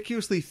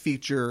conspicuously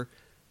feature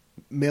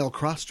male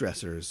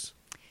cross-dressers.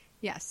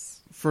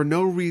 Yes. For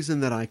no reason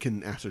that I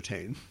can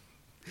ascertain.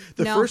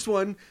 The first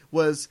one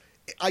was...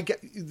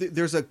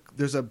 there's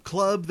a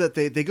club that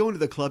they go into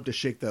the club to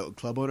shake the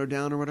club owner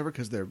down or whatever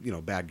because they're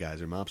bad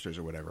guys or mobsters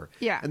or whatever.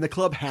 Yeah. And the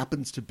club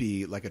happens to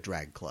be like a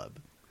drag club.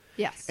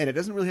 Yes. And it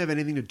doesn't really have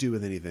anything to do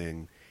with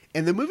anything.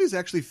 And the movie is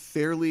actually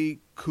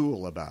fairly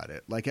cool about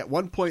it. Like at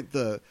one point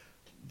the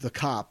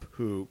cop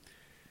who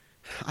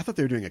I thought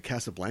they were doing a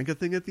Casablanca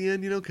thing at the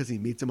end, because he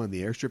meets him on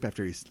the airstrip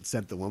after he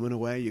sent the woman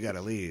away. You got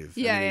to leave.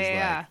 Yeah, and he's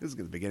yeah. like, this is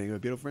the beginning of a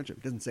beautiful friendship.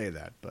 He doesn't say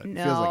that, but No.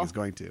 it feels like he's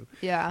going to.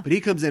 Yeah. But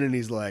he comes in and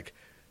he's like,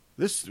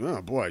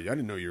 oh boy, I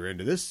didn't know you were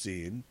into this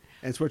scene.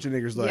 And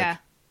Schwarzenegger's like,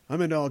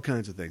 I'm into all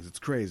kinds of things. It's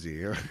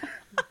crazy.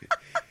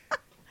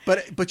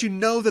 But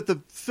that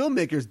the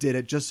filmmakers did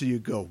it just so you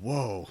go,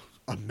 whoa,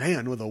 a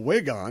man with a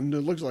wig on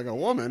that looks like a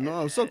woman.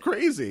 Oh, so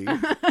crazy.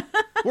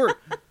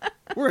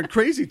 We're in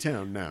Crazy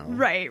Town now.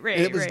 Right.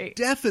 And it was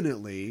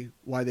definitely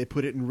why they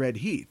put it in Red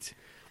Heat,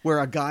 where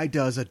a guy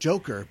does a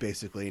Joker,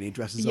 basically, and he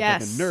dresses up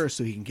like a nurse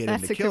so he can get in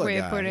to kill a guy. That's a good way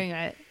of putting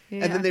it.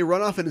 Yeah. And then they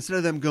run off, and instead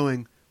of them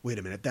going, wait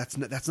a minute, that's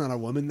not a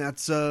woman,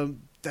 that's the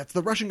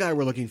Russian guy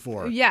we're looking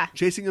for. Yeah.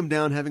 Chasing him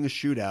down, having a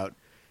shootout.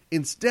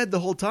 Instead, the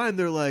whole time,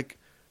 they're like,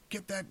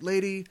 get that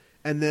lady,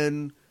 and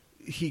then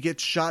he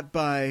gets shot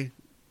by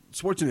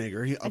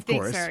Schwarzenegger, of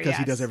course, because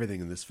he does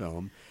everything in this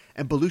film.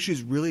 And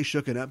Belushi's really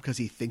shooken up because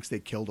he thinks they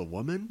killed a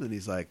woman, and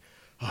he's like,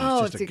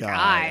 "Oh, it's just a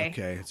guy.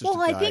 Okay, it's just a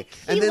guy." I think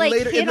he and then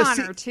later, hit on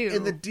her too.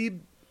 In the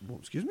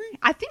excuse me.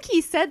 I think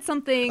he said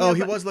something. Oh,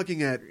 he was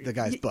looking at the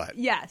guy's butt.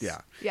 Yes.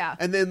 Yeah.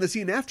 And then the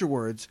scene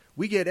afterwards,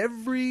 we get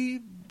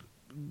every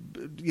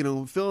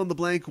fill in the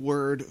blank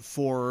word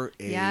for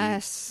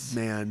a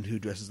man who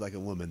dresses like a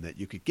woman that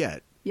you could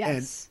get.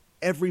 Yes.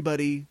 And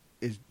everybody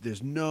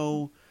there's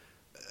no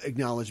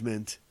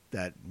acknowledgement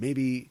that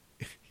maybe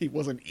he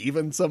wasn't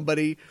even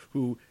somebody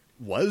who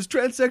was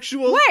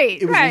transsexual. Right.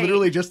 It was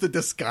literally just a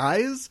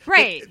disguise.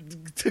 Right.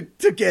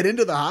 To get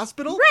into the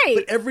hospital. Right.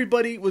 But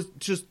everybody was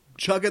just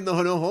chugging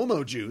the no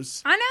homo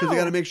juice. I know. Because they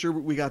got to make sure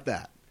we got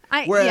that.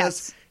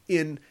 Whereas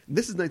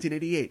this is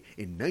 1988.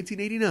 In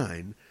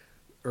 1989,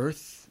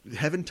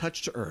 Heaven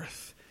Touched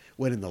Earth,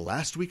 when in the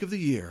last week of the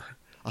year,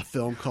 a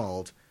film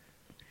called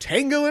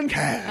Tango and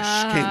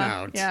Cash came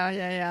out.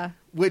 Yeah.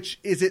 Which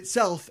is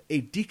itself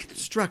a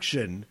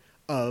deconstruction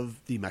of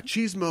the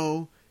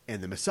machismo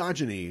and the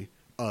misogyny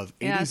of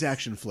 80s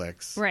action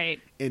flicks. Right.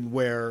 In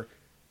where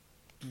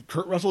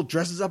Kurt Russell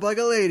dresses up like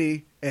a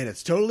lady and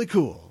it's totally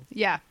cool.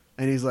 Yeah.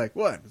 And he's like,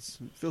 what? It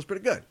feels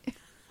pretty good.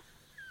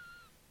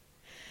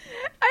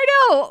 I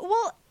know.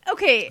 Well,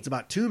 okay. It's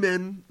about two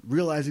men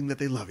realizing that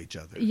they love each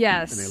other.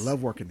 Yes. And they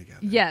love working together.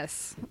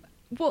 Yes.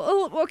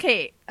 Well,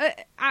 okay.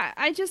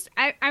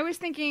 I was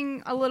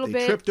thinking a little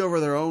bit. They tripped over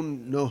their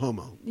own no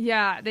homo.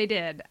 Yeah, they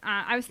did.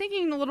 I was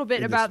thinking a little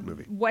bit about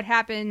what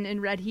happened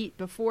in Red Heat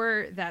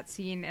before that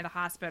scene at a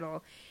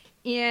hospital.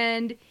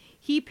 And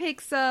he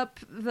picks up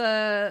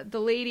the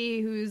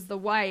lady who's the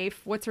wife.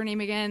 What's her name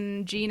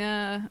again?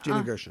 Gina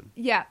Gershon.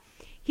 Yeah.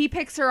 He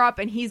picks her up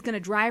and he's going to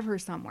drive her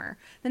somewhere.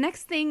 The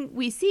next thing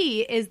we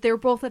see is they're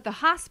both at the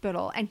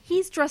hospital and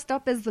he's dressed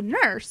up as the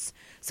nurse.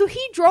 So he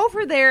drove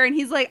her there and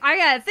he's like, I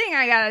got a thing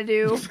I got to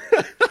do.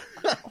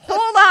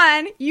 Hold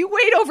on. You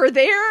wait over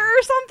there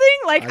or something?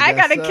 Like, I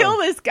got to kill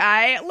this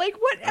guy. Like,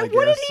 what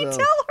did he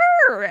tell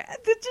her?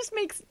 That just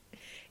makes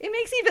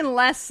even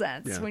less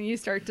sense when you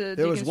start to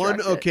There was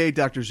one it.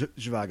 Dr.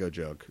 Zhivago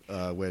joke,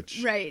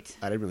 which I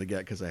didn't really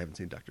get because I haven't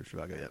seen Dr.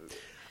 Zhivago yet.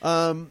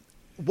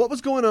 What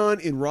was going on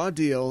in Raw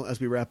Deal, as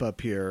we wrap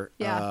up here,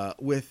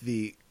 with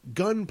the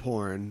gun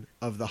porn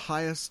of the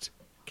highest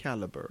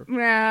caliber?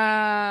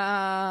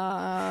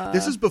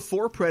 This is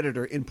before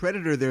Predator. In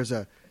Predator, there's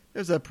a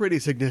pretty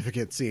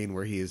significant scene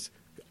where he's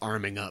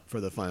arming up for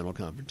the final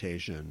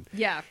confrontation.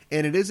 Yeah.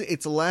 And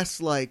it's less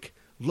like,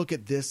 look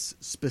at this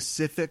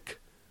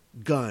specific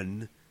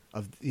gun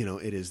of,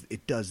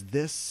 it does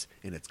this,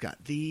 and it's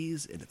got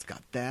these, and it's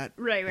got that.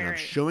 Right. I'm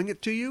showing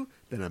it to you,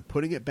 then I'm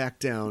putting it back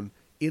down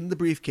in the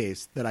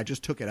briefcase that I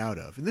just took it out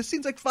of. And this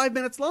scene's like 5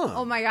 minutes long.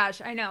 Oh my gosh,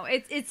 I know.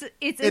 It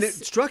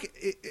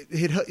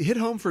hit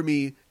home for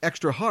me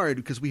extra hard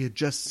because we had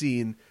just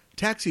seen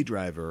Taxi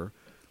Driver,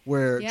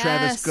 where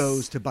Travis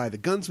goes to buy the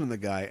guns from the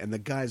guy, and the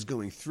guy's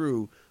going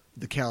through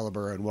the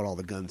caliber and what all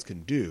the guns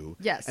can do.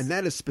 Yes. And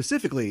that is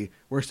specifically,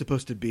 we're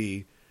supposed to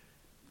be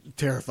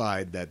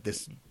terrified that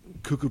this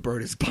cuckoo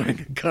bird is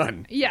buying a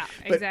gun. Yeah,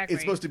 but exactly.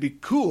 It's supposed to be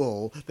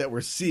cool that we're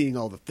seeing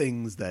all the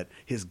things that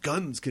his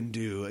guns can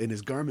do in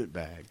his garment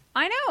bag.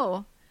 I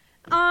know.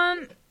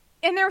 And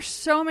there are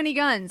so many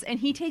guns, and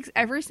he takes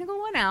every single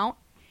one out,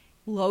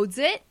 loads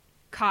it,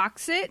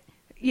 cocks it,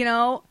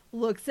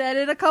 looks at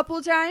it a couple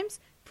of times,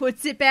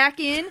 puts it back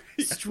in,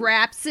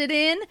 straps it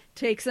in,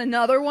 takes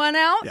another one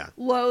out,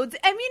 loads.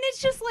 I mean,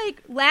 it's just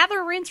like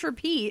lather, rinse,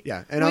 repeat.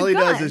 Yeah, and all he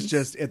does is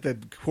just, at the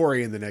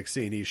quarry in the next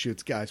scene, he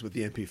shoots guys with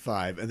the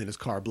MP5, and then his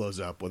car blows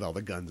up with all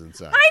the guns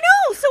inside. I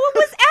know, so it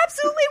was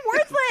absolutely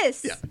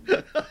worthless. We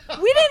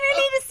didn't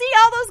need to see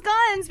all those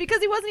guns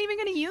because he wasn't even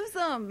going to use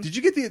them. Did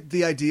you get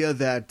the idea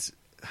that,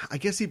 I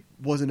guess he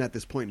wasn't at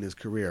this point in his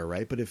career,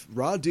 right? But if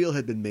Raw Deal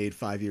had been made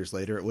 5 years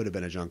later, it would have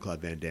been a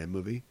Jean-Claude Van Damme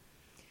movie.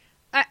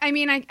 I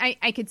mean,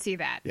 I could see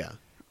that. Yeah.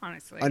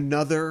 Honestly.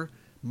 Another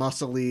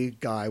muscly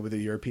guy with a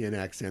European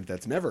accent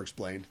that's never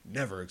explained.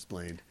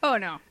 Oh,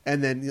 no.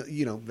 And then,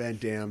 Van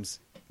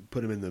Damme's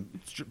put him in the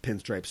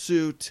pinstripe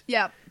suit.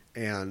 Yep.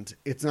 And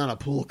it's not a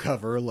pool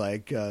cover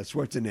like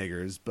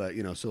Schwarzenegger's, but,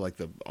 so like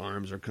the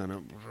arms are kind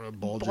of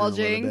bulging a little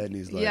bit. And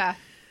he's like,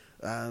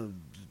 I'll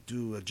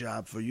do a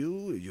job for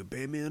you. You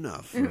pay me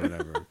enough or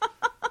whatever.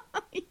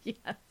 Yes.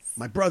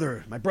 My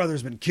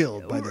brother's been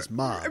killed by this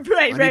mob.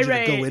 Right, I need you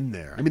to go in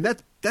there. I mean,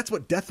 that's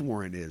what Death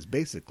Warrant is,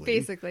 basically.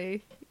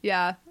 Basically,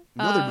 yeah.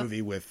 Another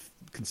movie with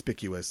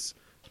conspicuous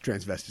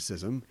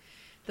transvesticism.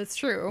 That's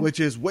true. Which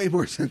is way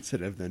more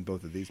sensitive than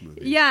both of these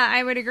movies. Yeah,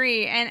 I would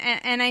agree.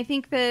 And I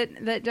think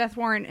that Death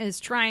Warrant is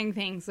trying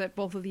things that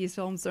both of these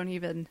films don't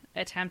even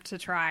attempt to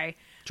try.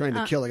 Trying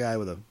to kill a guy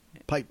with a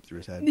pipe through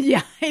his head.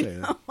 Yeah, I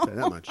know. Say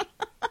that much.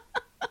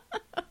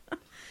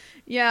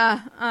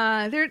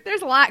 Yeah,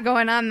 there's a lot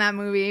going on in that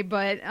movie,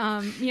 but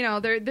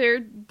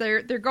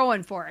they're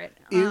going for it.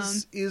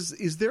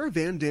 Is there a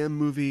Van Damme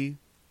movie?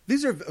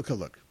 Okay.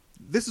 Look,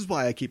 this is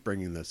why I keep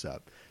bringing this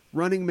up.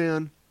 Running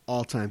Man,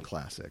 all-time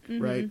classic,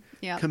 right?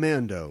 Yeah.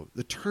 Commando,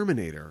 The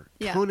Terminator,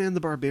 Yeah. Conan the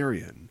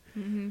Barbarian.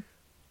 Mm-hmm.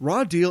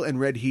 Raw Deal and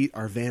Red Heat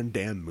are Van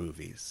Damme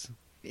movies.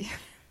 Yeah.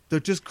 They're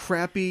just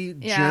crappy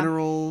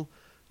general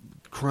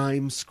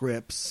crime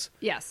scripts.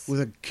 Yes. With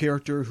a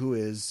character who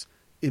is,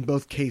 in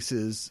both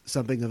cases,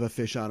 something of a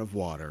fish out of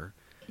water.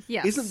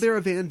 Yes. Isn't there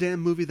a Van Damme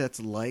movie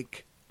that's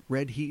like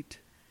Red Heat?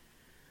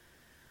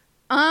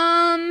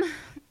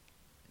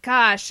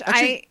 Gosh,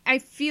 actually, I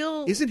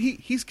feel... Isn't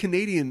he's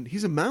Canadian,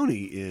 he's a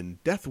Mountie in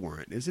Death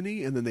Warrant, isn't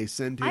he? And then they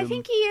send him... I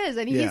think he is.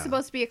 I think he's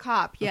supposed to be a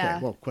cop, yeah.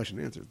 Okay, well, question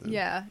answered then.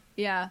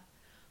 Yeah.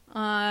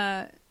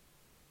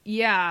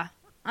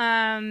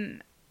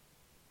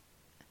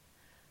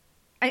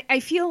 I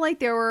feel like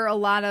there were a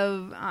lot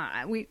of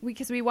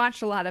because we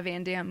watched a lot of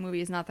Van Damme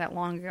movies not that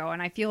long ago,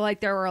 and I feel like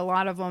there were a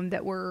lot of them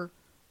that were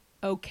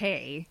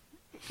okay,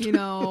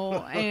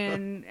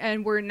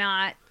 and were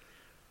not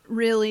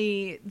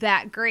really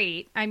that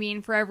great. I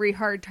mean, for every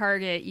hard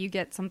target, you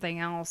get something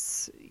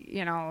else,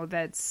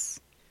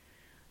 that's.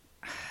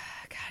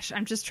 Gosh,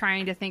 I'm just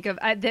trying to think of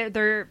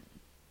they're.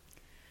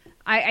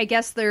 I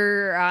guess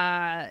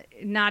they're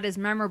not as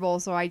memorable,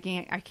 so I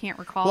can't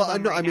recall. Well,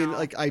 them no, right I mean, now.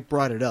 like I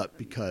brought it up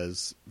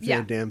because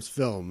Van Damme's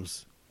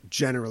films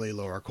generally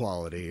lower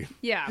quality.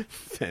 Yeah.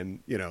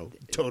 Than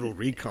Total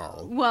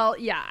Recall. Well,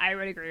 yeah, I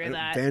would agree with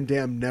that. Van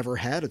Damme never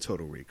had a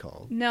Total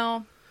Recall.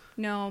 No,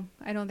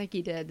 I don't think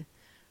he did.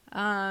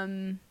 Well,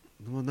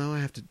 now I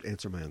have to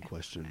answer my own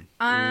question.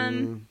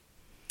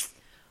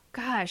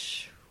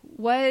 Gosh.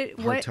 What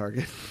Hard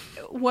Target.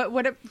 What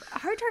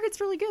Hard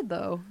Target's really good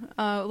though.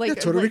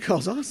 Total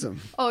Recall's awesome.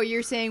 Oh,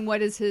 you're saying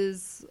what is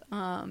his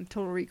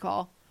Total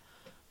Recall?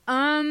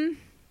 Yeah,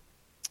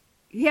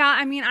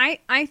 I mean,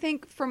 I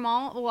think from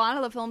a lot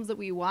of the films that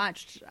we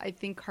watched, I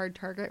think Hard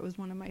Target was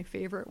one of my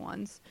favorite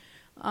ones.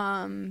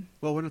 Well,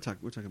 we're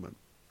talking about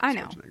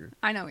Schwarzenegger.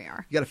 I know we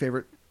are. You got a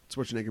favorite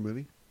Schwarzenegger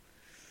movie?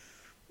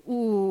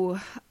 Ooh,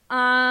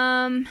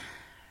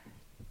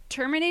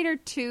 Terminator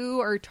 2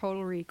 or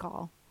Total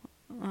Recall.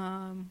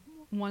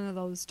 One of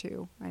those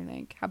two, I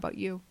think. How about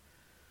you?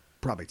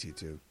 Probably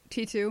T2.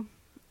 T2?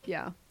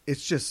 Yeah.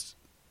 It's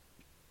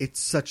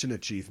such an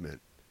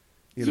achievement,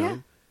 know?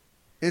 And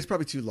it's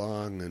probably too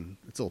long and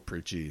it's a little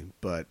preachy,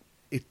 but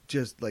it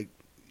just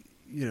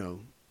you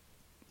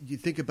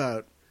think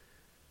about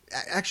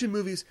action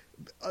movies,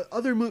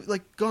 other movies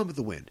like Gone with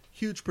the Wind,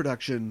 huge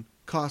production,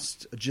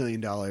 cost $1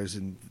 jillion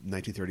in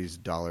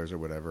 1930s dollars or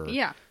whatever.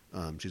 Yeah.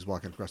 She's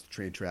walking across the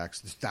train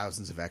tracks. There's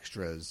thousands of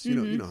extras. You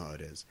know how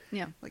it is.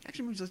 Yeah. Like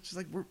action movies just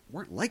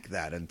weren't like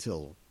that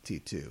until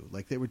T2.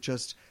 Like they were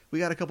just, we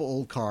got a couple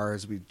old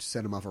cars. We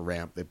send them off a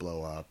ramp. They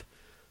blow up.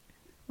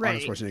 Right.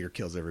 Arnold Schwarzenegger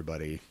kills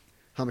everybody.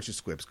 How much do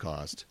squibs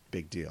cost?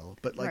 Big deal.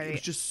 But it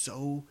was just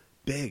so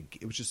big.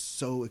 It was just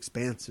so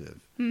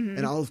expansive. Mm-hmm.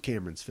 And all of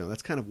Cameron's film,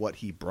 that's kind of what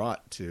he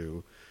brought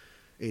to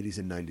 80s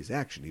and 90s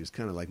action. He was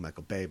kind of like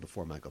Michael Bay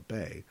before Michael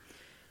Bay.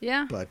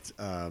 Yeah. But,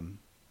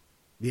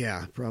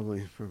 yeah,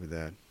 probably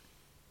that.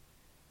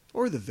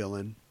 Or The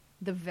Villain.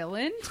 The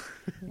Villain?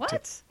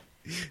 What?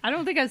 I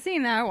don't think I've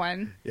seen that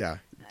one. Yeah.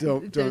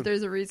 Don't.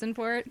 There's a reason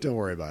for it? Don't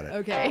worry about it.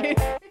 Okay.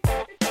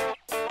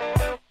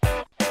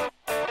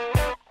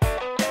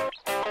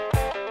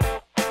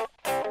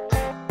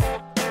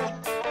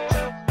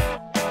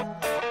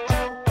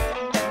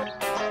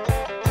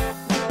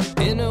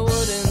 In a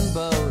wooden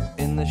boat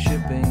in the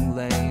shipping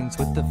lanes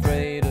with the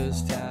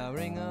freighters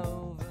towering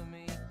over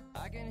me,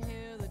 I can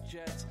hear the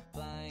jets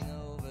flying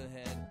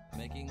overhead,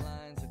 making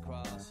lines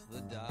across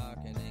the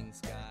darkening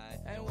sky.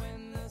 And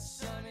when the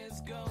sun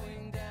is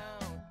going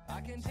down, I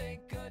can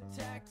take a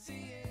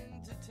taxi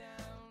into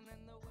town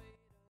and the way.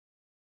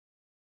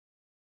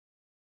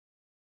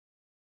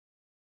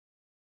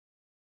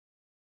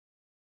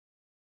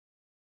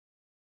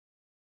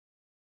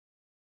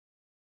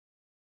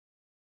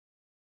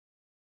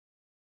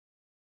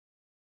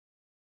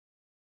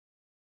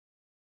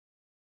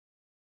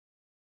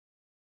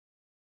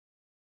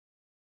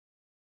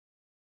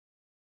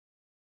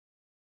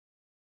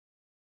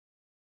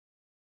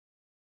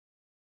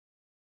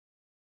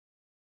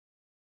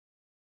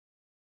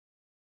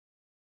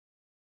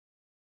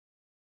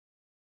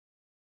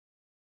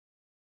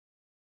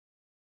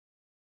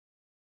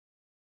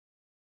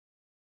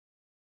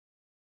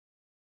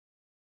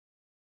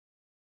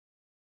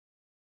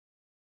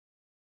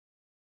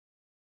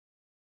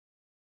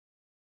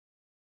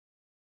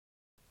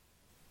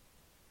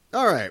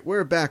 All right,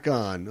 we're back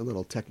on. A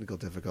little technical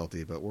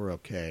difficulty, but we're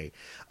okay.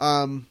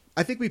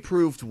 I think we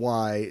proved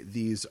why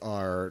these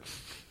are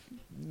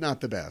not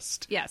the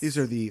best. Yes. These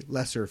are the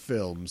lesser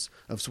films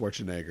of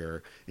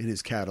Schwarzenegger in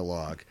his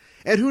catalog.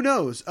 And who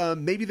knows,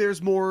 maybe there's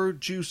more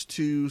juice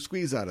to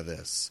squeeze out of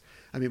this.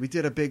 I mean, we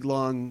did a big,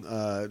 long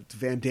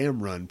Van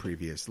Damme run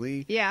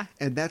previously. Yeah.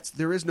 And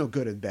there is no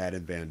good and bad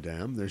in Van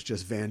Damme. There's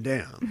just Van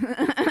Damme.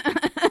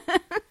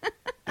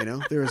 You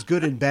know, there is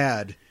good and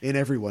bad in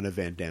every one of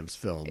Van Damme's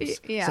films.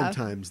 Yeah.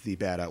 Sometimes the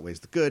bad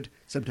outweighs the good,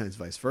 sometimes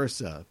vice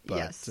versa. But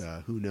Yes.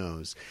 Who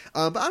knows?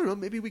 But I don't know.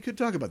 Maybe we could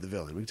talk about The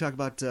Villain. We could talk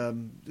about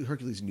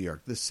Hercules in New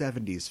York, the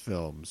 70s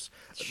films.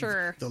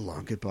 Sure. The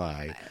Long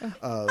Goodbye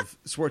of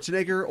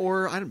Schwarzenegger,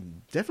 or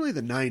definitely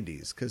the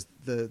 90s, because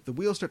the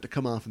wheels start to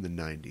come off in the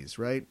 90s,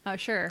 right? Oh,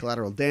 sure.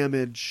 Collateral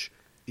Damage,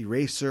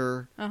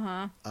 Eraser.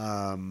 Uh-huh.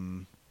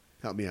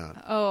 Help me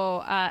out.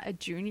 Oh, a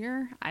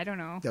junior? I don't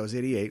know. That was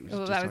 88.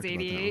 Oh, that was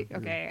 88?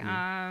 Okay.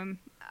 Yeah.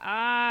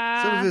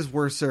 Some of his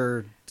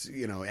worser,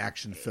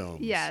 action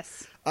films.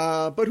 Yes.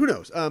 But who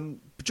knows?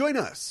 Join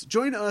us.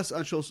 Join us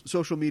on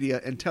social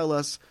media and tell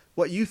us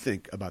what you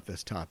think about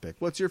this topic.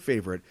 What's your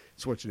favorite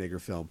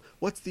Schwarzenegger film?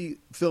 What's the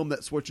film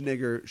that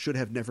Schwarzenegger should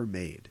have never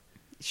made?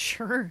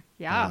 Sure.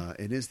 Yeah.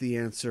 And is the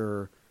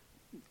answer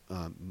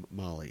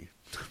Molly?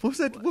 What was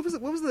that? What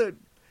was the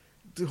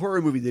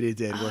horror movie that he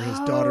did where his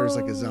daughter's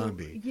like a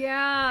zombie?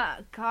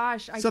 Yeah.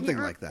 Gosh. Something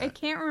like that. I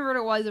can't remember what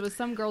it was. It was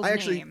some girl's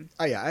name.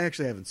 I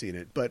actually haven't seen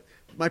it. But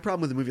my problem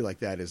with a movie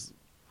like that is,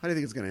 how do you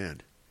think it's going to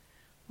end?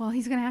 Well,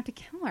 he's going to have to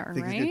kill her,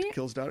 Think right? he's going to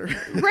kill his daughter?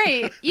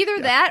 Right.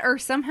 Either that or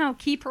somehow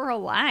keep her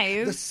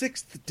alive. The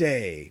sixth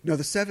day. No,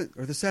 the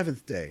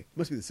seventh day.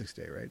 Must be the sixth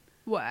day, right?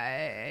 What?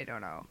 I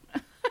don't know.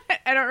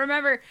 I don't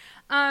remember.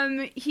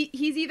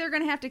 He's either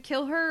going to have to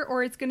kill her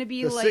or it's going to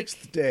be the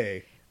sixth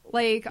day.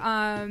 Like,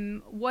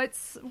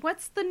 what's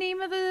the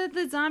name of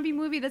the zombie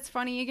movie that's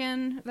funny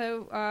again?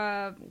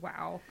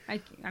 Wow.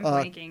 I'm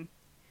blanking.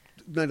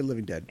 Night of the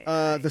Living Dead.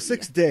 The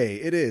sixth day.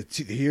 It is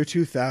the year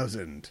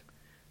 2000.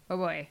 Oh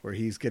boy. Where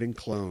he's getting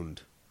cloned.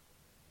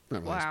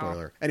 Not really a Wow.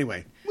 spoiler.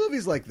 Anyway,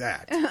 movies like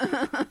that.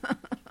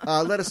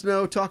 Let us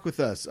know. Talk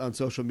with us on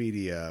social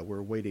media.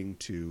 We're waiting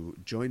to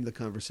join the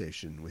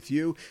conversation with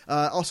you.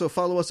 Also,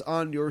 follow us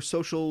on your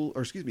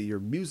your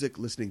music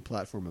listening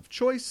platform of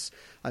choice.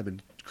 I've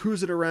been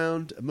cruising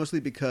around, mostly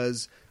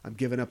because I'm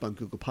giving up on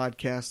Google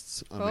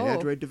Podcasts on my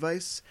Android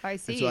device. I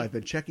see. And so I've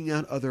been checking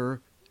out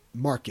other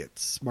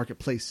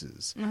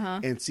marketplaces,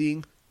 and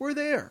seeing we're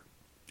there.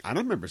 I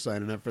don't remember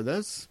signing up for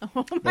this,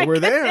 but we're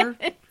there.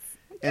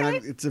 And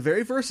it's a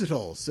very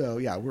versatile. So,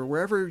 yeah, we're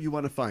wherever you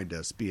want to find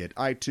us, be it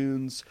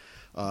iTunes,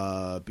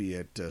 be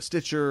it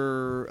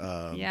Stitcher,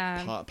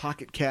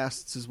 Pocket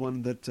Casts is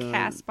one that...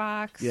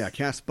 Castbox. Yeah,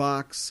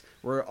 Castbox.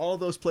 We're all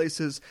those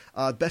places.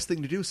 Best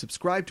thing to do is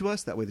subscribe to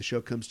us. That way the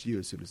show comes to you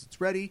as soon as it's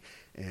ready,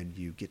 and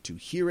you get to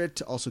hear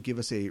it. Also, give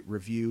us a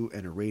review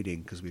and a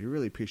rating, because we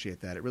really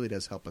appreciate that. It really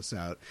does help us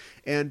out.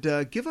 And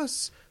give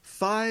us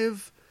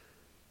 5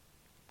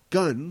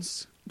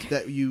 guns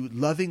that you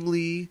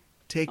lovingly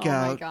take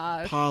out,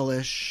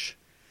 polish,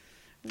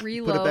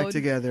 reload, put it back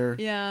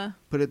together,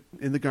 put it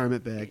in the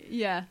garment bag.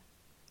 Yeah.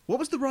 What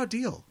was the raw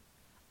deal?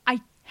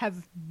 I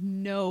have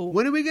no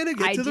When are we going to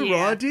get to the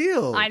raw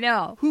deal? I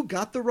know. Who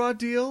got the raw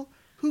deal?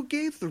 Who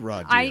gave the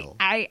raw deal?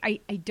 I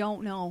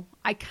don't know.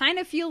 I kind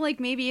of feel like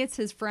maybe it's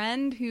his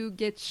friend who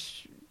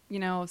gets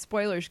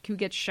spoilers, who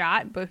gets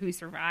shot, but who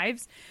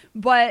survives.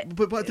 But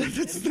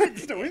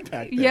that's no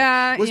impact there.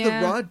 Yeah. Was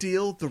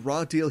the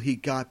raw deal he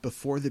got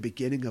before the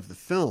beginning of the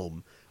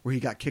film where he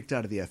got kicked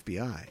out of the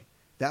FBI?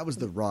 That was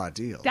the raw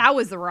deal. That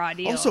was the raw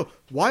deal. Also,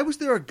 why was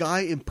there a guy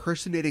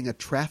impersonating a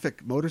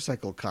traffic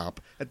motorcycle cop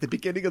at the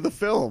beginning of the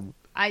film?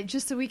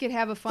 Just so we could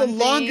have a fun thing.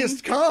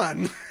 Longest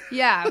con.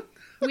 Yeah.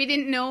 We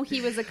didn't know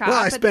he was a cop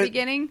at the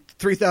beginning.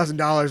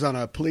 $3,000 on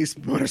a police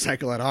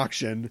motorcycle at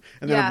auction,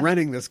 and then I'm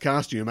renting this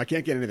costume. I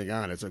can't get anything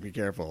on it, so be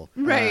careful.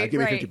 Right, give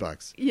me right.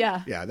 $50.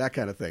 Yeah. Yeah, that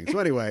kind of thing. So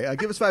anyway,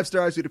 give us 5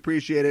 stars. We'd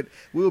appreciate it.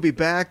 We will be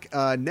back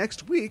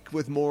next week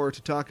with more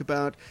to talk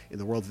about in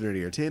the world of nerdy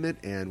entertainment,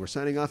 and we're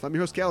signing off. I'm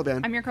your host,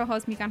 Caliban. I'm your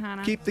co-host, Mikan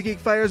Hana. Keep the geek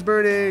fires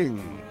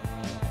burning.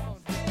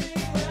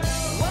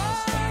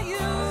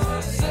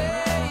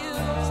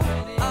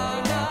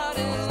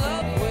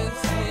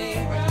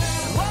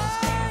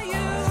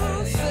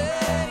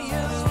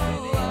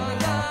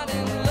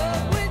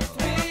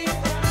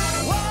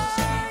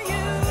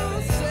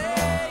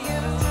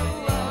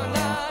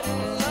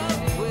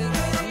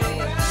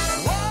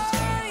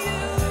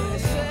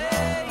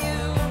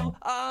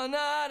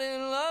 Not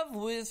in love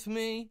with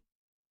me.